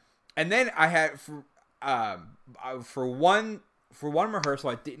 Yeah, and then I had for one rehearsal,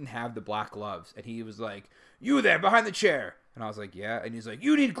 I didn't have the black gloves, and he was like, "You there behind the chair," and I was like, "Yeah," and he's like,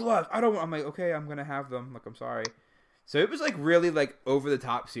 "You need gloves." I'm like, "Okay, I'm gonna have them." Like, I'm sorry. So it was like really like over the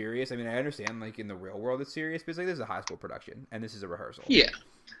top serious. I mean, I understand like in the real world it's serious, but it's like this is a high school production and this is a rehearsal. Yeah.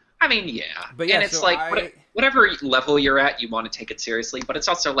 I mean, yeah. But yeah, and it's so like whatever level you're at, you want to take it seriously, but it's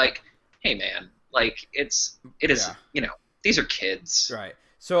also like, hey man, like it is, you know, these are kids. Right.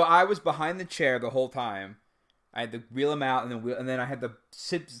 So I was behind the chair the whole time. I had to wheel him out, and then I had to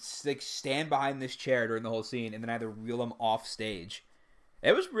stand behind this chair during the whole scene, and then I had to wheel him off stage.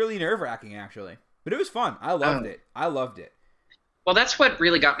 It was really nerve-wracking, actually. But it was fun. I loved it. I loved it. Well, that's what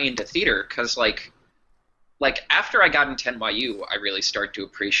really got me into theater, because like after I got into NYU, I really started to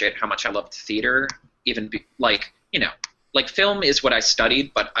appreciate how much I loved theater. Like film is what I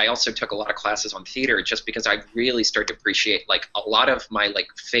studied, but I also took a lot of classes on theater just because I really started to appreciate like a lot of my like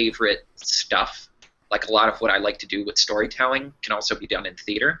favorite stuff. Like a lot of what I like to do with storytelling can also be done in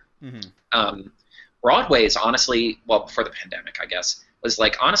theater. Mm-hmm. Broadway is honestly, well, before the pandemic, I guess, was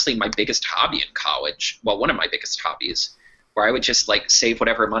like honestly my biggest hobby in college. Well, one of my biggest hobbies, where I would just like save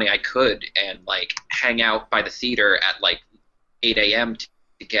whatever money I could and like hang out by the theater at like 8 a.m. to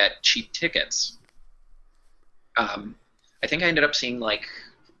get cheap tickets. I think I ended up seeing like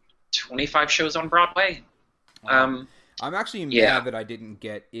 25 shows on Broadway. I'm actually mad that I didn't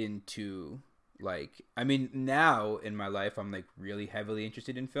get into like, I mean, now in my life I'm like really heavily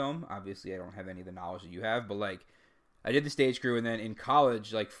interested in film. Obviously I don't have any of the knowledge that you have, but like I did the stage crew, and then in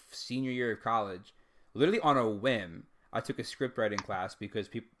college, like senior year of college, literally on a whim, I took a script writing class because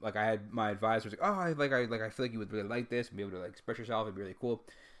people like I had my advisor was like, "Oh, I feel like you would really like this and be able to like express yourself. It'd be really cool."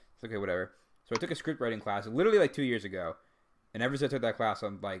 It's okay, whatever. So I took a script writing class literally like 2 years ago, and ever since I took that class,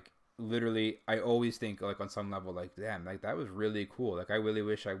 I'm like literally I always think like on some level like, damn, like that was really cool. Like I really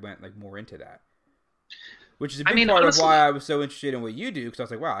wish I went like more into that. Which is a big part honestly, of why I was so interested in what you do, because I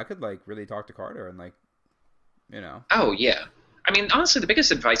was like, wow, I could like really talk to Carter and like, you know. Oh yeah. I mean, honestly, the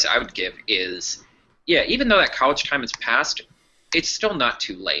biggest advice I would give is, yeah, even though that college time has passed, it's still not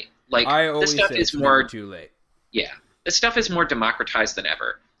too late. Like this stuff is more too late. Yeah, this stuff is more democratized than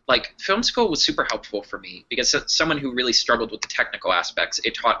ever. Like film school was super helpful for me because as someone who really struggled with the technical aspects,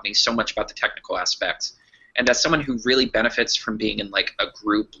 it taught me so much about the technical aspects. And as someone who really benefits from being in like a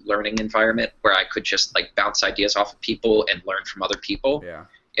group learning environment where I could just like bounce ideas off of people and learn from other people. Yeah.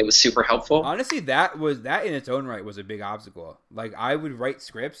 It was super helpful. Honestly, that in its own right was a big obstacle. Like I would write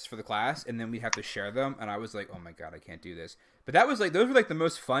scripts for the class and then we'd have to share them, and I was like, oh my god, I can't do this. But that was like those were like the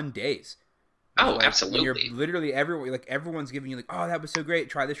most fun days. Oh, like, absolutely. When you're literally everyone's giving you like, oh, that was so great.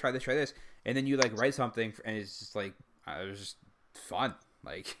 Try this, and then you like write something, and it's just like it was just fun.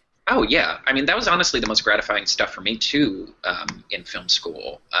 Like. Oh yeah, I mean that was honestly the most gratifying stuff for me too in film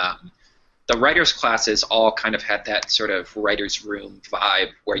school. The writers' classes all kind of had that sort of writers' room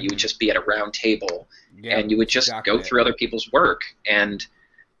vibe where you would just be at a round table and you would just go through other people's work, and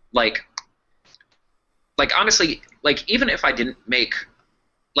like honestly, like even if I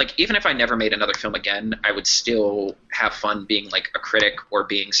never made another film again, I would still have fun being like a critic or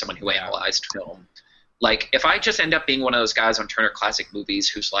being someone who analyzed film. Like, if I just end up being one of those guys on Turner Classic Movies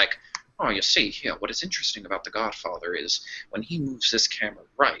who's like, oh, you see, yeah, what is interesting about The Godfather is when he moves this camera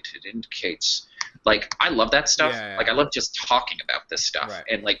right, it indicates... Like, I love that stuff. Yeah. Like, I love just talking about this stuff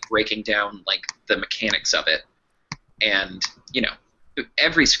and, like, breaking down, like, the mechanics of it. And, you know,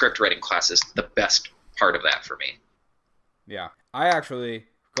 every script writing class is the best part of that for me. Yeah. I actually,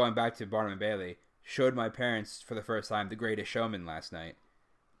 going back to Barnum and Bailey, showed my parents for the first time The Greatest Showman last night.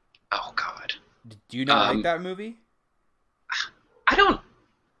 Oh, God. Do you not like that movie? I don't know.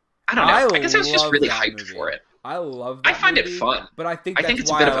 I guess I was just really hyped for it. I love that I find movie, it fun. But I think that's it's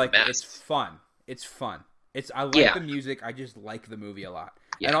why a bit of I like a mess. It. It's fun. I like the music. I just like the movie a lot.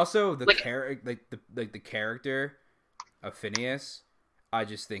 Yeah. And also the the character of Phineas, I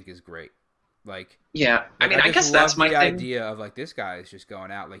just think is great. Like, yeah, I mean, I guess that's my thing. The idea of like this guy is just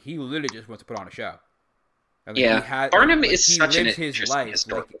going out, like he literally just wants to put on a show. And, like, Barnum is such an interesting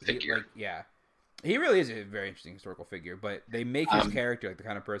historical figure. He really is a very interesting historical figure, but they make his character like the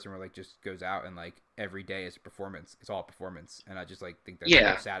kind of person where like just goes out and like every day is a performance. It's all a performance, and I just like think that's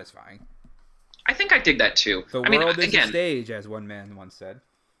really satisfying. I think I dig that too. The world is a stage, as one man once said.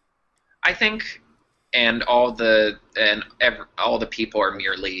 I think, and all the people are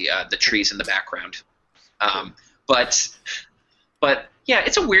merely the trees in the background. But But yeah,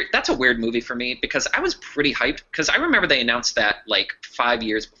 that's a weird movie for me because I was pretty hyped because I remember they announced that like 5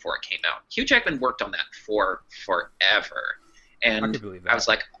 years before it came out. Hugh Jackman worked on that for forever, I and could believe I was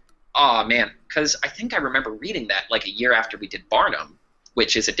that. like, oh man, because I think I remember reading that like a year after we did Barnum,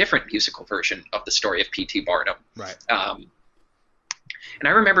 which is a different musical version of the story of P.T. Barnum. Right. And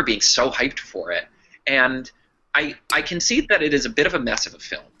I remember being so hyped for it, and I concede that it is a bit of a mess of a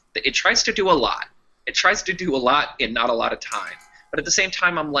film. It tries to do a lot. It tries to do a lot in not a lot of time. But at the same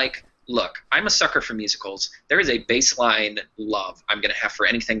time, I'm like, look, I'm a sucker for musicals. There is a baseline love I'm going to have for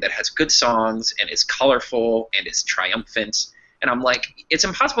anything that has good songs and is colorful and is triumphant. And I'm like, it's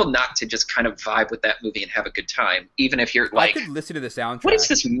impossible not to just kind of vibe with that movie and have a good time, even if you're I like, could listen to the soundtrack. what is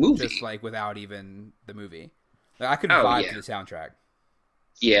this movie? Just like without even the movie. Like, I could Oh, vibe yeah. to the soundtrack.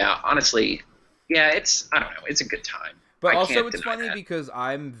 Yeah, honestly, yeah, I don't know, it's a good time. But I also, can't it's deny funny that. because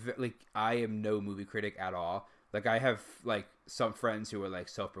I am no movie critic at all. Like, I have like some friends who are like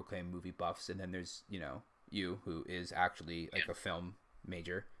self-proclaimed movie buffs, and then there's you who is actually like a film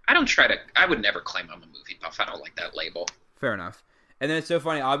major. I would never claim I'm a movie buff. I don't like that label. Fair enough. And then it's so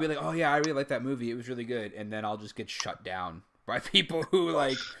funny. I'll be like, oh yeah, I really like that movie. It was really good. And then I'll just get shut down by people who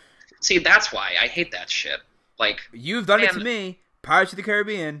like, See, that's why I hate that shit. Like, you've done it to man, me. Pirates of the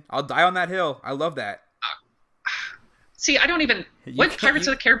Caribbean. I'll die on that hill. I love that. see, I don't even. You What can't- Pirates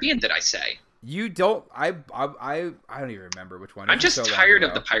you- of the Caribbean did I say? You don't. I don't even remember which one. I'm This was just so long tired of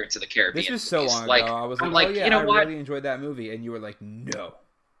ago. the Pirates of the Caribbean. This was so movies. long Like, ago. I was I'm like, like, oh yeah, you know I what? really enjoyed that movie, and you were like, no.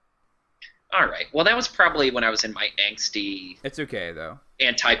 All right. Well, that was probably when I was in my angsty It's okay though.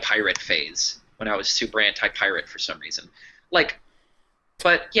 anti-pirate phase. When I was super anti-pirate for some reason. Like,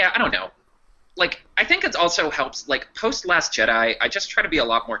 but yeah, I don't know. Like, I think it also helps. Like, post Last Jedi, I just try to be a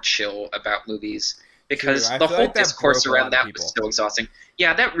lot more chill about movies because True. I the feel whole like that discourse broke a lot around of that people. was so exhausting.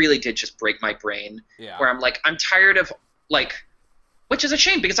 Yeah, that really did just break my brain. Yeah. Where I'm like, I'm tired of like, which is a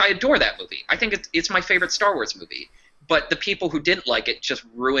shame because I adore that movie. I think it's my favorite Star Wars movie. But the people who didn't like it just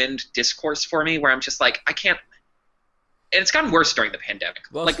ruined discourse for me. Where I'm just like, I can't. And it's gotten worse during the pandemic.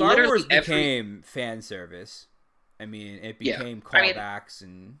 Well, like Star literally Wars every. became fan service. I mean, it Yeah. became I mean- callbacks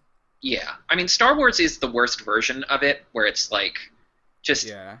and Yeah, I mean, Star Wars is the worst version of it, where it's like, just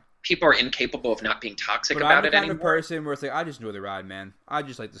yeah. people are incapable of not being toxic But about I'm the it kind anymore. of person where it's like, I just enjoy the ride, man. I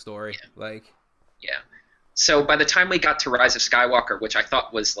just like the story. Yeah. Like, Yeah. So by the time we got to Rise of Skywalker, which I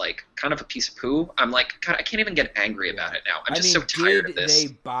thought was like kind of a piece of poo, I'm like, God, I can't even get angry about it now. I'm just so tired of this. Did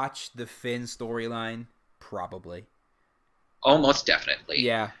they botch the Finn storyline? Probably. Almost definitely.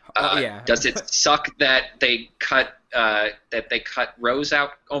 Yeah. Yeah. Does it suck that they cut Rose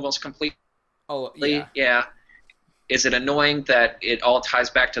out almost completely? Oh, yeah. Yeah. Is it annoying that it all ties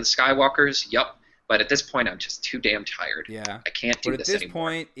back to the Skywalkers? Yup. But at this point, I'm just too damn tired. Yeah. I can't do But at this this anymore.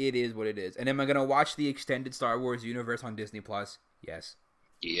 point, it is what it is. And am I going to watch the extended Star Wars universe on Disney Plus? Yes.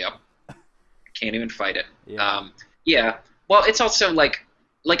 Yep. Can't even fight it. Yeah. Yeah. Well, it's also like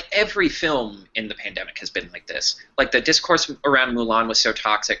every film in the pandemic has been like this. Like the discourse around Mulan was so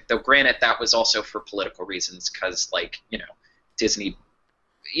toxic, though granted that was also for political reasons because Disney.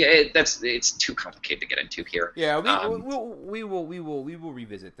 Yeah, it's too complicated to get into here. Yeah, Um, we will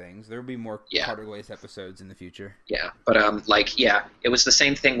revisit things. There will be more Yeah. Carter Glaze episodes in the future. Yeah, but it was the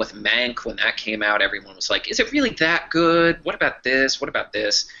same thing with Mank when that came out. Everyone was like, "Is it really that good? What about this? What about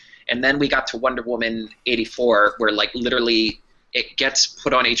this?" And then we got to Wonder Woman 84, where like literally it gets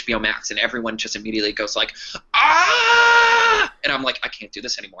put on HBO Max, and everyone just immediately goes like, "Ah!" And I'm like, I can't do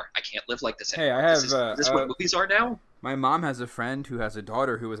this anymore. I can't live like this Hey, anymore. I have, Is this what movies are now? My mom has a friend who has a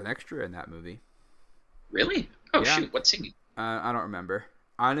daughter who was an extra in that movie. Really? Oh Yeah. shoot, what scene? I don't remember.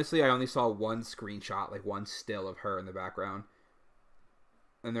 Honestly, I only saw one screenshot, like one still of her in the background.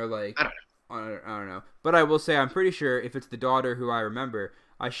 And they're like, I don't I don't know. But I will say, I'm pretty sure if it's the daughter who I remember,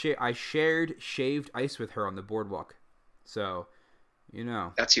 I shared shaved ice with her on the boardwalk. So,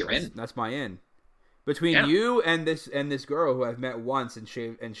 That's your in. That's my in. Between Yeah. you and this girl who I've met once and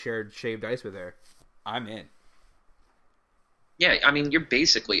shared shaved ice with her, I'm in. Yeah, I mean, you're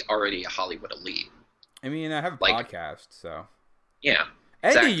basically already a Hollywood elite. I mean, I have a Like- podcast, so Yeah,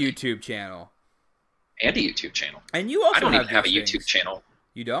 and exactly. a YouTube channel, And a YouTube channel. and you also I don't even have a these YouTube things. channel.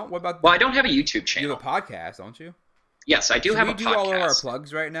 You don't? What about? Well, I don't have a YouTube You channel. have a podcast, don't you? Yes, I do Should have we a do podcast. all of our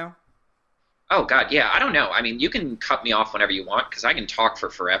plugs right now? Oh God, yeah. I don't know. I mean, you can cut me off whenever you want because I can talk for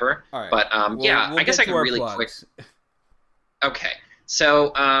forever. All right. But yeah, We'll I guess get I to can our really plugs. quick. Okay.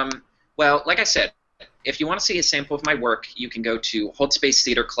 So, well, like I said, if you want to see a sample of my work, you can go to Hold Space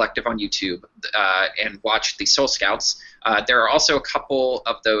Theater Collective on YouTube and watch the Soul Scouts. There are also a couple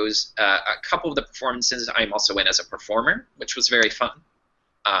of the performances I'm also in as a performer, which was very fun.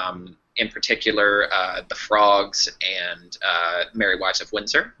 In particular, The Frogs and Merry Wives of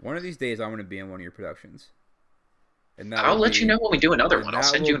Windsor. One of these days, I'm going to be in one of your productions, and I'll let you know when we do another one. I'll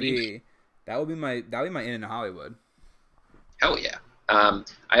send you an email. That will be my in Hollywood. Hell yeah.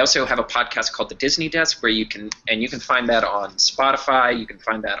 I also have a podcast called The Disney Desk, where you can find that on Spotify. You can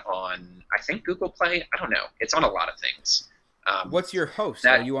find that on, I think, Google Play. I don't know. It's on a lot of things. What's your host?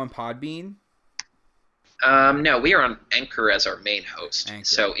 Are you on Podbean? No, we are on Anchor as our main host. Anchor.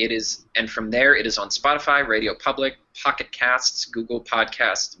 So it is, and from there it is on Spotify, Radio Public, Pocket Casts, Google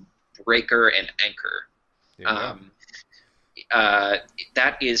Podcasts, Breaker, and Anchor.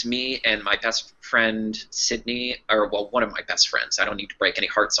 That is me and my best friend Sydney, one of my best friends. I don't need to break any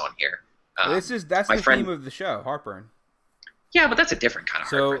hearts on here. That's the theme of the show, Heartburn. Yeah, but that's a different kind of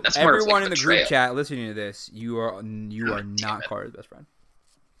heartburn. That's everyone more of like in the group chat listening to this, you are not Carter's best friend.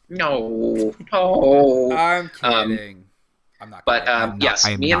 No. I'm kidding. I'm not. But yes,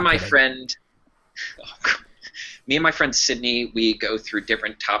 me and my friend Sydney, we go through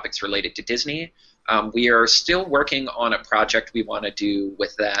different topics related to Disney. We are still working on a project we want to do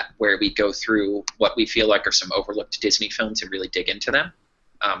with that, where we go through what we feel like are some overlooked Disney films and really dig into them.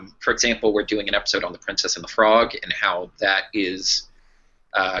 For example, we're doing an episode on The Princess and the Frog and how that is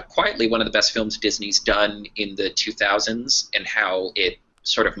quietly one of the best films Disney's done in the 2000s, and how it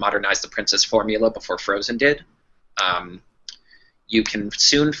sort of modernized the princess formula before Frozen did. You can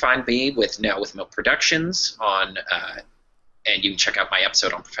soon find me with Milk Productions on, and you can check out my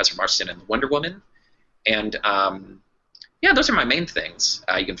episode on Professor Marston and the Wonder Woman. And those are my main things.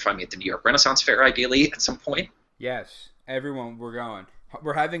 You can find me at the New York Renaissance Fair, ideally, at some point. Yes, everyone, we're going.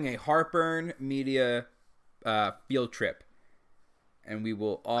 We're having a Heartburn Media field trip, and we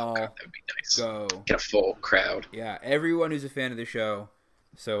will all that would be nice. Go. Get a full crowd. Yeah, everyone who's a fan of the show,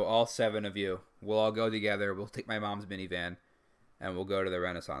 so all 7 of you, we'll all go together. We'll take my mom's minivan, and we'll go to the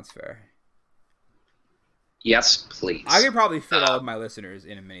Renaissance Fair. Yes, please. I could probably fit all of my listeners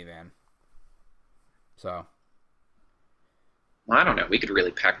in a minivan. So. Well, I don't know. We could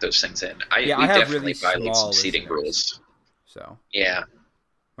really pack those things in. We have definitely really violate some seating listeners. rules. So. Yeah.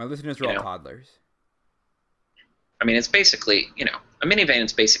 My listeners are all toddlers. I mean, it's basically, a minivan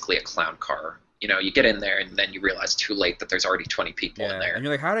is basically a clown car. You get in there and then you realize too late that there's already 20 people in there. And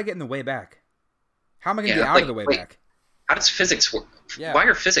you're like, how did I get in the way back? How am I going to get out of the way back? How does physics work? Yeah. Why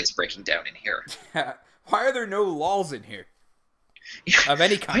are physics breaking down in here? Why are there no laws in here? Of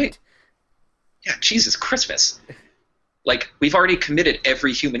any kind? Yeah, Jesus Christmas. Like, we've already committed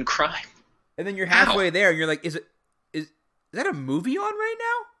every human crime. And then you're halfway there and you're like, is that a movie on right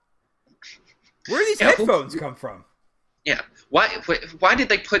now? Where do these headphones come from? Yeah. Why did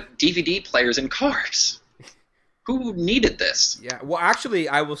they put DVD players in cars? Who needed this? Yeah. Well, actually,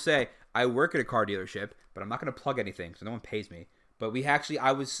 I will say I work at a car dealership, but I'm not going to plug anything, so no one pays me. But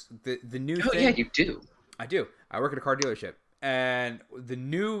the new thing. Oh, yeah, you do. I do. I work at a car dealership, and the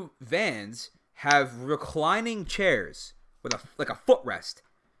new vans have reclining chairs with a footrest.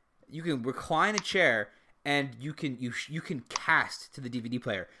 You can recline a chair, and you can cast to the DVD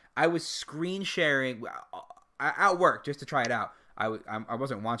player. I was screen sharing at work just to try it out. I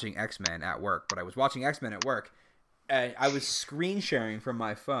wasn't watching X-Men at work, but I was watching X-Men at work, and I was screen sharing from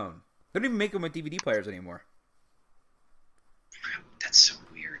my phone. They don't even make them with DVD players anymore. That's so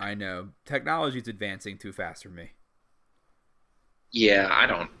weird. I know. Technology's advancing too fast for me. Yeah,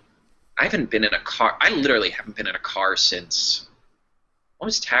 I haven't been in a car. I literally haven't been in a car since, what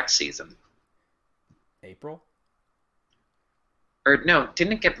was tax season? April? Or no,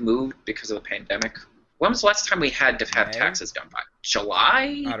 didn't it get moved because of the pandemic? When was the last time we had to have taxes done by?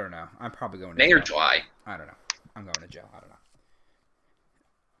 July? I don't know. I'm probably going to May jail. or July? I don't know. I'm going to jail. I don't know.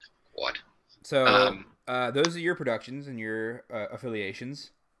 What? So, those are your productions and your affiliations.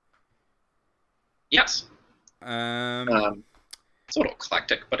 Yes. It's a little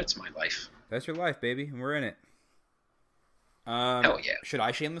eclectic, but it's my life. That's your life, baby, and we're in it. Hell yeah. Should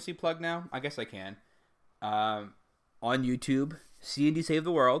I shamelessly plug now? I guess I can. On YouTube, C&D Save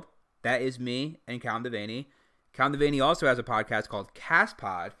the World. That is me and Callum Devaney. Callum Devaney also has a podcast called Cast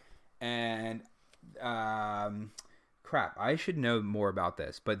Pod, and crap, I should know more about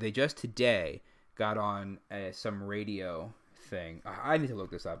this, but they just today got on some radio thing. I need to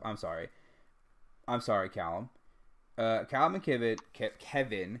look this up. I'm sorry, Callum. Callum and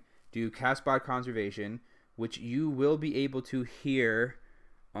Kevin do Cast Pod Conservation, which you will be able to hear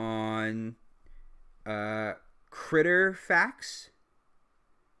on Critter Facts.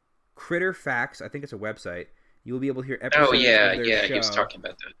 Critter Facts, I think it's a website. You will be able to hear episodes of their show. He was talking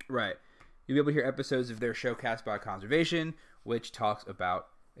about that. Right. You'll be able to hear episodes of their show, Cast Pod Conservation, which talks about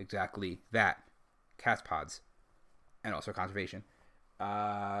exactly that. Cast pods. And also conservation.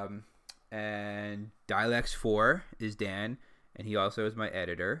 And Dilex4 is Dan, and he also is my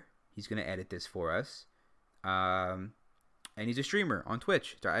editor. He's gonna edit this for us. And he's a streamer on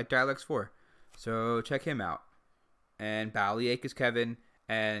Twitch at Dilex4, so check him out. And Ballyache is Kevin,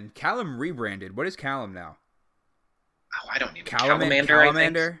 and Callum rebranded. What is Callum now? Oh, I don't even Calamander. I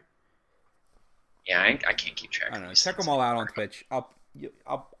think. Yeah, I can't keep track. I don't know. Check them all out on Twitch.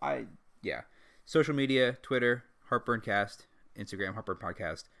 Social media, Twitter, Heartburncast, Instagram, Heartburn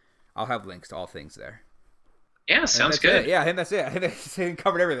Podcast. I'll have links to all things there. Yeah, sounds good. Yeah, I think that's it. I think I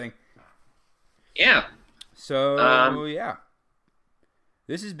covered everything. Yeah. So yeah,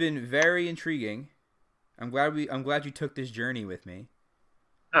 this has been very intriguing. I'm glad you took this journey with me.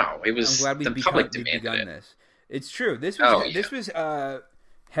 Oh, it was. I'm glad we've begun this. It's true. This was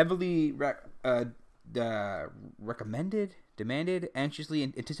heavily recommended, demanded, anxiously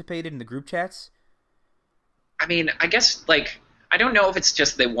anticipated in the group chats. I mean, I guess I don't know if it's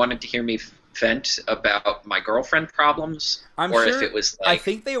just they wanted to hear me vent about my girlfriend problems, if it was I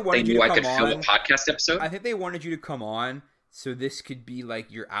think they wanted they you knew to I could come film on. a podcast episode. I think they wanted you to come on so this could be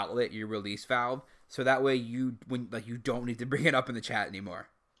like your outlet, your release valve, so that way you don't need to bring it up in the chat anymore.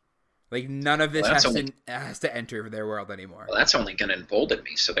 Like none of this has to enter their world anymore. Well, that's only going to embolden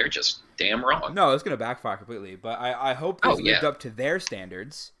me, so they're just damn wrong. No, it's going to backfire completely. But I hope this lived up to their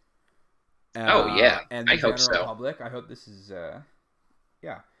standards. And the I hope so. Public. I hope this is,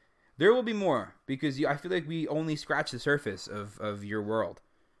 There will be more because I feel like we only scratch the surface of your world.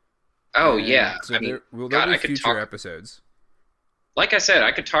 Oh, and yeah. So there will be future episodes. Like I said,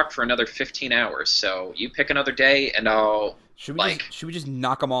 I could talk for another 15 hours. So you pick another day, and I'll. Should we just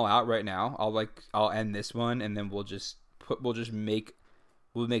knock them all out right now? I'll end this one, and then we'll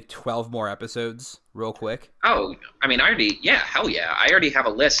make 12 more episodes real quick. Oh, I mean, hell yeah. I already have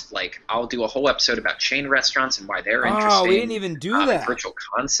a list. I'll do a whole episode about chain restaurants and why they're interesting. Oh, we didn't even do that. Virtual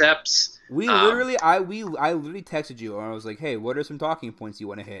concepts. I literally texted you, and I was like, hey, what are some talking points you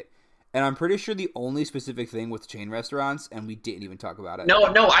want to hit? And I'm pretty sure the only specific thing was chain restaurants, and we didn't even talk about it. No,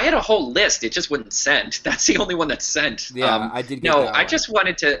 I had a whole list. It just wouldn't send. That's the only one that's sent. Yeah, I did get that one. I just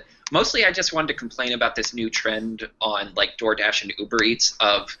wanted to complain about this new trend on DoorDash and Uber Eats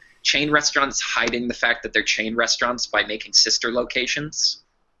of chain restaurants hiding the fact that they're chain restaurants by making sister locations.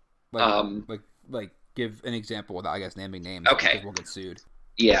 Like give an example without, I guess, naming names. Okay. Because we'll get sued.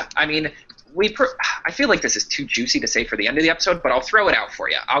 Yeah, I mean, I feel like this is too juicy to say for the end of the episode, but I'll throw it out for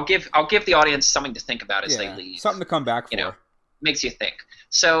you. I'll give the audience something to think about as they leave. Something to come back for. Makes you think.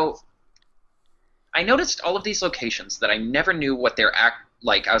 So, I noticed all of these locations that I never knew what their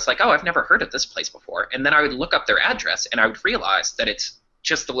like. I was like, oh, I've never heard of this place before, and then I would look up their address, and I would realize that it's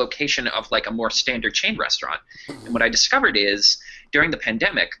just the location of a more standard chain restaurant. And what I discovered is during the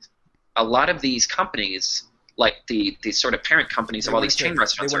pandemic, a lot of these companies. The sort of parent companies of all these chain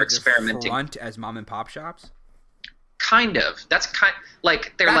restaurants are experimenting. Front as mom and pop shops. Kind of. That's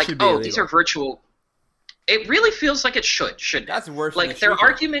they're these are virtual. It really feels like it shouldn't. That's worse. Their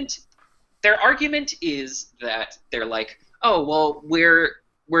argument is that they're oh well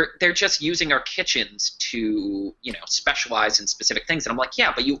they're just using our kitchens to specialize in specific things, and I'm like,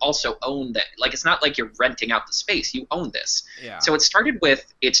 yeah, but you also own that. It's not like you're renting out the space. You own this. Yeah. So it started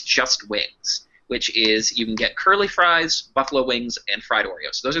with it's just wings, which is you can get curly fries, buffalo wings, and fried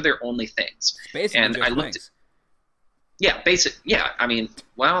Oreos. Those are their only things. Basically, and just I looked wings. I mean,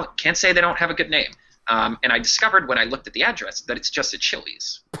 well, can't say they don't have a good name. And I discovered when I looked at the address that it's just a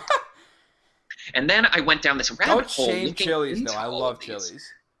Chili's. And then I went down this rabbit hole. Don't shame Chili's, though. I love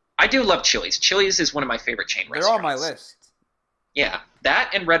Chili's. I do love Chili's. Chili's is one of my favorite chain restaurants. They're on my list. Yeah,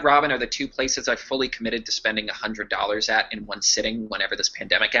 that and Red Robin are the two places I fully committed to spending $100 at in one sitting whenever this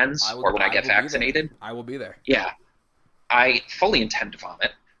pandemic ends or when I get vaccinated. I will be there. Yeah, I fully intend to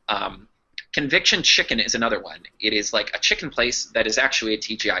vomit. Conviction Chicken is another one. It is a chicken place that is actually a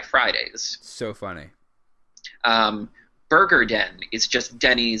TGI Fridays. So funny. Burger Den is just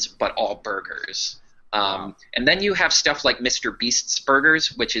Denny's but all burgers. Wow. And then you have stuff like Mr. Beast's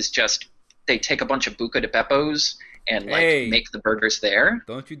Burgers, which is just they take a bunch of Buca de Beppos and make the burgers there.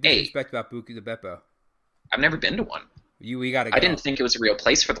 Don't you disrespect about Buca de Beppo. I've never been to one. We gotta go. I didn't think it was a real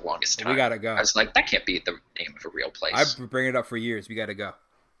place for the longest time. We gotta go. I was like, that can't be the name of a real place. I've bring it up for years. We gotta go.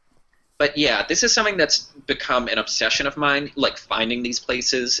 But yeah, this is something that's become an obsession of mine, finding these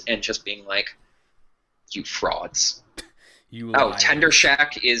places and just being like, you frauds. Tender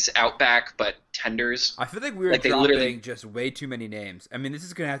Shack is Outback, but Tenders. I feel like we were dropping just way too many names. I mean, this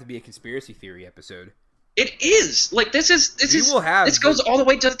is gonna have to be a conspiracy theory episode. It is. This goes all the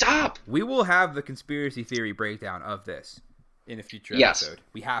way to the top. We will have the conspiracy theory breakdown of this in a future episode.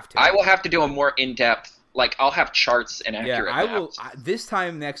 We have to. I will have to do a more in-depth Like I'll have charts and Yeah, accurate I will. maps. This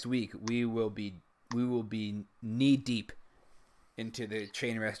time next week, we will be knee deep into the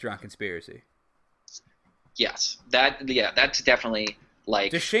chain restaurant conspiracy. Yes, that's definitely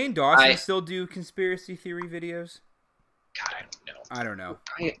like. Does Shane Dawson still do conspiracy theory videos? God, I don't know. I don't know.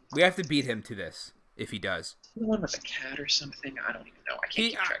 I, We have to beat him to this if he does. the one with a cat or something. I don't even know. I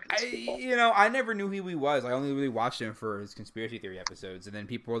can't keep track of these people. I never knew who he was. I only really watched him for his conspiracy theory episodes, and then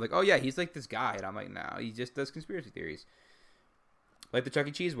people were like, "Oh yeah, he's like this guy," and I'm like, "No, he just does conspiracy theories." Like the Chuck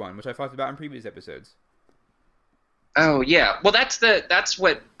E. Cheese one, which I talked about in previous episodes. Oh yeah, well that's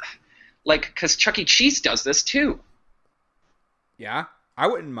what, like, because Chuck E. Cheese does this too. Yeah, I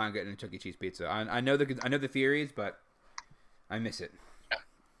wouldn't mind getting a Chuck E. Cheese pizza. I know the theories, but I miss it.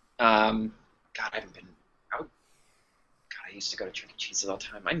 God, I haven't been. God, I used to go to Chuck E. Cheese all the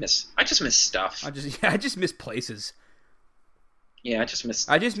time. I just miss stuff. I just miss places. Yeah, I just miss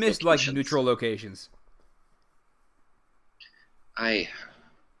like locations. neutral locations.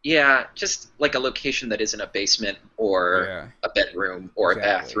 Yeah, just like a location that isn't a basement or a bedroom or a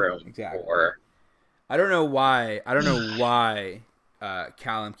bathroom or. I don't know why.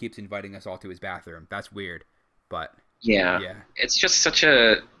 Callum keeps inviting us all to his bathroom. That's weird, but yeah. It's just such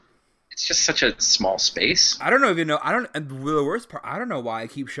a small space. I don't even know. And the worst part, I don't know why I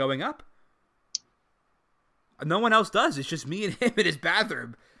keep showing up. No one else does. It's just me and him in his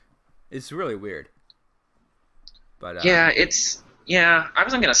bathroom. It's really weird. But I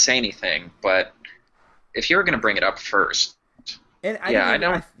wasn't gonna say anything, but if you were gonna bring it up first, I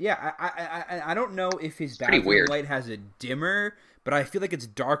don't know if his bathroom light has a dimmer, but I feel like it's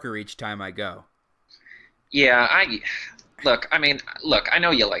darker each time I go. Yeah, I know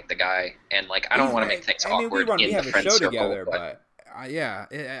you like the guy, and like I don't want to make things awkward in the friend circle. Together, but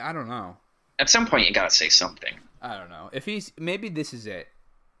I don't know. At some point, you gotta say something. I don't know if maybe this is it.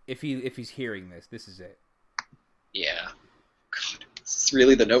 If he's hearing this is it. Yeah. God, is this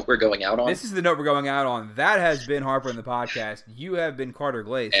really the note we're going out on? This is the note we're going out on. That has been Harper in the podcast. You have been Carter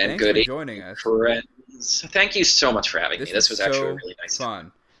Glaze. And thanks for joining us. Friends. Thank you so much for having me. This was actually really nice.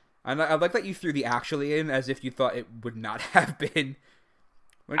 Fun. And I like that you threw the actually in as if you thought it would not have been.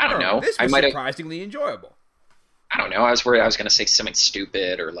 I don't know. This was surprisingly enjoyable. I don't know. I was worried I was going to say something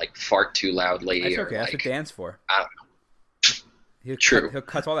stupid or like fart too loudly. That's okay. That's what Dan's for. I don't know. He'll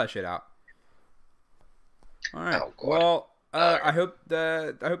cut all that shit out. All right. Oh, God. Well, I hope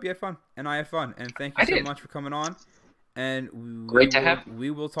you had fun, and I had fun, and thank you so much for coming on. And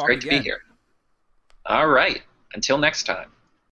we will talk again. Great to be here. All right. Until next time.